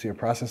frequency of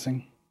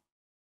processing?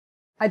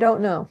 I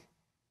don't know.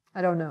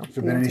 Has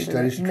there been any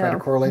studies to try to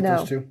correlate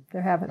those two?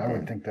 There haven't been. I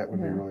would think that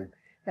would be really...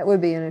 That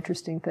would be an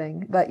interesting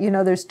thing. But,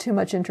 there's too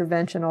much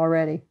intervention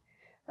already.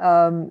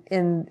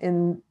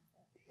 In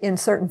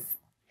certain...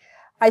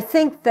 I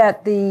think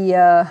that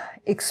the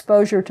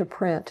exposure to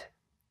print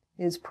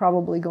is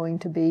probably going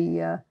to be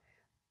a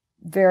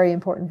very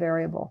important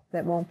variable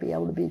that won't be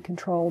able to be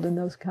controlled in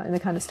the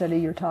kind of study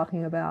you're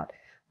talking about.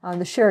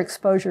 The sheer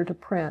exposure to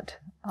print.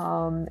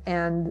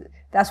 And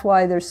that's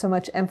why there's so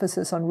much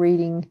emphasis on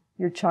reading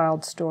your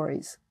child's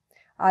stories.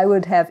 I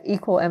would have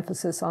equal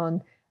emphasis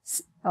on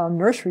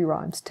nursery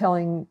rhymes,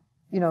 telling,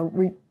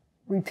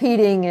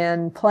 repeating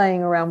and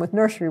playing around with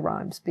nursery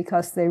rhymes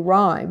because they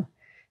rhyme.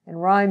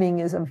 And rhyming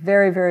is a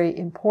very, very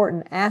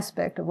important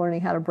aspect of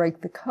learning how to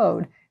break the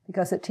code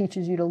because it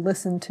teaches you to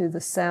listen to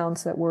the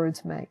sounds that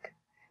words make.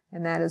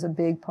 And that is a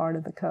big part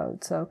of the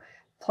code. So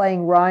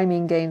playing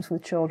rhyming games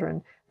with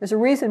children. There's a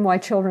reason why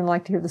children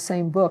like to hear the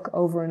same book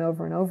over and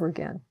over and over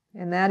again.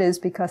 And that is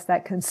because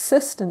that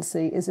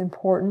consistency is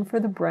important for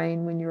the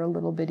brain when you're a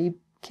little bitty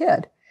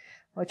kid.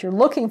 What you're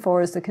looking for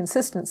is the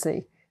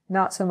consistency,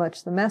 not so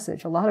much the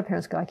message. A lot of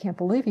parents go, I can't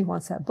believe he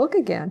wants that book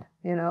again,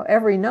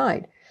 every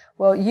night.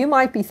 Well, you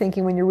might be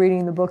thinking when you're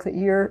reading the book that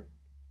you're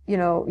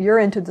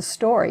into the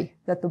story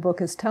that the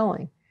book is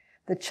telling.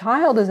 The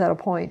child is at a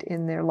point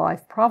in their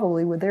life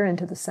probably where they're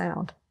into the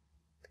sound.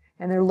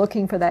 And they're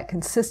looking for that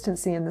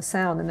consistency in the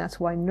sound, and that's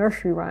why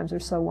nursery rhymes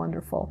are so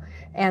wonderful.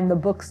 And the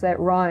books that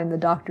rhyme, the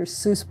Dr.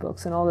 Seuss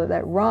books and all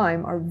that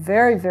rhyme are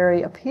very,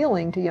 very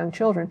appealing to young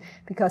children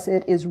because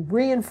it is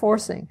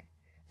reinforcing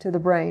to the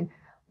brain.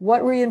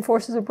 What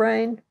reinforces a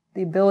brain?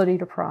 The ability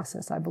to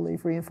process, I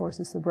believe,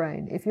 reinforces the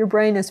brain. If your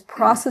brain is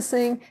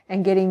processing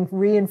and getting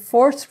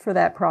reinforced for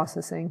that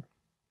processing,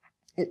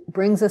 it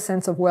brings a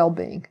sense of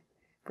well-being,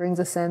 brings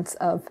a sense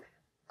of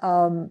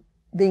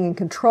being in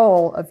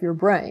control of your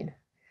brain.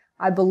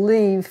 I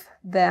believe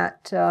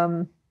that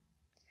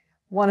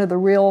one of the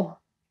real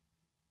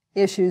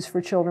issues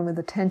for children with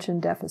attention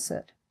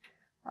deficit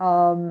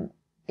in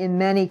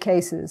many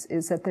cases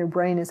is that their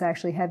brain is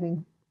actually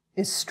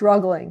is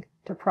struggling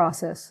to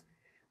process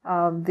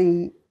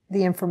the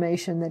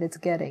information that it's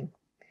getting.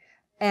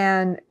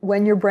 And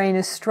when your brain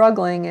is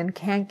struggling and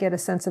can't get a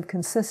sense of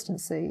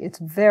consistency, it's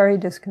very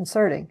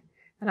disconcerting.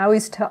 And I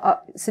always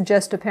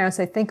suggest to parents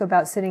they think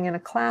about sitting in a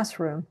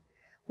classroom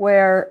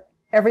where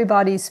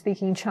everybody's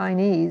speaking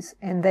Chinese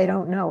and they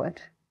don't know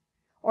it.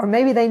 Or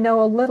maybe they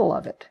know a little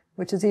of it,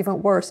 which is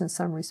even worse in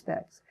some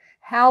respects.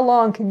 How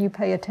long can you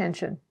pay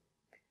attention?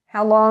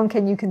 How long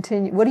can you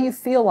continue? What do you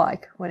feel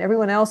like when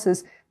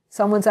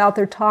someone's out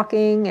there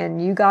talking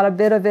and you got a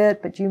bit of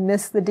it, but you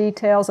miss the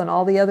details and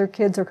all the other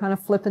kids are kind of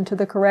flipping to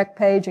the correct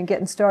page and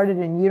getting started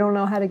and you don't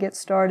know how to get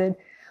started?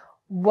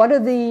 What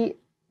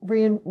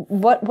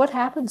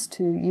happens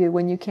to you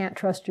when you can't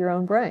trust your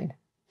own brain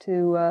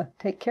to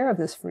take care of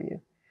this for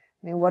you?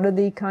 I mean, what are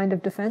the kind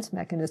of defense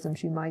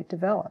mechanisms you might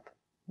develop?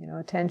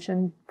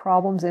 Attention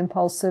problems,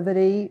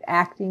 impulsivity,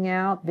 acting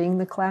out, being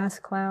the class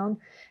clown.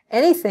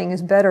 Anything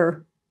is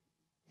better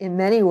in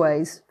many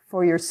ways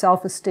for your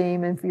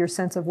self-esteem and for your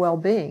sense of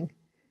well-being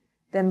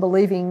than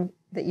believing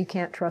that you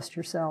can't trust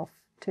yourself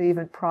to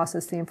even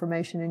process the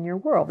information in your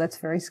world. That's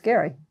very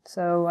scary.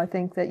 So I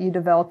think that you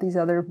develop these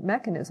other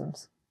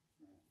mechanisms.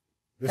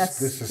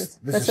 This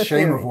is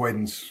shame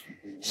avoidance.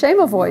 Shame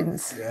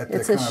avoidance. Yeah,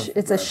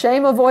 it's a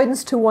shame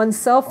avoidance to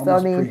oneself, though.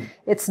 I mean,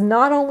 it's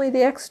not only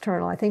the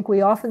external. I think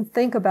we often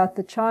think about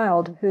the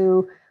child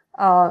who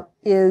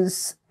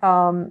is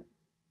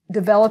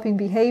developing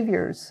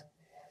behaviors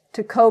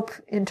to cope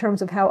in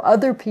terms of how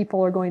other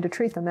people are going to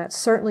treat them. That's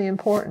certainly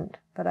important.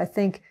 But I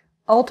think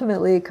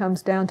ultimately it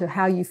comes down to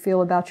how you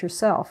feel about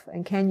yourself.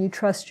 And can you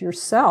trust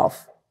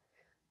yourself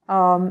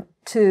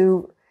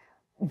to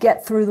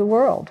get through the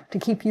world, to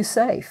keep you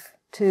safe,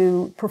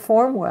 to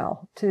perform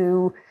well,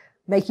 to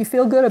make you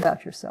feel good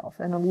about yourself.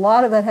 And a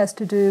lot of that has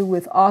to do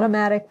with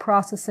automatic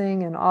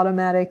processing and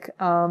automatic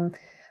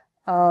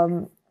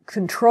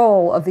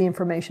control of the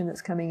information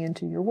that's coming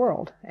into your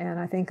world. And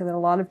I think that a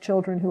lot of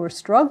children who are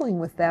struggling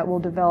with that will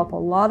develop a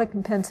lot of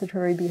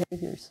compensatory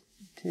behaviors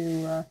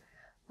to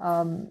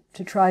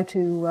try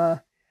to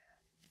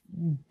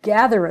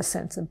gather a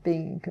sense of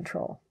being in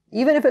control.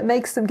 Even if it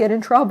makes them get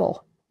in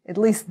trouble, at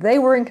least they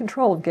were in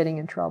control of getting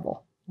in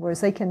trouble.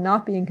 Whereas they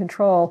cannot be in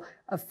control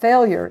of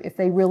failure if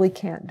they really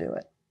can't do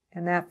it.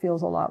 And that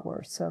feels a lot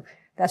worse. So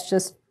that's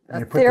just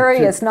a theory.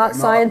 It's not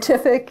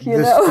scientific, you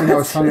know. This thing I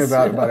was telling you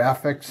about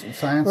affect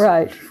science,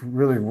 right?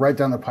 Really right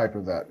down the pipe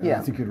of that. And yeah.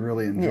 I think you'd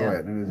really enjoy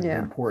it. And it's an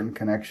important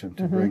connection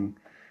to bring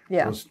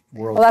those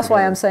worlds Well, that's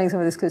together. why I'm saying some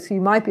of this, because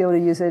you might be able to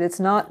use it. It's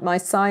not my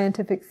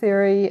scientific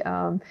theory,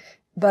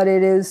 but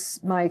it is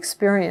my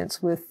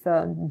experience with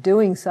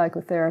doing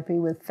psychotherapy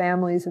with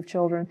families of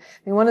children.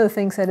 I mean, one of the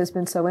things that has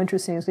been so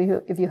interesting is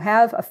if you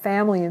have a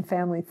family in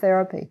family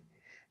therapy,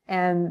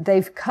 and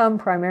they've come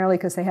primarily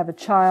because they have a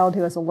child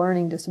who has a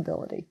learning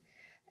disability,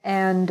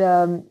 and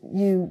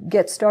you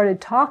get started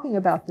talking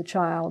about the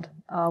child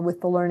with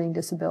the learning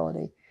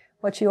disability,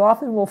 what you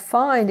often will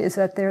find is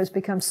that there has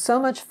become so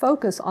much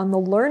focus on the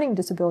learning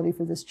disability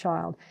for this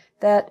child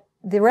that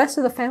the rest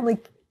of the family,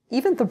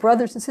 even the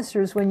brothers and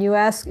sisters, when you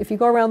ask, if you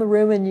go around the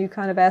room and you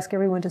kind of ask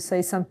everyone to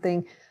say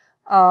something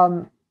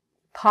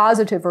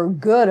positive or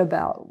good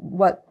about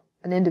what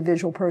an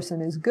individual person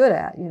is good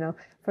at, you know,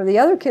 for the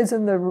other kids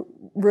in the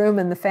room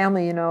and the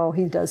family, you know,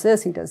 he does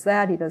this, he does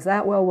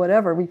that well,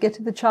 whatever. We get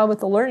to the child with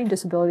the learning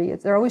disability,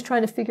 they're always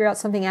trying to figure out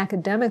something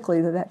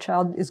academically that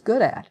child is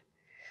good at.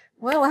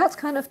 Well, that's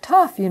kind of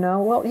tough, you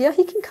know. Well, yeah,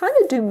 he can kind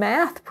of do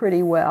math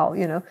pretty well,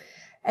 you know.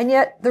 And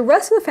yet the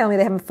rest of the family,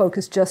 they haven't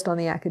focused just on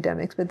the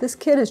academics, but this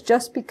kid has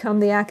just become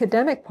the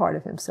academic part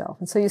of himself.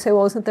 And so you say,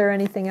 well, isn't there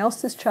anything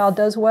else this child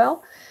does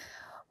well?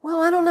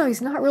 Well, I don't know.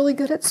 He's not really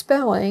good at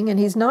spelling, and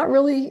he's not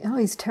really,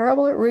 he's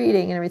terrible at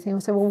reading and everything. We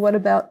say, well, what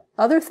about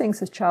other things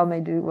this child may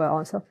do well?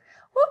 And so,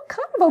 well,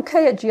 kind of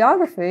okay at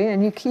geography,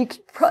 and you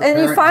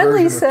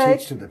finally say,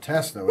 teach to the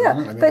test, though, yeah,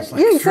 isn't it? I mean, but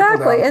like yeah,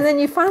 exactly. And then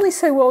you finally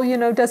say, well, you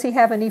know, does he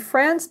have any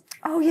friends?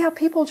 Oh, yeah,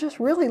 people just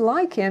really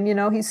like him. You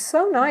know, he's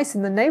so nice,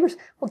 and the neighbors.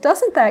 Well,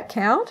 doesn't that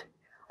count?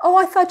 Oh,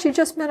 I thought you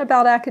just meant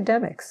about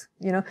academics.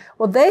 You know,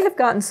 well, they have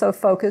gotten so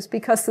focused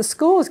because the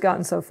school has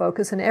gotten so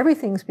focused, and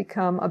everything's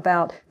become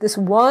about this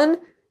one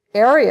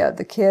area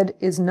the kid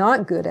is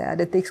not good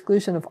at the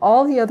exclusion of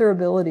all the other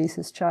abilities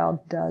this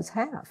child does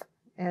have.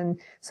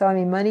 And so, I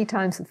mean, many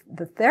times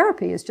the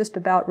therapy is just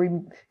about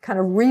kind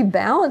of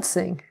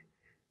rebalancing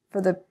for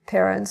the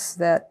parents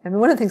that, I mean,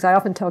 one of the things I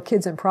often tell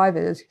kids in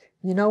private is,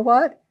 you know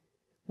what?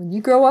 When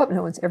you grow up,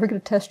 no one's ever going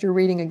to test your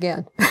reading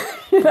again.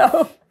 You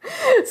know?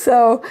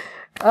 So,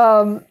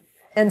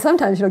 and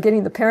sometimes, you know,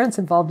 getting the parents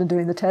involved in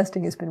doing the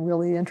testing has been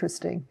really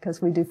interesting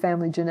because we do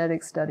family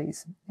genetic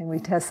studies and we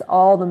test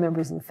all the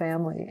members of the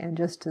family, and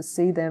just to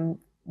see them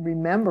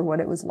remember what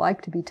it was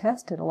like to be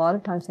tested. A lot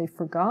of times they've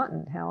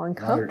forgotten how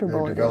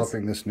uncomfortable they're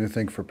developing this new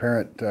thing for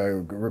parent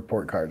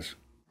report cards.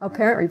 Oh,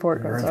 parent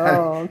report cards.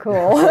 Oh,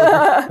 cool.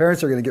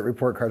 Parents are going to get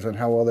report cards on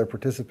how well they're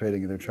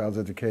participating in their child's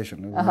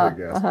education.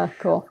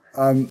 Cool.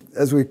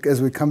 As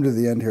we come to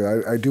the end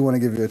here, I do want to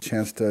give you a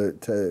chance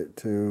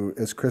to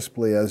as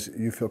crisply as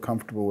you feel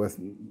comfortable with,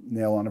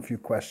 nail on a few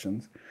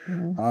questions.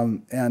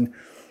 And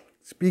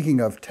speaking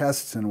of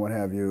tests and what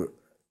have you,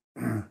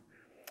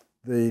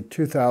 the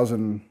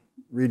 2000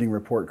 reading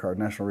report card,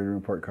 National Reading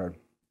Report Card,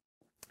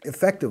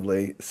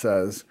 effectively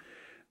says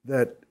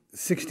that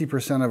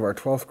 60% of our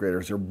 12th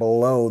graders are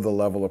below the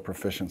level of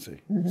proficiency,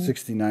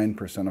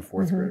 69% of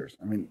fourth graders.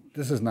 I mean,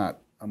 this is not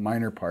a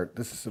minor part.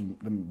 This is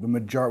the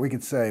majority. We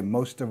could say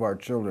most of our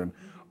children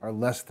are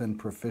less than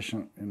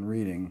proficient in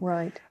reading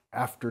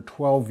after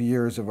 12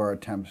 years of our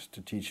attempts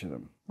to teach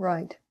them,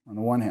 on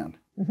the one hand.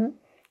 On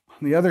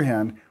the other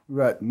hand, we've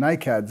got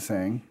NICAD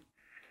saying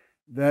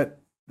that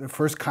the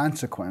first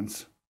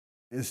consequence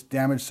is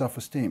damaged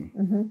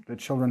self-esteem, that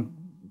children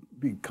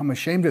become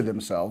ashamed of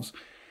themselves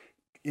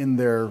in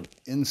their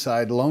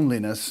inside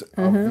loneliness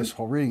of this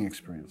whole reading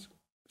experience.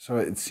 So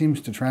it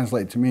seems to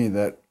translate to me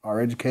that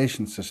our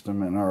education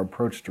system and our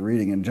approach to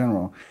reading in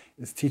general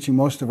is teaching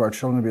most of our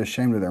children to be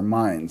ashamed of their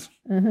minds.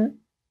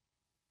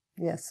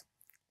 Yes.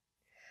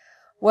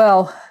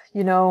 Well,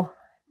 you know,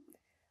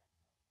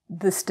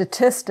 the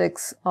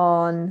statistics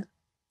on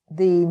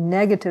the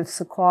negative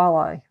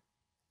sequelae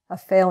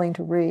of failing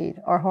to read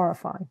are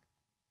horrifying.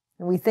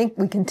 And we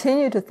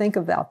continue to think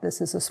about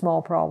this as a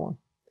small problem.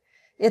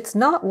 It's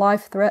not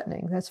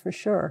life-threatening, that's for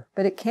sure,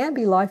 but it can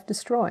be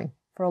life-destroying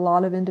for a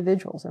lot of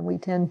individuals, and we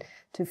tend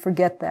to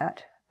forget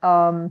that.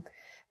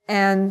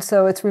 And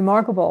so it's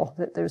remarkable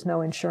that there's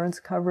no insurance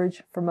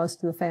coverage for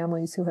most of the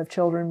families who have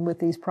children with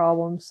these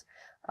problems.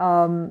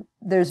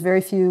 There's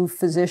very few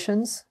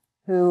physicians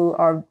who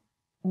are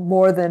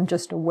more than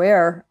just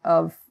aware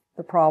of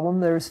the problem.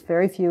 There's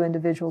very few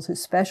individuals who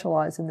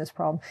specialize in this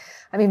problem.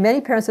 I mean,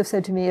 many parents have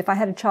said to me, if I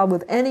had a child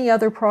with any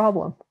other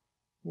problem,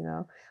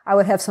 I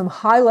would have some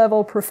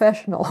high-level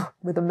professional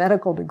with a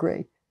medical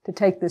degree to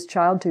take this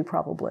child to,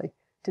 probably,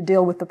 to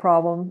deal with the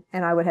problem,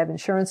 and I would have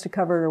insurance to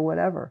cover it or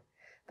whatever.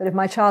 But if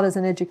my child has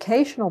an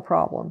educational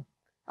problem,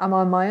 I'm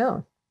on my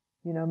own.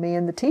 Me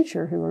and the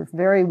teacher, who are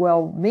very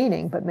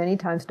well-meaning, but many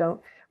times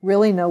don't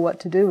really know what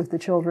to do with the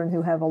children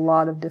who have a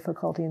lot of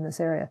difficulty in this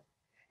area.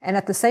 And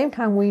at the same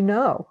time, we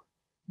know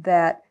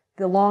that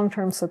the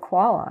long-term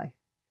sequelae,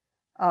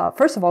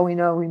 first of all, we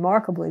know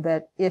remarkably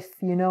that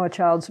if you know a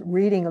child's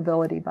reading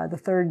ability by the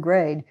 3rd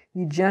grade,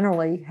 you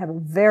generally have a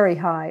very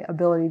high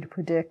ability to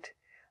predict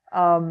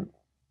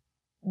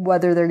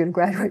whether they're going to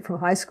graduate from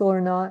high school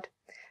or not,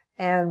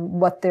 and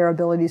what their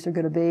abilities are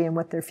going to be and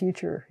what their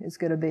future is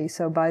going to be.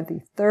 So by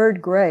the 3rd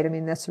grade, I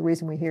mean, that's the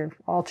reason we hear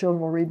all children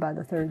will read by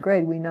the 3rd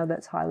grade. We know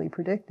that's highly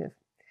predictive.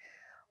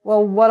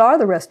 Well, what are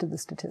the rest of the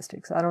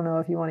statistics? I don't know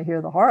if you want to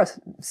hear the horror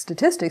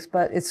statistics,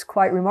 but it's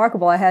quite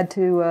remarkable. I had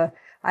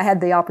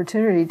the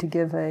opportunity to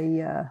give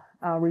a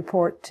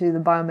report to the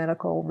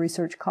Biomedical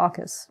Research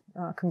Caucus,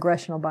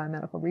 Congressional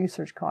Biomedical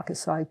Research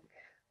Caucus, so I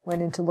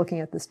went into looking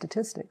at the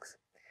statistics.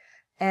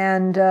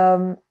 And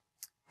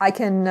I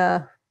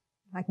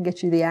can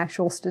get you the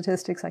actual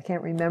statistics. I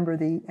can't remember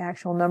the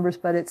actual numbers,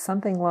 but it's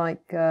something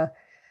like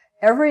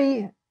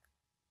every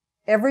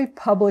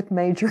public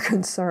major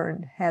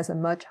concern has a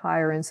much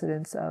higher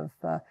incidence of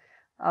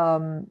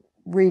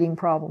reading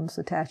problems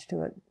attached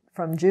to it,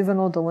 from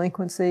juvenile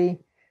delinquency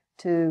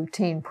to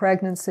teen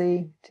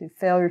pregnancy, to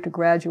failure to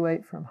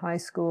graduate from high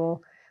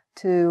school,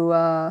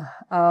 to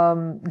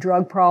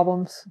drug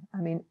problems. I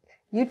mean,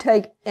 you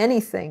take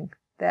anything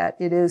that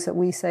it is that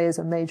we say is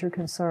a major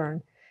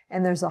concern,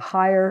 and there's a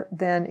higher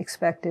than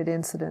expected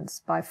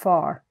incidence by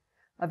far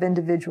of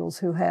individuals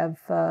who have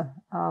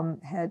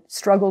had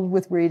struggled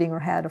with reading or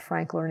had a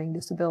frank learning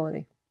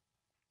disability.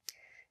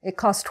 It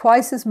costs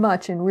twice as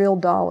much in real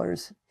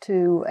dollars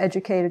to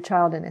educate a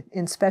child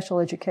in special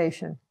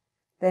education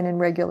than in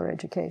regular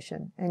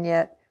education. And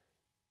yet,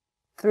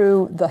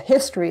 through the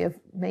history of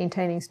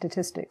maintaining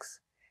statistics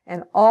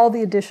and all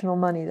the additional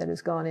money that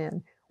has gone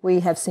in,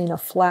 we have seen a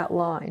flat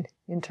line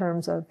in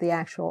terms of the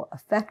actual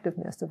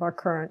effectiveness of our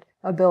current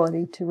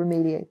ability to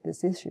remediate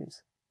these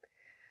issues.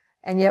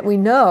 And yet we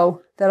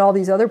know that all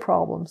these other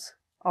problems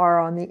are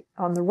on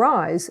the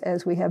rise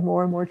as we have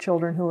more and more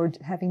children who are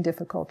having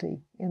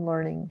difficulty in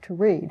learning to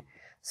read.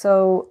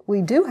 So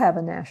we do have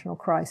a national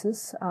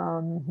crisis,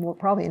 well,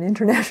 probably an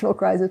international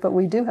crisis, but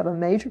we do have a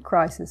major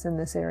crisis in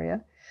this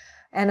area.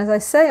 And as I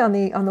say, on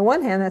the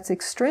one hand, that's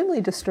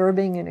extremely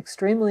disturbing and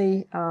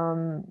extremely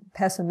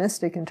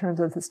pessimistic in terms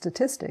of the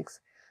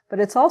statistics. But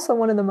it's also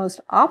one of the most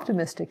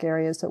optimistic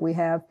areas that we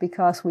have,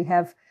 because we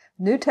have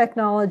new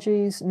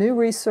technologies, new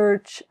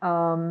research,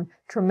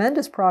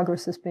 tremendous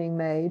progress is being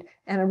made,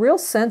 and a real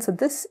sense that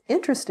this,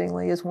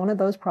 interestingly, is one of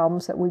those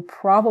problems that we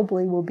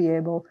probably will be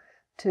able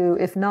to,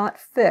 if not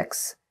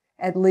fix,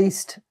 at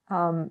least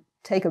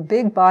take a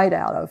big bite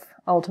out of,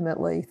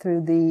 ultimately,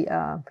 through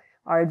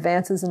our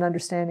advances in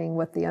understanding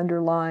what the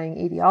underlying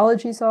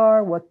etiologies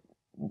are,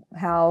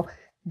 how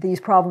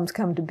these problems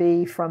come to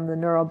be from the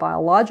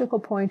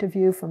neurobiological point of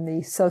view, from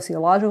the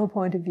sociological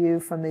point of view,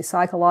 from the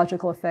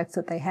psychological effects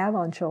that they have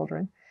on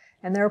children.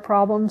 And there are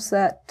problems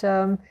that,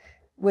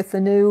 with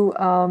the new,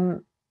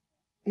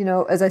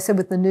 as I said,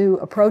 with the new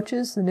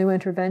approaches, the new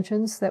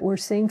interventions, that we're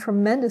seeing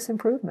tremendous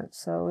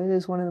improvements. So it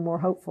is one of the more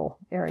hopeful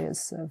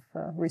areas of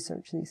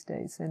research these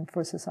days, and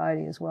for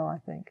society as well, I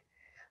think.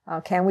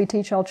 Can we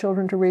teach all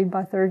children to read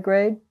by 3rd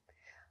grade?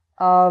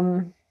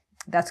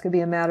 That's going to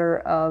be a matter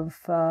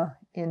of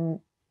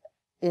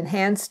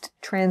enhanced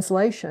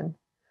translation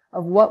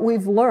of what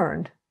we've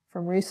learned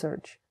from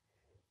research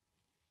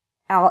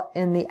out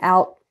in the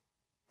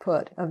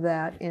output of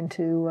that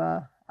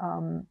into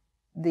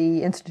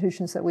the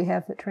institutions that we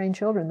have that train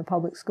children, the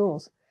public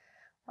schools.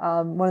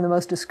 One of the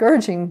most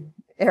discouraging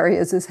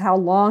areas is how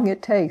long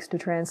it takes to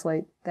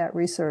translate that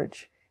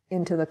research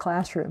into the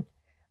classroom.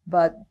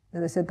 But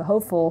as I said, the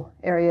hopeful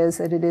area is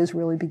that it is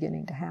really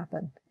beginning to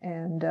happen,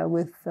 and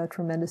with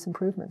tremendous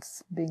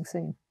improvements being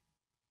seen.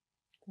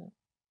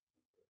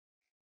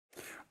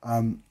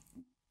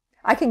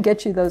 I can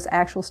get you those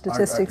actual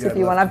statistics if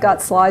you want. I've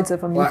got slides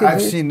of them. Well,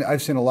 I've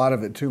seen a lot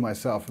of it too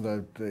myself.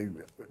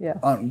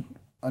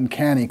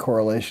 Uncanny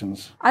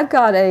correlations. I've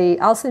got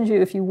I'll send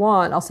you, if you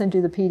want, I'll send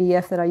you the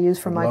PDF that I use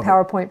for my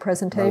PowerPoint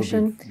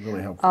presentation. That would be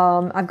really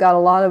helpful. I've got a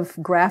lot of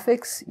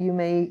graphics. You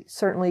may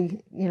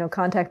certainly,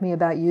 contact me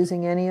about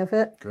using any of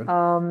it. Good.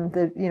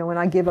 When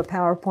I give a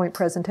PowerPoint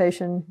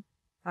presentation,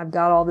 I've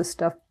got all this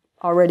stuff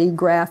already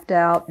graphed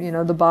out,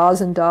 the BAs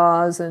and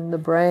DAs and the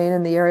brain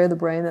and the area of the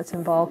brain that's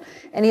involved.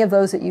 Any of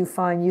those that you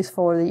find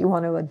useful or that you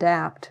want to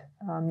adapt,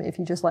 if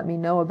you just let me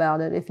know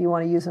about it. If you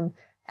want to use them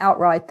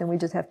outright, then we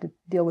just have to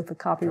deal with the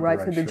copyright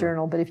for the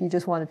journal. But if you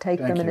just want to take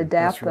them and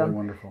adapt That's really them,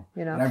 wonderful.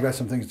 And I've got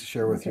some things to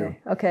share with you.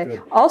 Okay.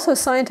 Good. Also,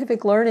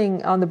 scientific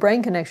learning on the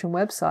Brain Connection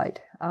website.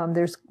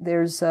 There's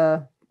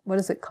what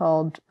is it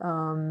called?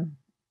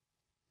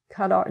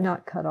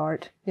 not cut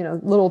art,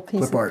 little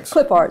pieces. Clip arts.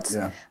 Clip arts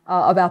Yeah.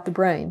 About the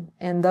brain.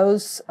 And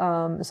those,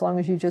 as long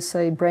as you just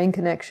say brain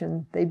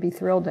connection, they'd be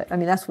thrilled.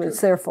 That's what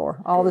it's there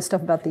for. All this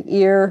stuff about the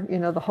ear,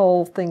 the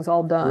whole thing's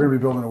all done. We're going to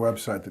be building a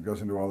website that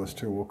goes into all this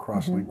too. We'll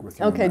cross-link with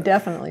you. Okay,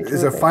 definitely.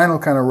 As a final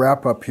kind of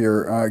wrap up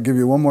here, give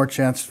you one more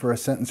chance for a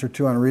sentence or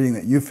two on reading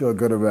that you feel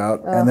good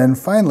about. And then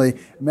finally,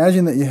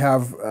 imagine that you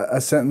have a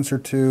sentence or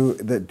two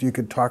that you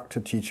could talk to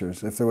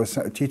teachers. If there was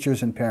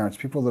teachers and parents,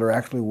 people that are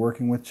actually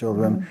working with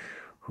children,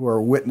 who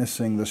are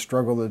witnessing the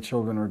struggle that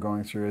children are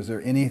going through, is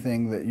there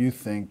anything that you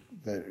think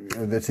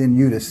that's in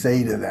you to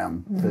say to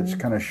them that's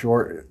kind of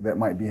short, that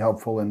might be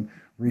helpful in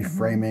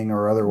reframing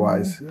or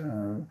otherwise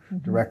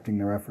directing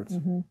their efforts?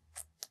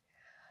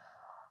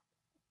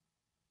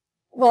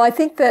 Well, I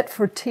think that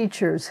for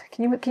teachers,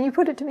 can you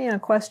put it to me in a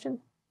question,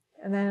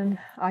 and then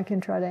I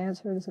can try to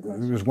answer it as a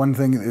question? There's one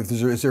thing.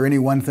 Is there any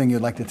one thing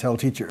you'd like to tell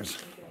teachers?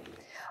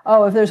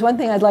 Oh, if there's one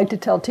thing I'd like to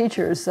tell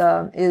teachers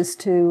is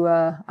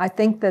to, I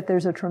think that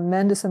there's a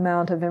tremendous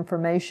amount of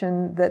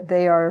information that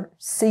they are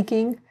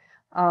seeking,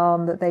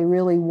 that they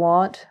really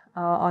want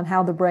on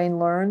how the brain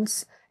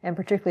learns, and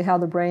particularly how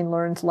the brain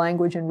learns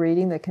language and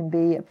reading that can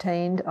be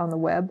obtained on the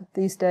web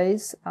these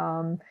days.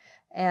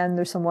 And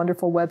there's some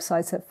wonderful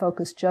websites that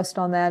focus just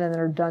on that and that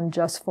are done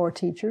just for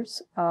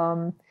teachers,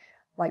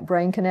 like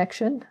Brain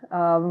Connection.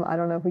 I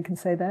don't know if we can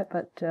say that,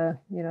 but,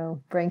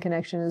 Brain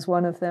Connection is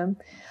one of them.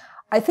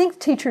 I think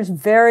teachers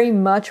very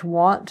much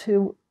want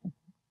to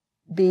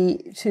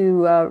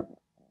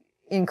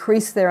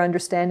increase their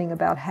understanding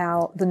about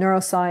how the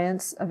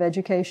neuroscience of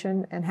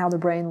education and how the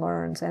brain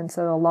learns. And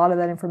so a lot of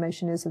that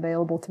information is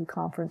available through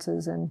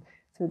conferences and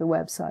through the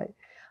website.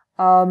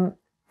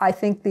 I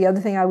think the other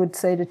thing I would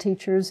say to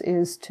teachers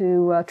is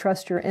to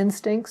trust your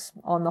instincts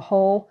on the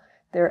whole.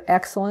 They're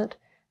excellent.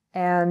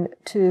 And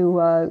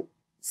to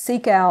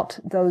seek out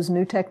those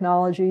new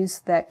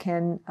technologies that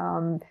can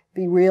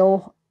be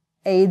real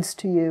aids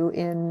to you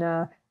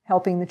in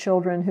helping the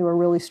children who are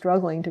really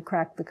struggling to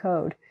crack the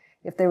code.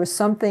 If there was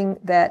something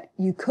that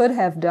you could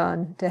have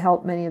done to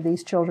help many of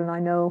these children, I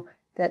know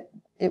that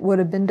it would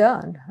have been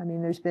done.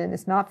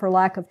 It's not for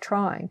lack of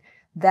trying.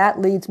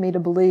 That leads me to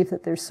believe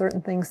that there's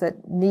certain things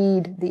that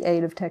need the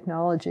aid of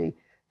technology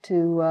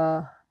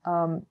to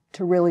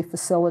really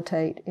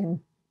facilitate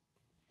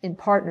in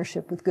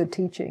partnership with good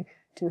teaching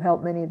to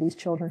help many of these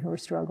children who are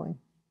struggling.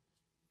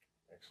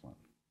 Excellent.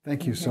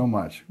 Thank you so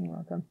much. You're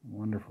welcome.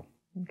 Wonderful.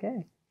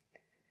 Okay.